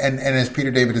 and as Peter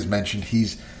David has mentioned,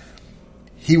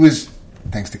 he was,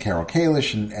 thanks to Carol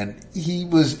Kalish, and he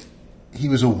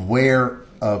was aware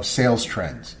of sales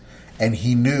trends, and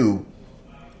he knew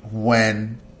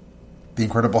when the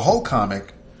Incredible Hulk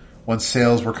comic, when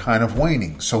sales were kind of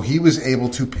waning, so he was able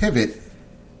to pivot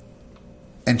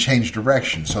and change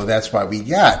direction. So that's why we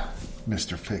got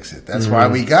Mr. Fix-It. That's why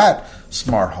we got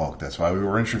Smart Hulk. That's why we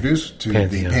were introduced to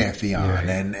the Pantheon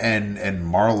and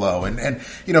Marlowe and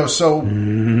so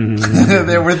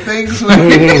there were things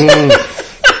where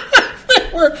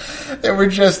they were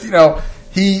just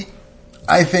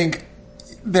I think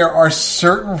there are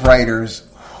certain writers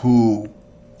who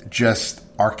just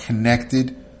are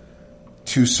connected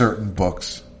to certain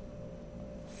books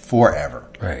forever.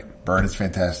 Right. Byrne's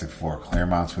Fantastic Four,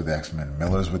 Claremont's with X-Men,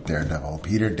 Miller's with Daredevil,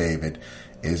 Peter David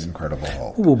is Incredible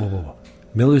Hulk. Whoa.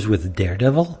 Miller's with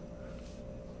Daredevil?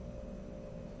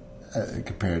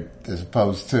 Compared as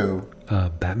opposed to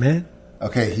Batman?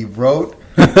 Okay, he wrote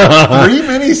 3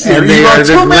 miniseries. And they he wrote are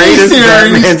the 2 greatest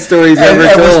Batman miniseries stories ever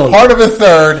and told. was part of a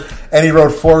 3rd, and he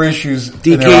wrote 4 issues.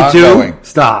 DK2?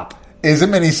 Stop. Is a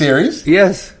miniseries.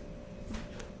 Yes.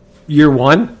 Year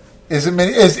 1? Is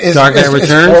Dark Knight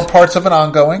Returns? 4 parts of an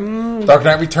ongoing. Dark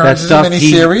Knight Returns is a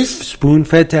miniseries.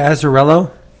 Spoon-fed to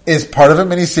Azzarello? Is part of a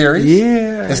miniseries.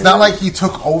 Yeah. It's not like he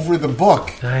took over the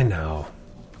book. I know.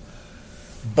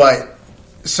 But,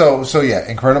 so yeah,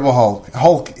 Incredible Hulk.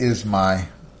 Hulk is my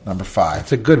number 5.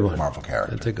 That's a good one. Marvel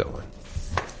character. That's a good one.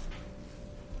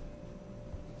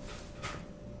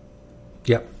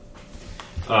 Yep.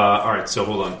 All right, so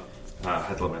hold on. I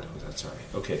had to let my nose out, sorry.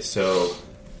 Okay, so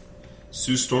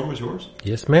Sue Storm was yours?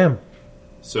 Yes, ma'am.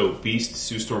 So Beast,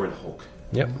 Sue Storm, and Hulk.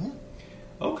 Yep.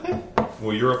 Okay.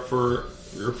 Well, you're up for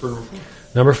You're for number 4.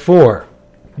 Number 4,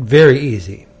 very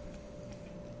easy.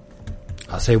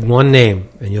 I'll say one name,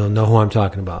 and you'll know who I'm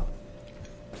talking about.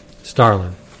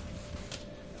 Starlin.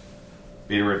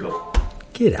 Beta Red Bill.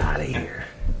 Get out of here.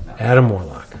 Adam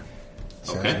Warlock.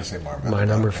 So I was Okay. going to say Marvel. My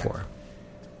number Okay. 4.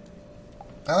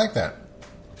 I like that.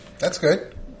 That's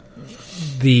good.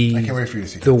 The I can't wait for you to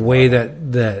see the Captain way Marvel.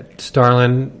 that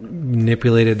Starlin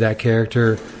manipulated that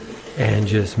character and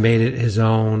just made it his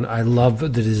own. I love the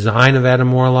design of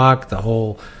Adam Warlock, the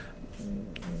whole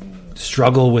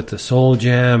struggle with the soul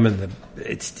gem, and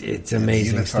it's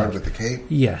amazing The stuff. Unitard with the cape.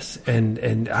 Yes,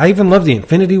 and I even love the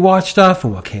Infinity Watch stuff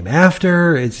and what came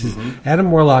after. It's just,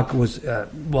 Adam Warlock was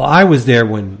I was there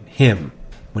when he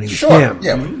was Sure. him,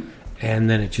 Yeah. and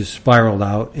then it just spiraled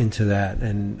out into that.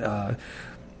 And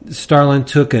Starlin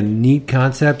took a neat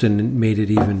concept and made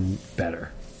it even better.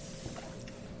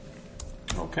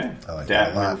 Okay. I like that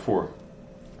Dad, a lot. number 4.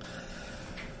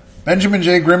 Benjamin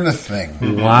J. Grimm, The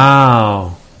Thing.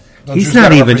 Wow, Don't he's you not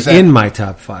gotta even represent. in my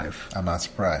top 5. I'm not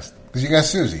surprised. Because you got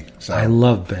Susie. So. I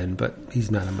love Ben, but he's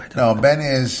not in my top. No, Ben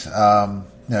is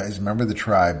is a member of the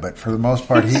tribe, but for the most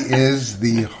part, he is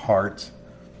the heart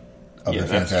of Yeah, the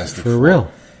that's Fantastic For Four.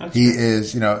 real. He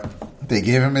is, they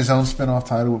gave him his own spin-off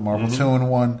title with Marvel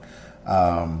 2-in-1.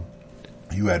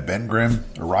 You had Ben Grimm,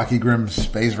 or Rocky Grimm,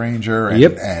 Space Ranger, and,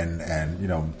 Yep.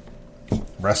 and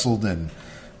wrestled in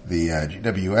the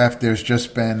GWF. There's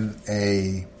just been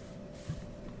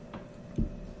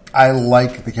I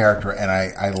like the character, and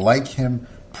I like him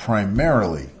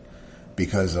primarily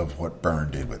because of what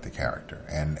Byrne did with the character.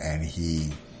 And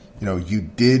he, you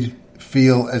did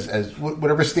feel as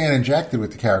whatever Stan and Jack did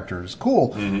with the character is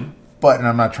cool, but, and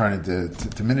I'm not trying to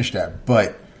diminish that,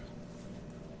 but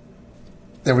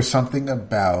there was something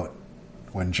about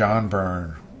when John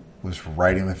Byrne was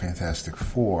writing the Fantastic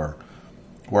Four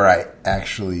where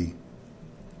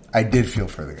I did feel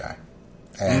for the guy.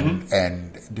 And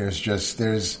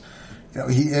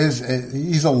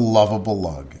he's a lovable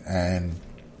lug, and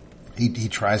he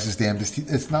tries his damnedest.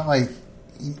 It's not like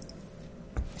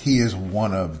he is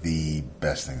one of the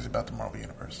best things about the Marvel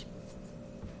Universe.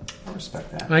 I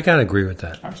respect that. I gotta agree with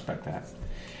that. I respect that.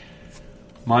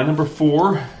 My number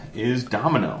 4 is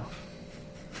Domino.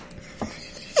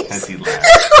 As he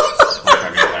laughs.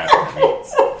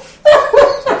 So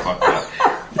fucked up.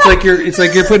 It's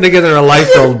like you're putting together a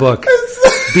Liefeld book.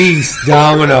 Beast,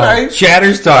 Domino, Right?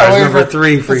 Shatterstars, number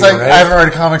 3 for it's you, like, right? I haven't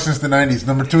read comics since the 90s.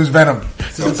 Number 2 is Venom.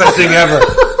 It's the best thing ever.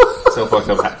 So fucked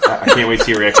up. I can't wait to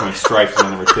see your reaction when Strife is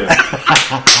number 2.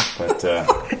 But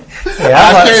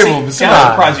Cable, see,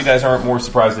 I'm surprised you guys aren't more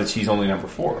surprised that she's only number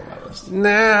 4 on my list. Nah,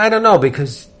 I don't know,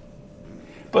 because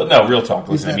But no, real talk.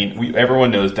 Listen, I mean,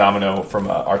 everyone knows Domino from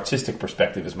an artistic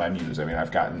perspective is my muse. I mean,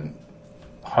 I've gotten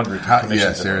hundreds of commissions. Yeah,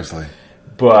 of her. seriously.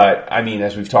 But I mean,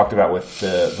 as we've talked about with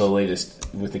the latest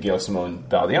with the Gail Simone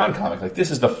Baldeon comic, like this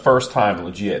is the first time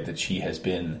legit that she has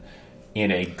been in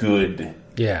a good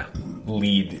yeah,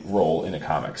 lead role in a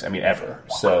comics. I mean, ever.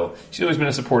 So she's always been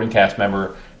a supporting cast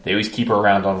member. They always keep her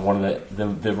around on one of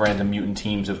the random mutant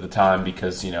teams of the time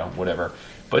because whatever.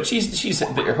 But she's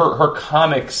her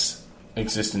comics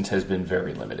existence has been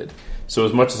very limited. So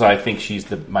as much as I think she's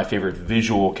my favorite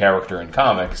visual character in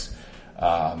comics.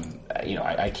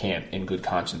 I can't, in good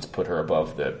conscience, put her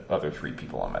above the other 3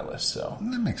 people on my list. So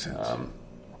That makes sense.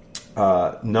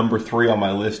 number 3 on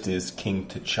my list is King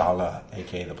T'Challa,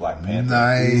 aka the Black Panther.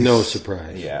 Nice. no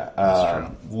surprise. Yeah,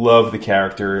 love the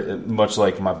character. Much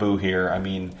like my boo here. I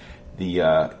mean,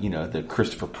 the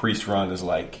Christopher Priest run is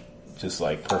just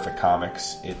like perfect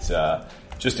comics. It's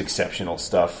just exceptional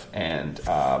stuff, and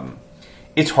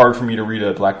it's hard for me to read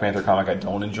a Black Panther comic I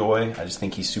don't enjoy. I just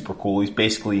think he's super cool. He's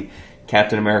basically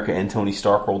Captain America and Tony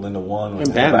Stark rolled into one with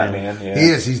And Batman. Yeah. He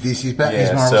is. He's DC's Batman.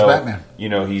 He's Marvel's so,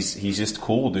 Batman. He's just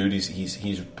cool, dude.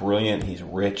 He's brilliant. He's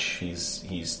rich.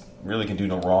 He's really can do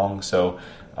no wrong. So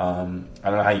I don't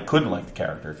know how you couldn't like the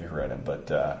character if you've read him,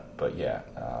 but yeah,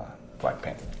 Black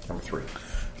Panther number 3.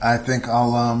 I think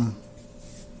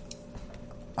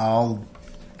I'll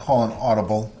call an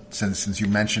audible since you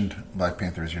mentioned Black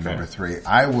Panther as your number 3.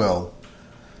 I will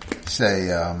say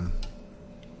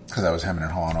because I was hemming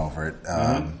and hawing over it.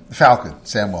 Falcon,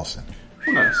 Sam Wilson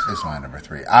Nice. is my number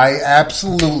 3. I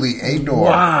absolutely adore.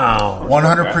 Wow.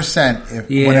 100%.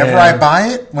 Yeah. Whenever I buy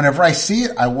it, whenever I see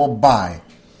it, I will buy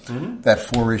that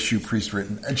 4-issue Priest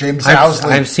written James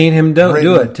Owsley. I've seen him do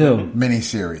written it too.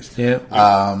 miniseries. Yeah.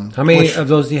 How many of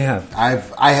those do you have?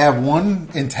 I have one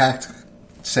intact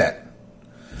set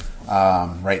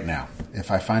right now.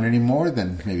 If I find any more,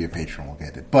 then maybe a patron will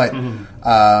get it. But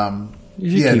You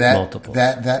should keep multiples.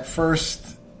 that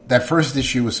first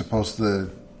issue was supposed to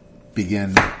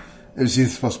begin It was either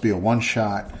supposed to be a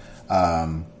one-shot.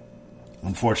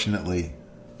 Unfortunately,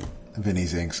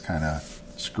 Vinny's inks kind of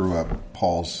screw up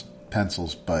Paul's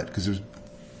pencils, but because it was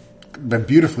been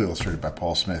beautifully illustrated by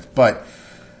Paul Smith. But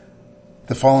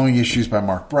the following issues by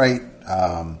Mark Bright,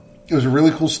 it was a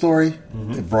really cool story.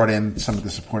 Mm-hmm. It brought in some of the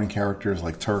supporting characters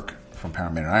like Turk from Power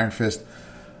Man and Iron Fist.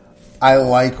 I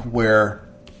like where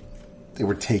they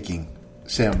were taking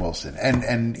Sam Wilson.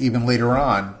 And even later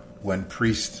on, when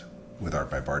Priest, with art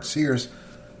by Bart Sears,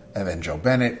 and then Joe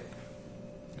Bennett,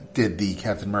 did the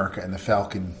Captain America and the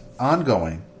Falcon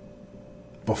ongoing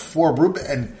before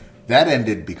and that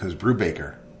ended because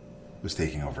Brubaker was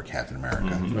taking over Captain America.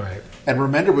 Mm-hmm. Right. And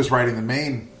Remender was writing the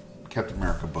main Captain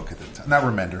America book at the time. Not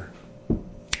Remender.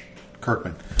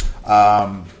 Kirkman.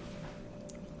 The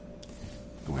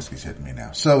whiskey's hitting me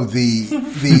now. So so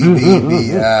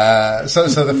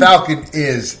the Falcon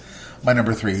is my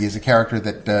number 3. He's a character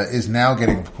that is now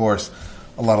getting, of course,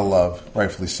 a lot of love,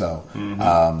 rightfully so.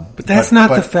 Mm-hmm. But that's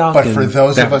not the Falcon. But for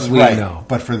those of us, know.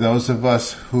 But for those of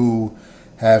us who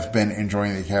have been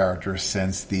enjoying the character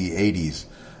since the 80s,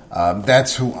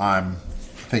 that's who I'm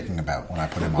thinking about when I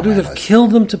put him on my Would it list. have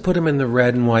killed him to put him in the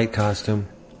red and white costume?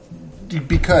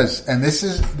 Because, and this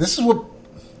is what,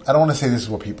 I don't want to say this is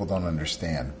what people don't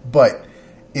understand, but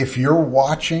if you're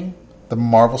watching the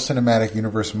Marvel Cinematic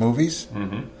Universe movies,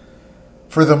 mm-hmm.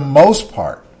 for the most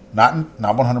part, not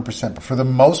 100%, but for the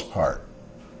most part,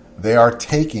 they are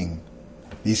taking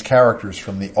these characters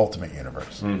from the Ultimate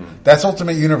Universe. Mm-hmm. That's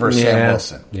Ultimate Universe Sam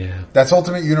Wilson. Yeah. That's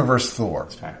Ultimate Universe Thor.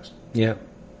 It's facts. Yeah.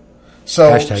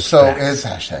 So facts. It's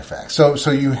hashtag facts.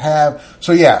 So you have,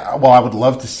 well, I would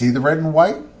love to see the red and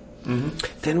white. Mm-hmm.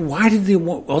 Then why did the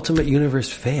Ultimate Universe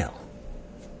fail?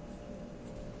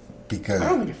 Because I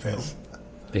don't think it failed.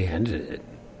 They ended it.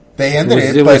 They ended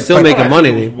it. It was still making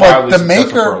money. But the maker,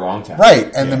 for a long time.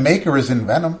 right? And the maker is in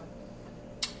Venom.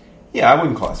 Yeah, I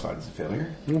wouldn't classify it as a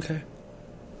failure. Okay.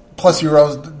 Plus,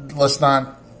 let's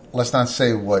not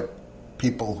say what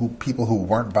people who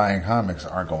weren't buying comics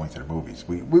aren't going to the movies.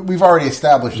 We've already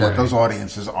established that those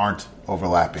audiences aren't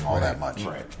overlapping all that much.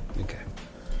 Right. Okay.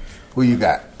 Who you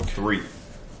got? 3.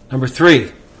 Number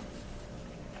 3.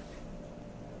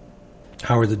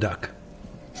 Howard the Duck.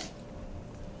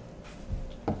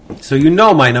 So you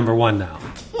know my number 1 now.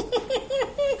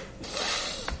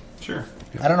 Sure.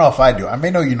 I don't know if I do. I may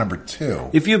know you number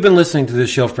 2. If you've been listening to this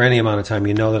show for any amount of time,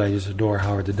 you know that I just adore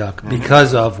Howard the Duck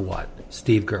because of what?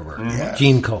 Steve Gerber, Yes.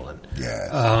 Gene Colan.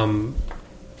 Yes.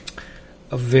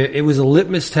 It was a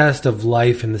litmus test of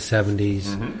life in the 70s.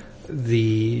 Mm-hmm.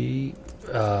 The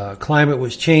climate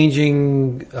was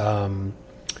changing. Why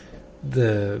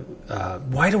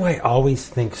do I always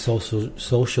think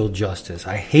social justice?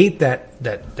 I hate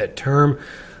that term,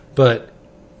 but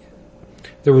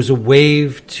there was a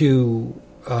wave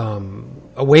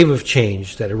of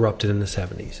change that erupted in the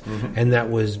 70s, and that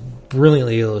was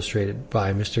brilliantly illustrated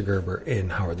by Mr. Gerber in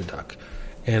Howard the Duck.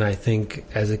 And I think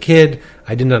as a kid,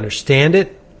 I didn't understand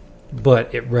it,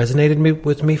 but it resonated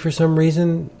with me for some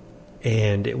reason,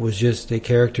 and it was just a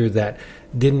character that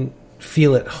didn't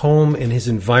feel at home in his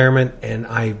environment, and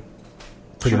I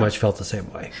pretty much felt the same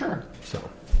way. Sure. So,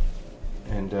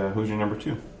 and who's your number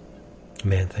 2?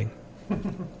 Man Thing.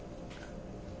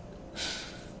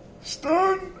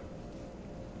 Stun.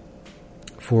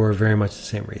 For very much the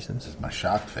same reasons. My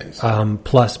shocked face.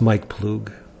 Plus Mike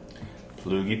Ploog.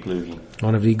 Ploogie.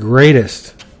 One of the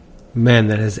greatest men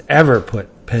that has ever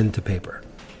put pen to paper.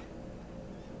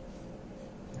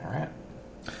 All right.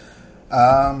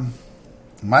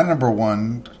 My number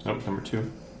 1. Nope, number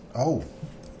 2. Oh,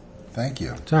 thank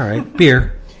you. It's all right.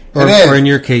 Beer. It is. Or in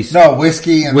your case, no,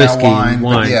 whiskey and whiskey, wine.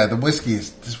 wine. But yeah,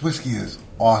 this whiskey is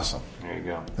awesome. There you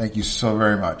go. Thank you so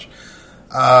very much.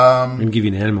 I'm going to give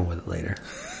you an animal with it later.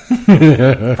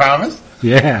 Promise?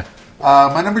 Yeah.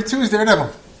 My number 2 is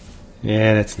Daredevil.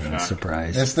 Yeah, that's not a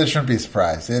surprise. This shouldn't be a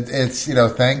surprise. It's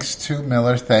thanks to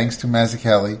Miller, thanks to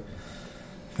Mazzucchelli,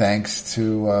 thanks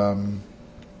to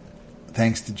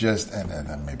just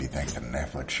and maybe thanks to the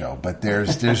Netflix show. But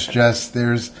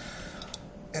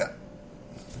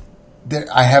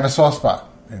I have a soft spot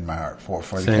in my heart for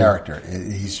the character.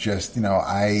 He's just and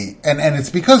it's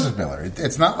because of Miller.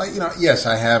 It's not like yes,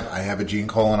 I have a Gene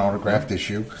Colan autographed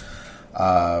issue.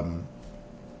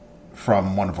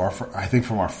 From one of our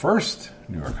first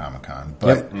New York Comic Con,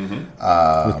 but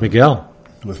with Miguel.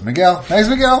 Thanks,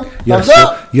 Miguel.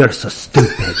 You're so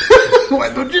stupid. Why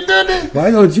don't you do this?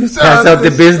 Why don't you pass out the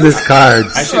business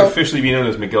cards? I should officially be known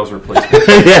as Miguel's replacement.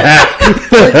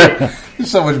 Yeah, You're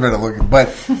so much better looking. But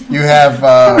you have.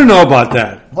 I don't know about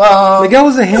that. Well, Miguel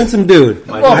was a handsome dude.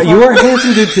 You were a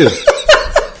handsome dude too.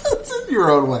 it's in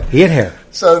your own way. He had hair.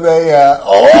 So they,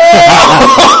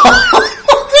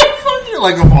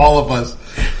 like of all of us.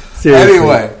 Seriously.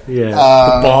 Anyway, Yeah.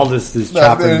 The baldest is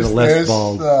chopping the less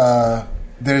bald.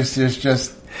 There's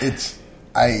just,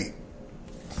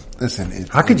 listen.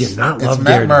 How could you not love It's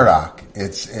Matt Daredevil? Murdock.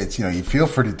 It's you feel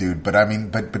for the dude, but I mean,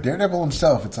 but Daredevil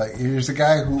himself. It's like here's a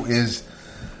guy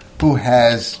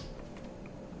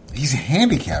he's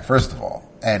handicapped first of all,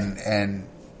 and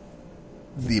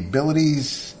the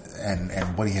abilities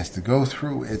and what he has to go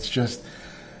through. It's just,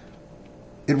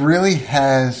 it really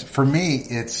has for me.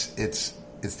 It's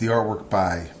the artwork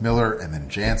by Miller and then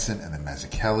Jansen and then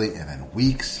Mazzucchelli and then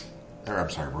Weeks. Or I'm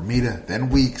sorry, Romita, then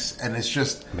Weeks, and it's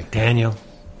just McDaniel.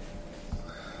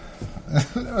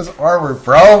 that was artwork,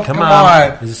 bro. Come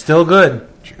on. Is it still good?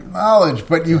 Knowledge,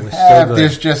 but you was have so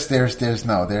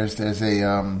there's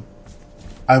a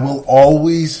I will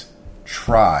always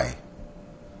try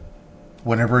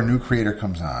whenever a new creator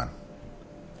comes on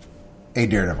a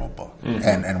Daredevil book,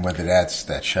 and whether that's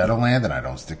that Shadowland and I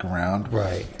don't stick around,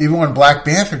 Right. Even when Black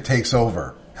Panther takes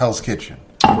over Hell's Kitchen,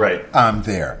 Right. I'm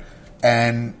there,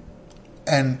 and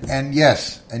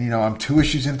yes, and I'm 2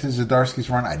 issues into Zdarsky's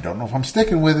run. I don't know if I'm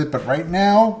sticking with it, but right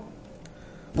now,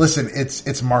 listen,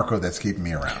 it's Marco that's keeping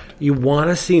me around. You want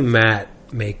to see Matt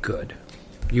make good.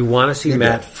 You want to see Yeah.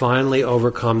 Matt finally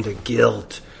overcome the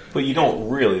guilt. But you don't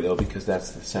really, though, because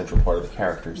that's the central part of the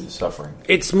character is the suffering.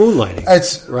 It's moonlighting.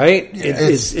 It's right. yeah,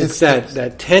 It's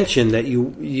that tension that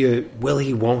you will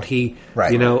he, won't he,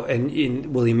 Right.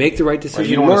 and will he make the right Right, decision?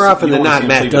 you don't More wanna see- often you than don't wanna not, see him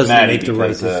Matt sleep with doesn't Maddie make the right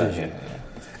because, decision. yeah.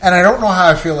 And I don't know how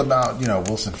I feel about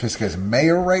Wilson Fisk as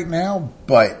mayor right now,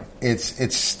 but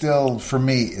it's still for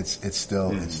me. It's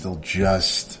still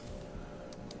just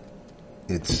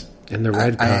it's In the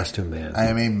red costume, man. I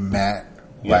am a Matt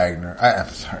Wagner. I'm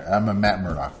sorry, I'm a Matt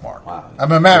Murdock mark. Wow.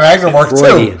 I'm a Matt Wagner mark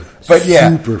Freudian. too. But yeah,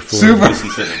 Super Freudian. Is he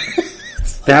sitting?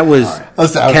 That was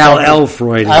Listen, I was Cal talking- L.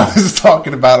 Freudian. I was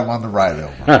talking about him on the ride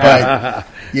over. But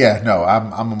yeah, no,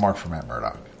 I'm a mark for Matt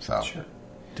Murdock. So Sure.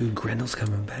 Dude, Grendel's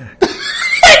coming back.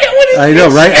 I know,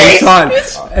 right? I saw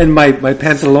it, and my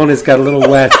pantalones got a little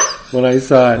wet when I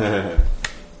saw it.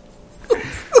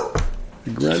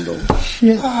 Grendel.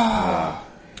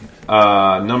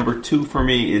 Number 2 for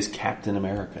me is Captain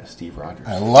America, Steve Rogers.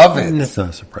 I love it. That's not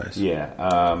a surprise. Yeah.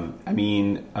 I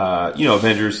mean,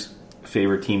 Avengers'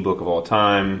 favorite team book of all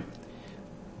time.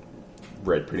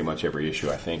 Read pretty much every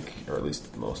issue, I think, or at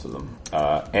least most of them.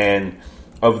 And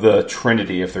of the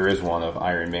Trinity, if there is one, of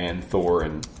Iron Man, Thor,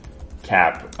 and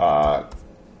Cap,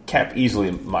 Cap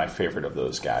easily my favorite of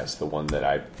those guys. The one that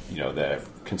I've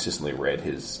consistently read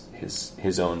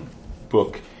his own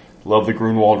book. Love the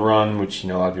Grunwald run, which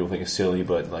a lot of people think is silly,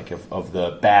 but like of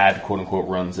the bad quote unquote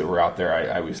runs that were out there,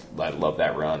 I love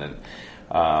that run. And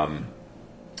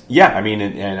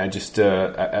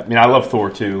I love Thor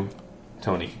too.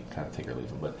 Tony can kind of take or leave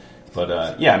him, but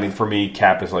for me,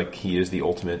 Cap is like he is the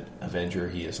ultimate Avenger.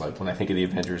 He is like when I think of the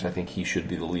Avengers, I think he should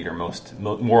be the leader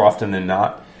more often than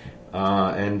not.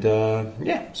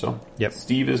 Yep.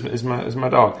 Steve is my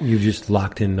dog. You've just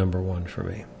locked in number 1 for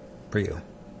me. For you.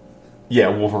 Yeah,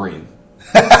 Wolverine.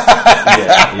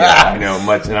 I know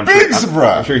much, and Big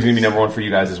surprise. I'm sure he's going to be number 1 for you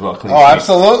guys as well. Clean Oh, sweep.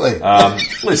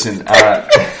 absolutely. Listen,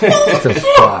 What the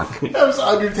fuck? That was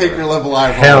Undertaker level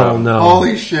eyeball. Hell no.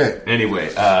 Holy shit.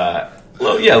 anyway,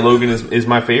 Logan is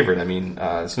my favorite. I mean,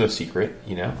 it's no secret,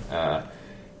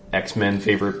 X-Men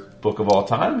favorite book of all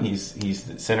time. He's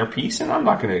the centerpiece, and I'm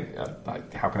not going to.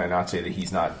 How can I not say that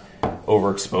he's not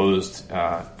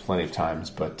overexposed plenty of times?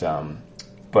 But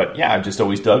yeah, I've just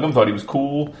always dug him. Thought he was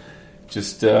cool.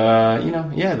 Just like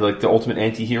the ultimate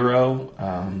anti-hero.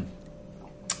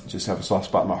 Just have a soft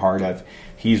spot in my heart.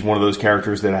 He's one of those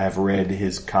characters that I have read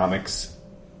his comics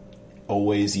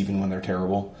always, even when they're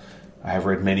terrible. I have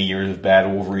read many years of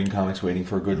bad Wolverine comics, waiting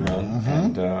for a good run,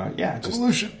 and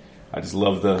Evolution. I just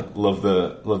love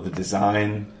the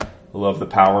design, love the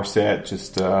power set.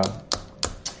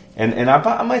 And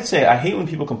I might say I hate when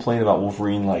people complain about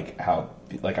Wolverine, I'll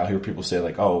hear people say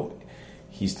oh,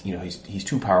 he's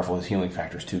too powerful, his healing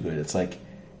factor is too good. It's like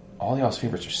all y'all's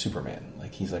favorites are Superman.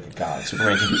 Like he's like a god.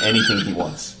 Superman can do anything he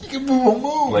wants. He can move a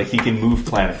moon. Like he can move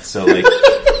planets. So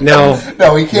No,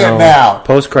 he can't now.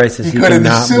 Post-crisis, He he could in the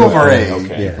cannot Silver move. Age.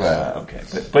 okay, Yeah. okay,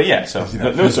 but yeah. So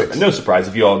physics. no surprise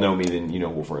if you all know me, then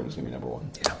Wolverine is going to be number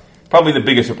 1. Yeah. Probably the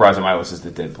biggest surprise on my list is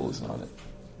that Deadpool isn't on it.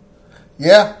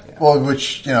 Yeah. Well,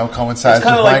 which, coincides It's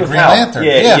with kind of my like with Green Hal.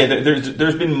 Lantern.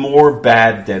 There's been more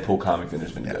bad Deadpool comic than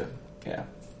there's been good. Yeah.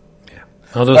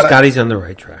 Although But Scotty's on the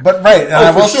right track. But right, and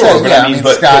I for will sure, say, but yeah, I mean,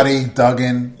 Scotty,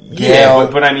 Duggan, Gale,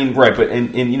 but I mean, right? But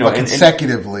and you know, but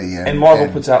consecutively, and Marvel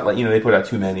puts out like they put out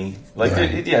too many. Like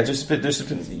there's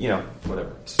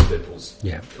whatever. It's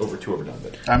overdone.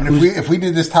 But I mean, if we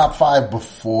did this top 5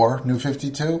 before New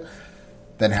 52,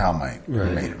 then Hal might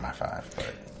have made it my 5. But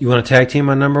You want to tag team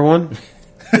on number 1?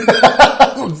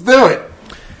 let's do it.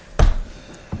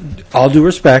 All due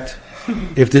respect,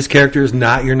 if this character is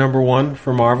not your number 1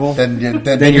 for Marvel, Then you're you're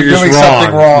doing just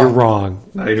something wrong. You're wrong.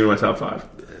 not even my top 5.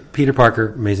 Peter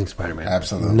Parker, Amazing Spider-Man.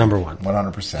 Absolutely. Number 1.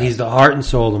 100%. He's the heart and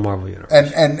soul of the Marvel Universe.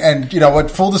 And you know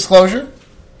what? Full disclosure,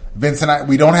 Vince and I,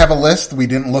 we don't have a list. We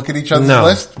didn't look at each other's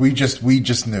list. We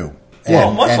just knew.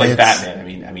 Well, much like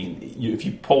Batman. I mean, if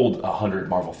you polled 100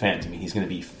 Marvel fans, I mean, he's going to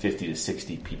be 50 to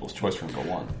 60 people's choice for number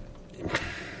 1.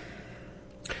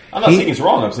 I'm not saying he's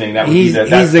wrong. I'm saying that would be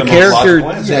that's the most character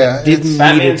logical answer. that didn't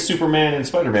Batman, need Superman, and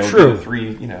Spider-Man True. would be the 3.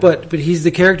 You know, but he's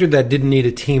the character that didn't need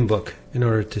a team book in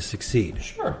order to succeed.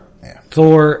 sure. Yeah.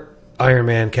 Thor, Iron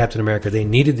Man, Captain America, they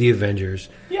needed the Avengers.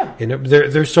 Yeah. And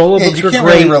their solo books You were can't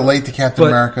great. really relate to Captain but-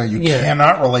 America. You yeah.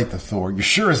 cannot relate to Thor. You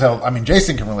sure as hell. I mean,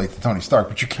 Jason can relate to Tony Stark,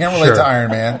 but you can't relate Sure. to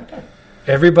Iron Man.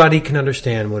 Everybody can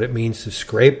understand what it means to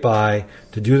scrape by,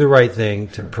 to do the right thing,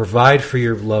 to provide for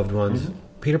your loved ones. Mm-hmm.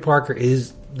 Peter Parker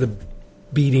is the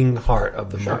beating heart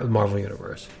of the Marvel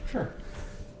Universe. Sure.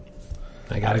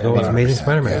 I got to go with Amazing 100%.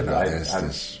 Spider-Man. Yeah, no, I- there's I'm-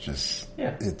 this just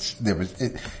Yeah.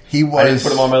 he was. I didn't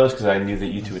put him on my list because I knew that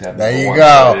you two would have. There number you 1,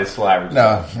 go. so it's still average.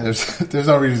 No, there's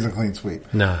no reason to clean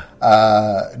sweep. Nah.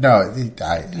 No,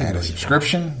 I had a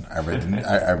subscription. I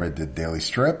read the daily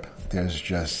strip. There's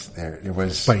just there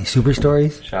was Funny super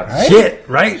stories. Shout out Right? Shit,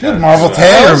 right? Dude, Marvel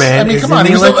Spider-Man Tales. I mean, is come in on, the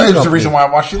he was Electric the reason why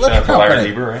I watched the to Electric Larry Company.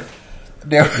 Lieber, right?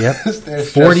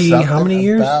 There's 40 just how many something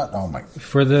years? Oh my!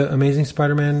 For the Amazing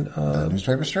Spider-Man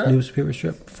Newspaper strip. newspaper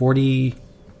strip. 40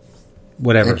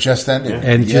 whatever. It just ended,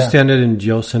 and just ended, and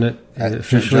Jill Sinnott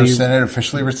officially. Joe Sennett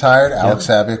officially retired. Alex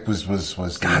Savick was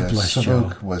God the bless Savuk,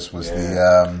 Joe. was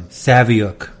the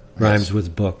Saviuk rhymes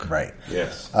with book. right.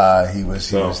 Yes. He was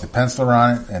the penciler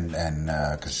on it, and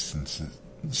because since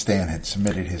Stan had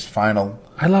submitted his final,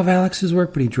 I love Alex's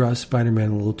work, but he draws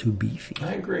Spider-Man a little too beefy.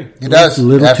 I agree. he does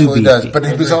little too absolutely does. beefy.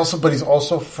 But he's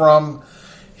also from.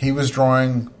 He was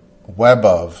drawing Web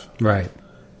of Right.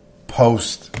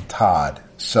 post Todd,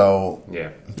 so Yeah.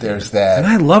 there's And that.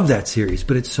 I love that series,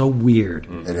 but it's so weird.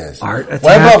 It is. Art Web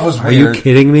Attack? of was Are weird. you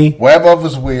kidding me? Web of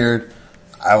was weird.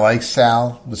 I like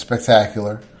Sal was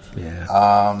spectacular.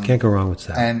 Yeah. Can't go wrong with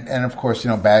that. And of course,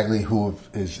 Bagley, who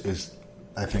is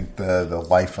I think the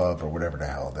life of, or whatever the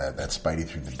hell that Spidey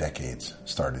through the decades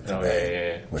started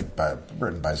today,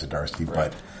 written by Zdarsky.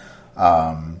 Right.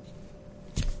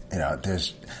 But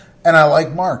there's, and I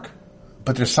like Mark,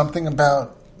 but there's something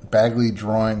about Bagley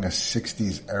drawing a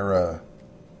 '60s era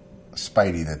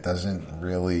Spidey that doesn't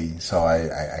really. So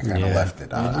I kind of left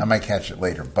it. I might catch it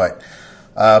later, but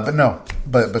no,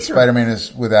 but Spider-Man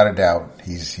is without a doubt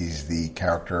he's the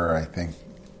character I think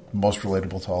most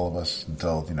relatable to all of us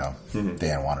until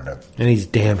Dan wanted to. And he's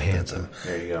damn handsome.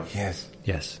 There you go.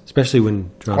 Yes. Especially when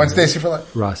drawn Gwen by Stacy for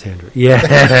life. Ross Hendrick.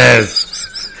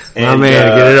 Yes. My And,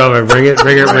 man, get it over. Bring it.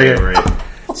 Right.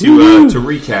 To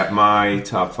recap, my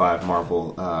top 5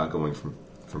 Marvel going from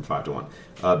 5 to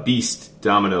 1: Beast,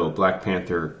 Domino, Black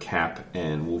Panther, Cap,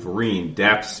 and Wolverine.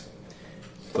 Daps,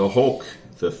 the Hulk,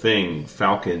 the Thing,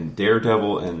 Falcon,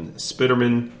 Daredevil, and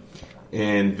Spiderman.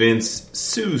 And Vince,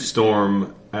 Sue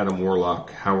Storm, Adam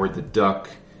Warlock, Howard the Duck,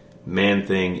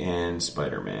 Man-Thing, and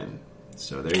Spider-Man.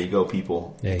 So there you go,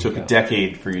 people. There you It took go. a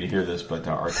decade for you to hear this, but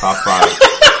our top 5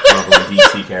 Marvel and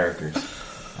DC characters.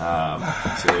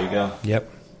 So there you go. Yep.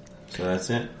 So that's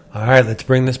it. All right, let's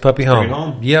bring this puppy home. Bring it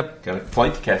home. Yep. Got a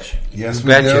flight to catch. Yes, we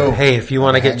Betcha. do. Hey, if you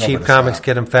want to get Hangover cheap to comics, stop.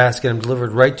 get them fast, get them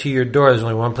delivered right to your door. There's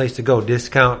only one place to go.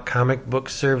 Discount Comic Book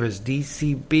Service,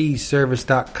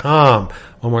 DCBService.com.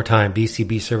 One more time,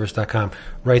 DCBService.com.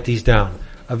 Write these down.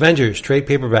 Avengers, trade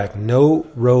paperback, No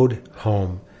Road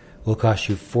Home. Will cost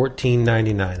you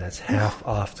 $14.99. That's half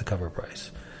off the cover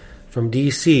price. From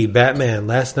DC, Batman,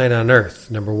 Last Night on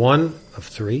Earth, number 1 of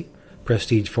 3.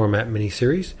 Prestige format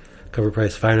miniseries. Cover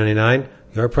price $5.99.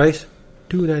 Your price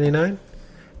 $2.99.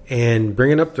 And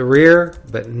bringing up the rear,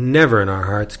 but never in our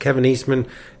hearts, Kevin Eastman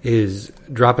is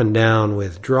dropping down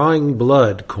with Drawing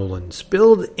Blood,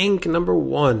 Spilled Ink, number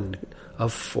 1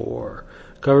 of 4.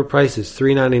 Cover price is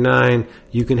 $3.99.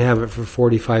 You can have it for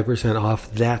 45%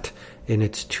 off that, and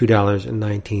it's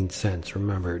 $2.19.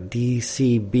 Remember,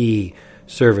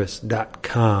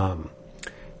 DCBService.com.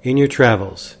 In your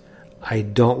travels, I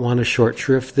don't want to short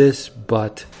shrift this,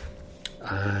 but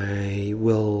I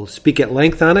will speak at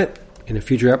length on it in a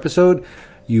future episode.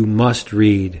 You must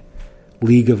read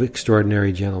League of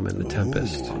Extraordinary Gentlemen, The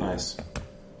Tempest. Oh, nice.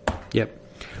 Yep.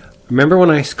 Remember when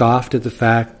I scoffed at the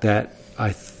fact that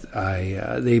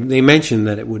they mentioned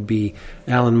that it would be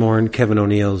Alan Moore and Kevin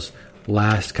O'Neill's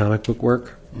last comic book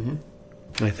work?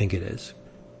 Mm-hmm. I think it is.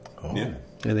 Oh. Yeah.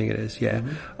 I think it is, yeah.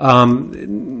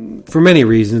 For many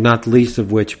reasons, not the least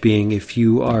of which being if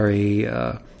you are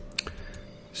a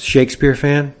Shakespeare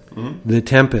fan, The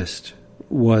Tempest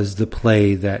was the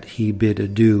play that he bid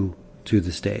adieu to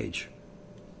the stage.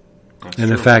 That's And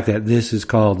true. the fact that this is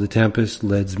called The Tempest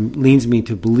leads me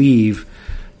to believe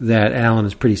that Alan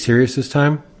is pretty serious this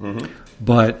time. Mm-hmm.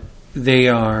 But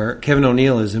Kevin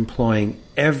O'Neill is employing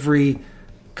every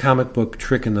comic book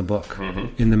trick in the book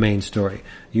in the main story.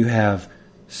 You have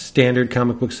standard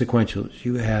comic book sequentials.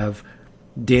 You have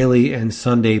daily and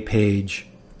Sunday page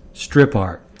strip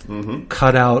art,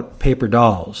 cut out paper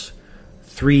dolls,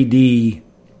 3D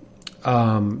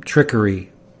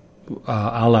trickery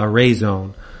a la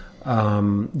Rayzone.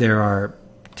 There are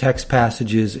text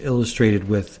passages illustrated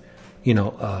with,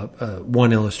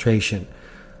 one illustration.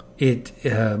 It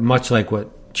much like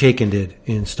what Chaykin did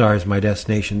in Stars My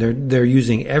Destination. They're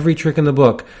using every trick in the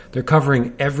book. They're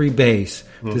covering every base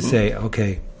to say,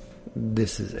 okay,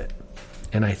 this is it,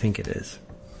 and I think it is.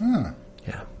 Yeah,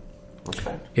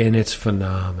 Okay. and it's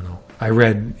phenomenal. I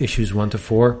read issues 1 to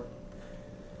 4.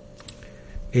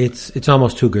 It's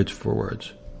almost too good for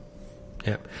words.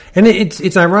 Yeah, and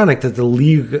it's ironic that the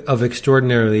League of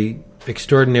Extraordinary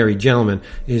Gentlemen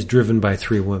is driven by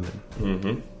 3 women.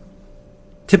 Mm-hmm.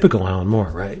 Typical Alan Moore,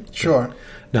 right? Sure.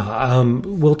 Now,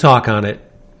 we'll talk on it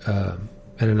at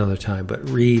another time, but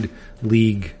read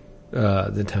League,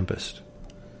 The Tempest.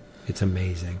 It's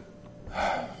amazing.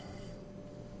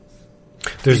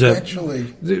 There's Eventually.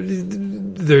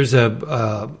 there's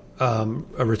a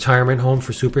retirement home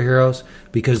for superheroes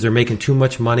because they're making too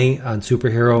much money on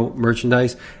superhero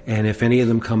merchandise, and if any of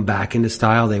them come back into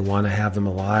style, they want to have them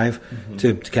alive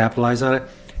to capitalize on it.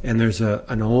 And there's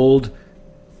an old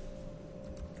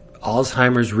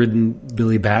Alzheimer's-ridden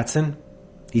Billy Batson.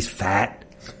 He's fat,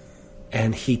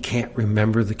 and he can't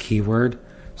remember the keyword,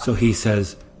 so he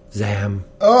says Zam.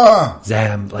 Oh,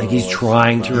 Zam, like he's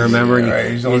trying to remember. Yeah,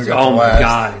 right, he's always got oh the my last.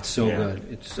 god, it's so Yeah. good.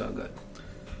 It's so good.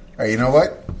 all right. You know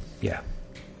what? Yeah.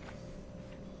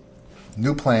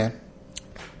 New plan.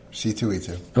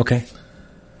 C2E2. Okay.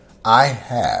 I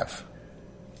have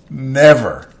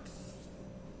never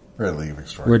read League of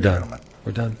Extraordinary We're done. Gentlemen.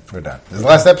 We're done. We're done. This is the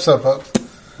last episode, folks.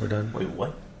 We're done. Wait,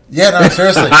 what? Yeah, no,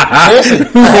 seriously. Seriously.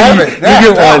 I haven't. Yeah, You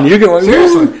get no. one. You get one.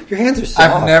 Seriously. Your hands are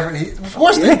soft. I've never. Of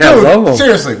course they Yeah, I love do. 'em.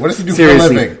 Seriously. What does he do Seriously.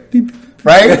 for a living?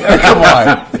 Right? Come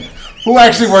on. Who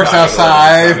actually works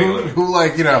outside? Who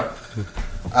like, no,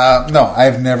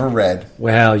 I've never read.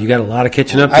 Wow, you got a lot of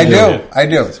catching up to I do. do. I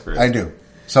do. That's great. I do.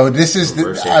 So this is,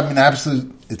 Reverse it. I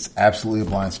mean, it's absolutely a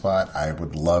blind spot. I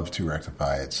would love to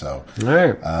rectify it. So, All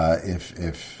right. if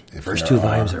First there 2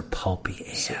 volumes are pulpy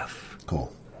AF.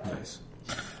 cool. Nice.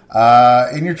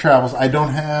 In your travels, I don't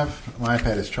have my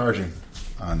iPad is charging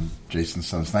on Jason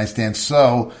Stone's nightstand,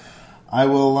 so I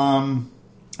will.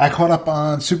 I caught up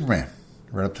on Superman,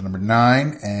 right up to number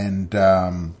 9, and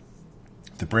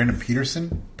the Brandon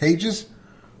Peterson pages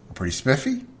are pretty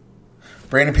spiffy.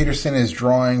 Brandon Peterson is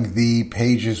drawing the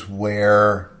pages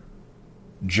where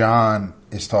John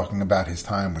is talking about his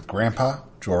time with Grandpa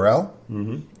Jor-El.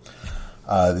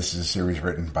 Mm-hmm. This is a series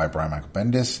written by Brian Michael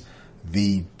Bendis.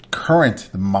 The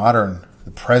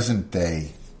present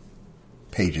day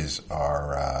pages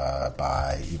are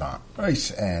by Yvonne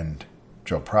Rice and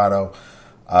Joe Prado.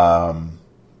 And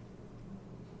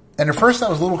at first I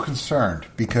was a little concerned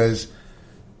because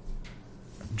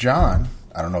John,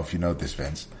 I don't know if you know this,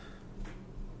 Vince,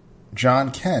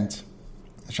 Jonathan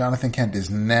Kent is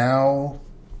now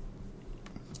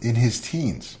in his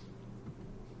teens.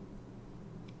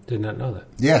 Did not know that.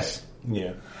 Yes.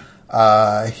 Yeah.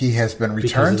 He has been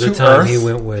Because returned of the to time Earth. he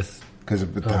went with. Because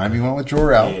of the time he went with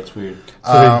Jor-El. Yeah, it's weird.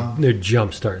 So they're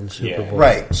jump starting Super Yeah. Bowl.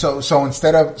 Right. So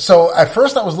at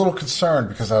first I was a little concerned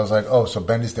because I was like, oh, so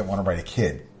Bendis didn't want to write a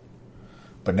kid.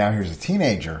 But now here's a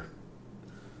teenager.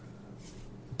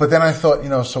 But then I thought,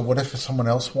 so what if someone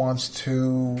else wants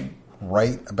to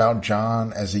write about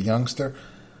John as a youngster?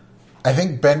 I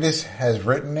think Bendis has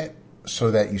written it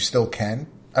so that you still can.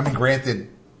 I mean, granted,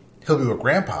 he'll be a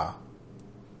grandpa.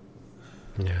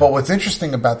 Yeah. But what's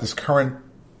interesting about this current...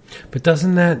 But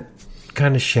doesn't that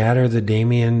kind of shatter the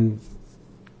Damien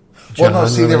Well, no, John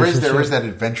see, there relationship? is that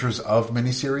Adventures of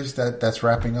miniseries that's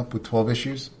wrapping up with 12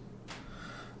 issues.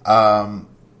 So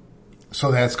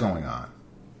that's going on.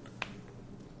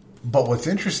 But what's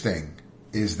interesting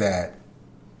is that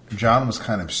John was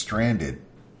kind of stranded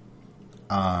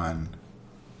on,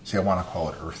 see, I want to call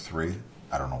it Earth 3.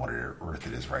 I don't know what Earth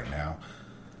it is right now.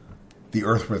 the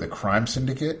Earth where the crime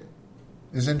syndicate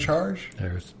is in charge?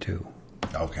 There's 2.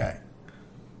 Okay.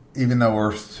 Even though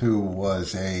Earth 2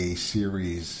 was a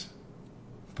series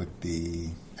with the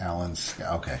Allens.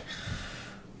 Okay.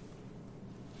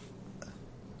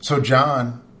 So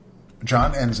John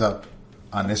ends up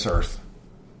on this Earth,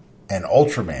 and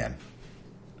Ultraman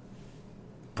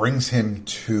brings him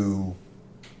to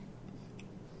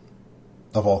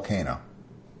a volcano.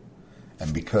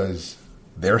 And because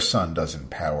their sun doesn't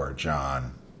power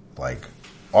John like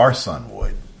our sun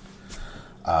would,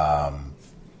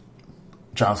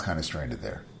 John's kind of stranded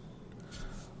there.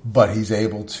 But he's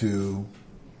able to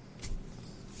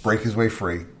break his way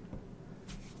free.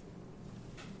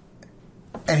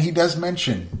 And he does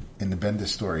mention in the Bendis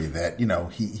story that,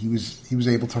 he was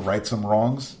able to right some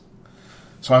wrongs.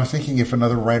 So I'm thinking if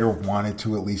another writer wanted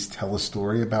to at least tell a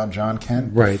story about John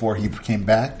Kent before he came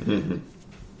back,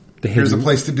 here's a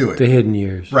place to do it. The hidden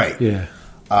years. Right. Yeah.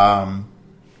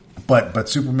 But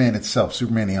Superman itself,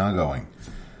 Superman the Ongoing,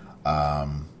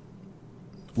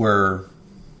 where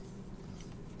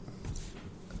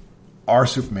our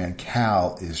Superman,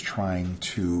 Kal, is trying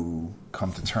to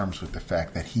come to terms with the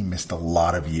fact that he missed a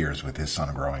lot of years with his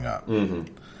son growing up.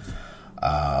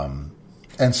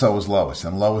 And so was Lois.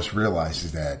 And Lois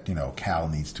realizes that, Kal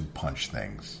needs to punch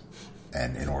things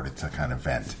and in order to kind of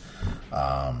vent.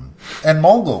 And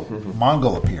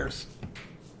Mongol appears.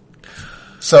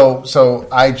 So between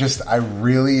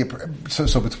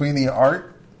the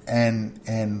art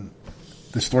and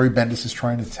the story Bendis is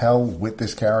trying to tell with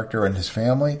this character and his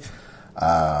family,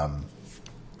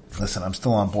 listen, I'm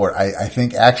still on board. I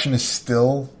think action is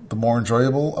still the more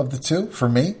enjoyable of the two for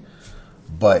me,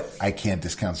 but I can't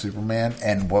discount Superman.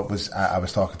 And I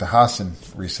was talking to Hassan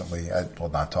recently,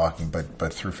 not talking,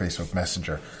 but through Facebook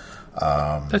Messenger.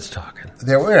 That's talking.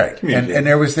 There were right. And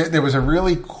there was a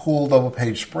really cool double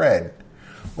page spread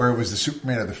where it was the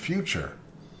Superman of the future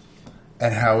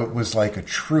and how it was like a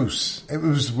truce. It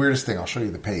was the weirdest thing. I'll show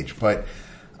you the page, but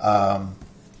a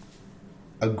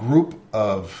group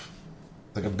of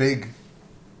like a big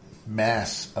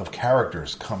mass of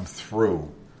characters come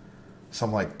through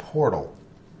some like portal,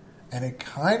 and it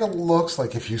kind of looks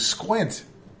like, if you squint,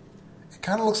 it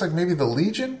kind of looks like maybe the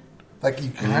Legion. Like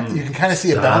you can kind of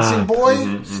see a bouncing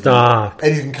boy. Stop.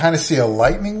 And you can kind of see a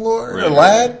lightning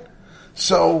lad.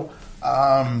 So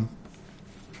I'm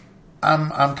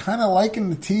kind of liking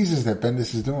the teases that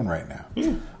Bendis is doing right now.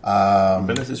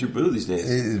 Bendis is your boo these days.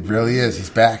 It really is. He's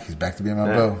back. He's back to being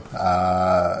my boo.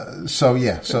 So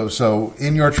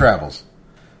in your travels,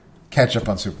 catch up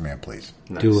on Superman, please.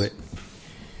 Nice. Do it.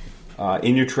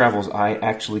 In your travels, I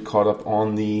actually caught up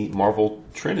on the Marvel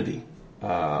Trinity,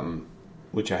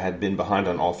 which I had been behind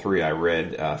on all 3. I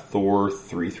read Thor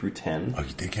 3 through 10. Oh,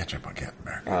 you did catch up on Captain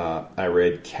America. I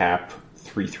read Cap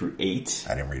 3 through 8.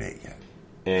 I didn't read 8 yet.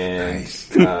 And Nice.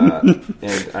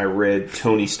 and I read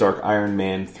Tony Stark Iron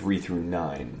Man 3 through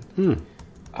 9.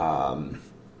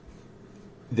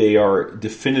 They are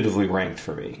definitively ranked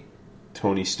for me.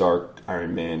 Tony Stark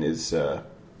Iron Man is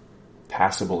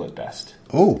passable at best.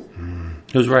 Oh,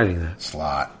 Who's writing that?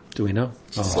 Slot. Do we know?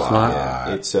 Oh, Slot.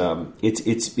 Yeah.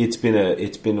 It's been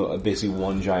basically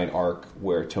one giant arc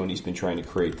where Tony's been trying to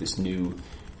create this new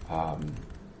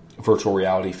virtual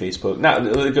reality Facebook. Not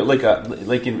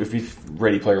like if you've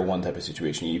Ready Player One type of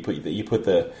situation, you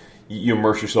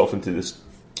immerse yourself into this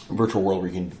virtual world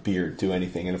where you can be or do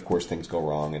anything, and of course things go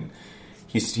wrong. And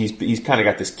he's kind of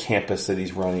got this campus that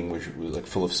he's running, which was like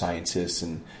full of scientists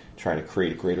and trying to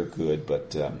create a greater good,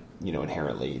 but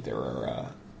inherently there are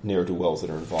ne'er-do-wells that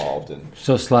are involved. And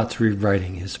So Slot's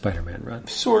rewriting his Spider-Man run.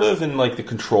 sort of, and like the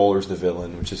Controller's the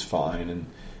villain, which is fine, and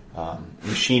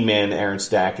Machine Man Aaron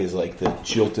Stack is like the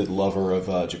jilted lover of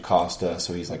Jocasta,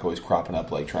 so he's like always cropping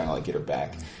up, like trying to like get her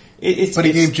back. He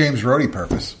gave James Rhodey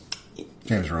purpose.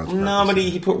 James Rhodes. No, but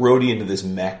he put Rhodey into this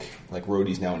mech. Like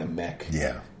Rhodey's now in a mech.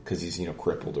 Yeah. Because he's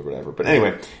crippled or whatever. But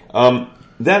anyway,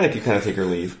 that I could kind of take or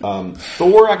leave.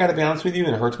 Thor, I got to be honest with you,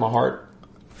 and it hurts my heart.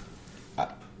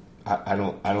 I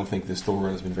don't think this Thor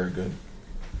run has been very good.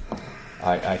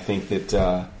 I think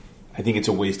that I think it's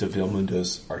a waste of Del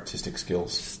Mundo's artistic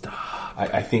skills. Stop.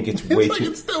 I think it's way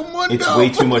it's Del Mundo. It's way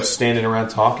too much standing around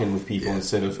talking with people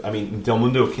instead of. I mean, Del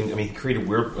Mundo he created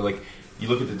weird like. You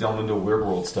look at the Del Mundo Weird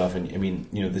World stuff, and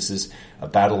this is a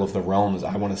battle of the realms.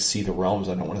 I want to see the realms.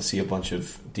 I don't want to see a bunch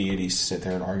of deities sit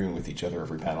there and arguing with each other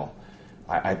every panel.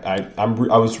 I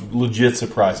was legit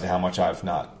surprised at how much I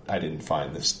didn't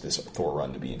find this Thor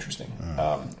run to be interesting.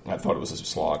 I thought it was a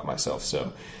slog myself, so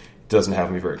it doesn't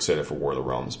have me very excited for War of the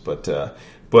Realms. But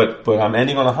I'm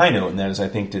ending on a high note, and that is I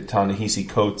think that Ta-Nehisi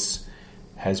Coates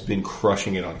has been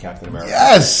crushing it on Captain America.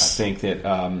 Yes, I think that.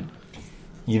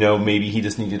 maybe he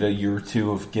just needed a year or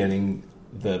two of getting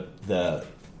the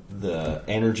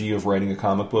energy of writing a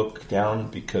comic book down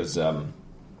because,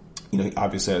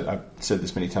 obviously I've said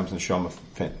this many times on the show. I'm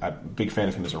a big fan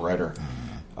of him as a writer,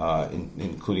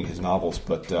 including his novels.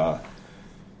 But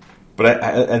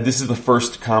this is the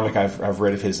first comic I've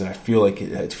read of his, and I feel like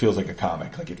it feels like a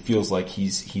comic. Like it feels like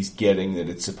he's getting that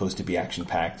it's supposed to be action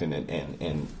packed,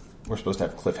 and we're supposed to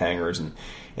have cliffhangers.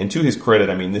 And to his credit,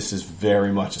 I mean, this is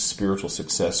very much a spiritual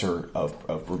successor of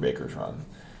Brubaker's run,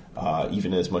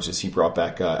 even as much as he brought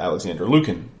back Alexander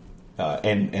Lukin.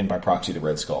 And by proxy, the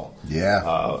Red Skull.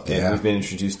 Yeah. And we've been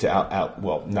introduced to,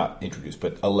 not introduced,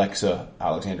 but Alexa,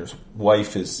 Alexander's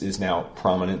wife, is now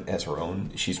prominent as her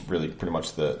own. She's really pretty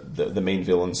much the main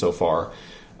villain so far.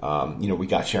 We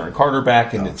got Sharon Carter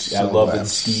back, and I love that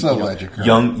Steve,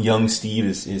 young Steve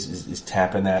is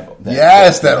tapping that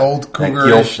that old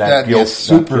cougar, that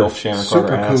gilf Sharon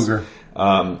Carter has. Cougar.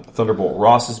 Thunderbolt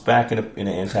Ross is back in an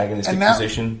antagonistic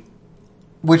position,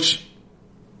 which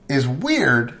is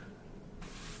weird.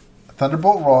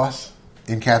 Thunderbolt Ross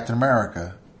in Captain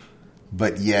America,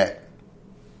 but yet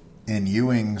in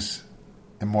Ewing's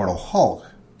Immortal Hulk,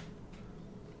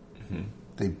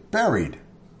 they buried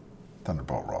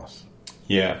Thunderbolt Ross.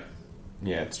 Yeah,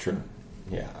 it's true.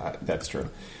 Yeah, that's true.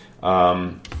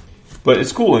 But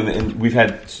it's cool, and we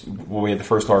had the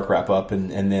first arc wrap up,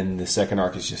 and then the second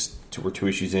arc is we're 2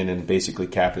 issues in, and basically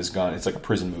Cap is gone. It's like a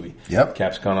prison movie. Yep.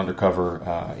 Cap's gone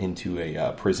undercover into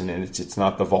a prison, and it's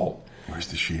not the Vault. Where's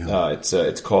the shield?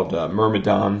 It's called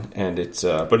Myrmidon, and it's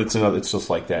just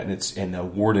like that, and the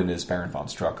warden is Baron von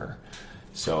Strucker.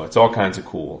 So it's all kinds of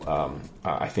cool.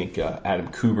 I think Adam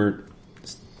Kubert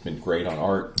has been great on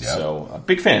art. Yep. So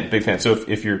big fan. So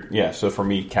so for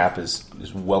me, Cap is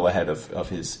well ahead of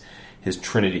his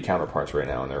Trinity counterparts right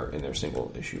now in their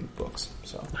single issue books.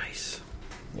 So nice.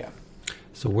 Yeah.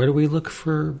 So where do we look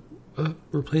for a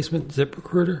replacement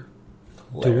ZipRecruiter?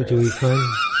 Do we find?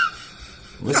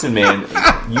 Listen, man,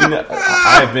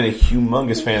 I have been a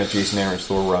humongous fan of Jason Aaron's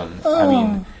Thor run. I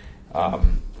mean,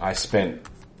 I spent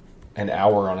an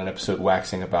hour on an episode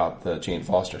waxing about the Jane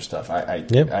Foster stuff.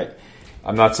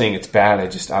 I'm not saying it's bad.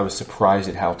 I was surprised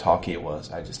at how talky it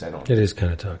was. I don't. It is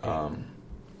kind of talky.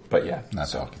 But yeah, not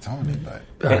talky Tony, but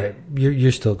all right,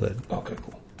 you're still good. Okay,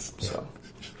 cool. So,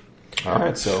 all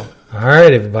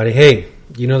right, everybody. Hey,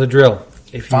 you know the drill.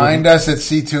 If you find us at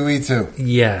C2E2.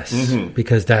 Yes,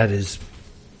 because that is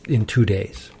in 2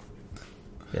 days.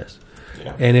 Yes.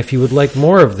 Yeah. And if you would like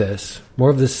more of this,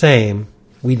 more of the same,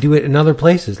 we do it in other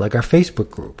places, like our Facebook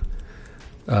group.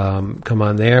 Come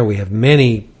on there. We have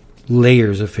many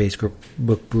layers of Facebook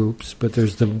groups, but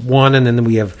there's the one, and then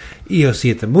we have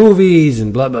EOC at the movies,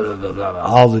 and blah, blah, blah, blah, blah,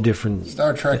 all the different...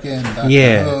 Star Trek in,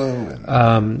 Doctor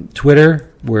Who. Twitter,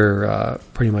 we're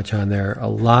pretty much on there a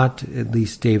lot, at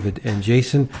least David and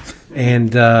Jason.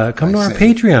 And come to our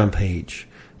Patreon page.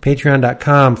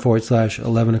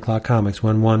 Patreon.com/11 o'clock comics,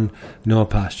 11, no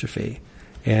apostrophe.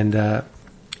 And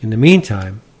in the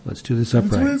meantime, let's do this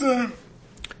upright.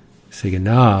 Say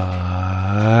goodnight.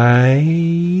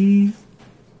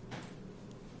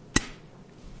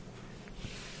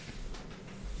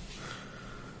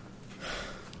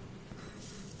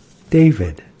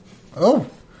 David. Oh.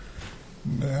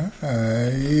 Night.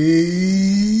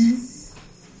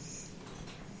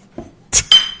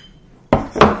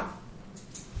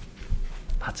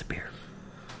 Lots of beer.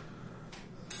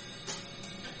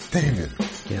 David.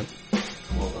 Yep.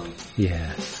 Well done.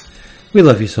 Yes. We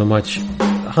love you so much.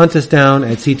 Hunt us down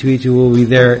at C2E2. We'll be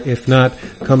there. If not,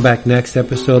 come back next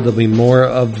episode. There'll be more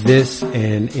of this.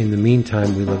 And in the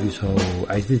meantime, we love you so...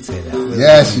 I did say that.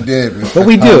 Yes, you did. But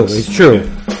we do. It's true.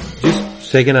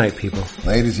 Just say goodnight, people.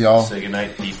 Ladies, y'all. Say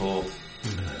goodnight, people.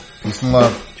 Peace and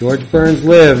love. George Burns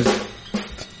lives.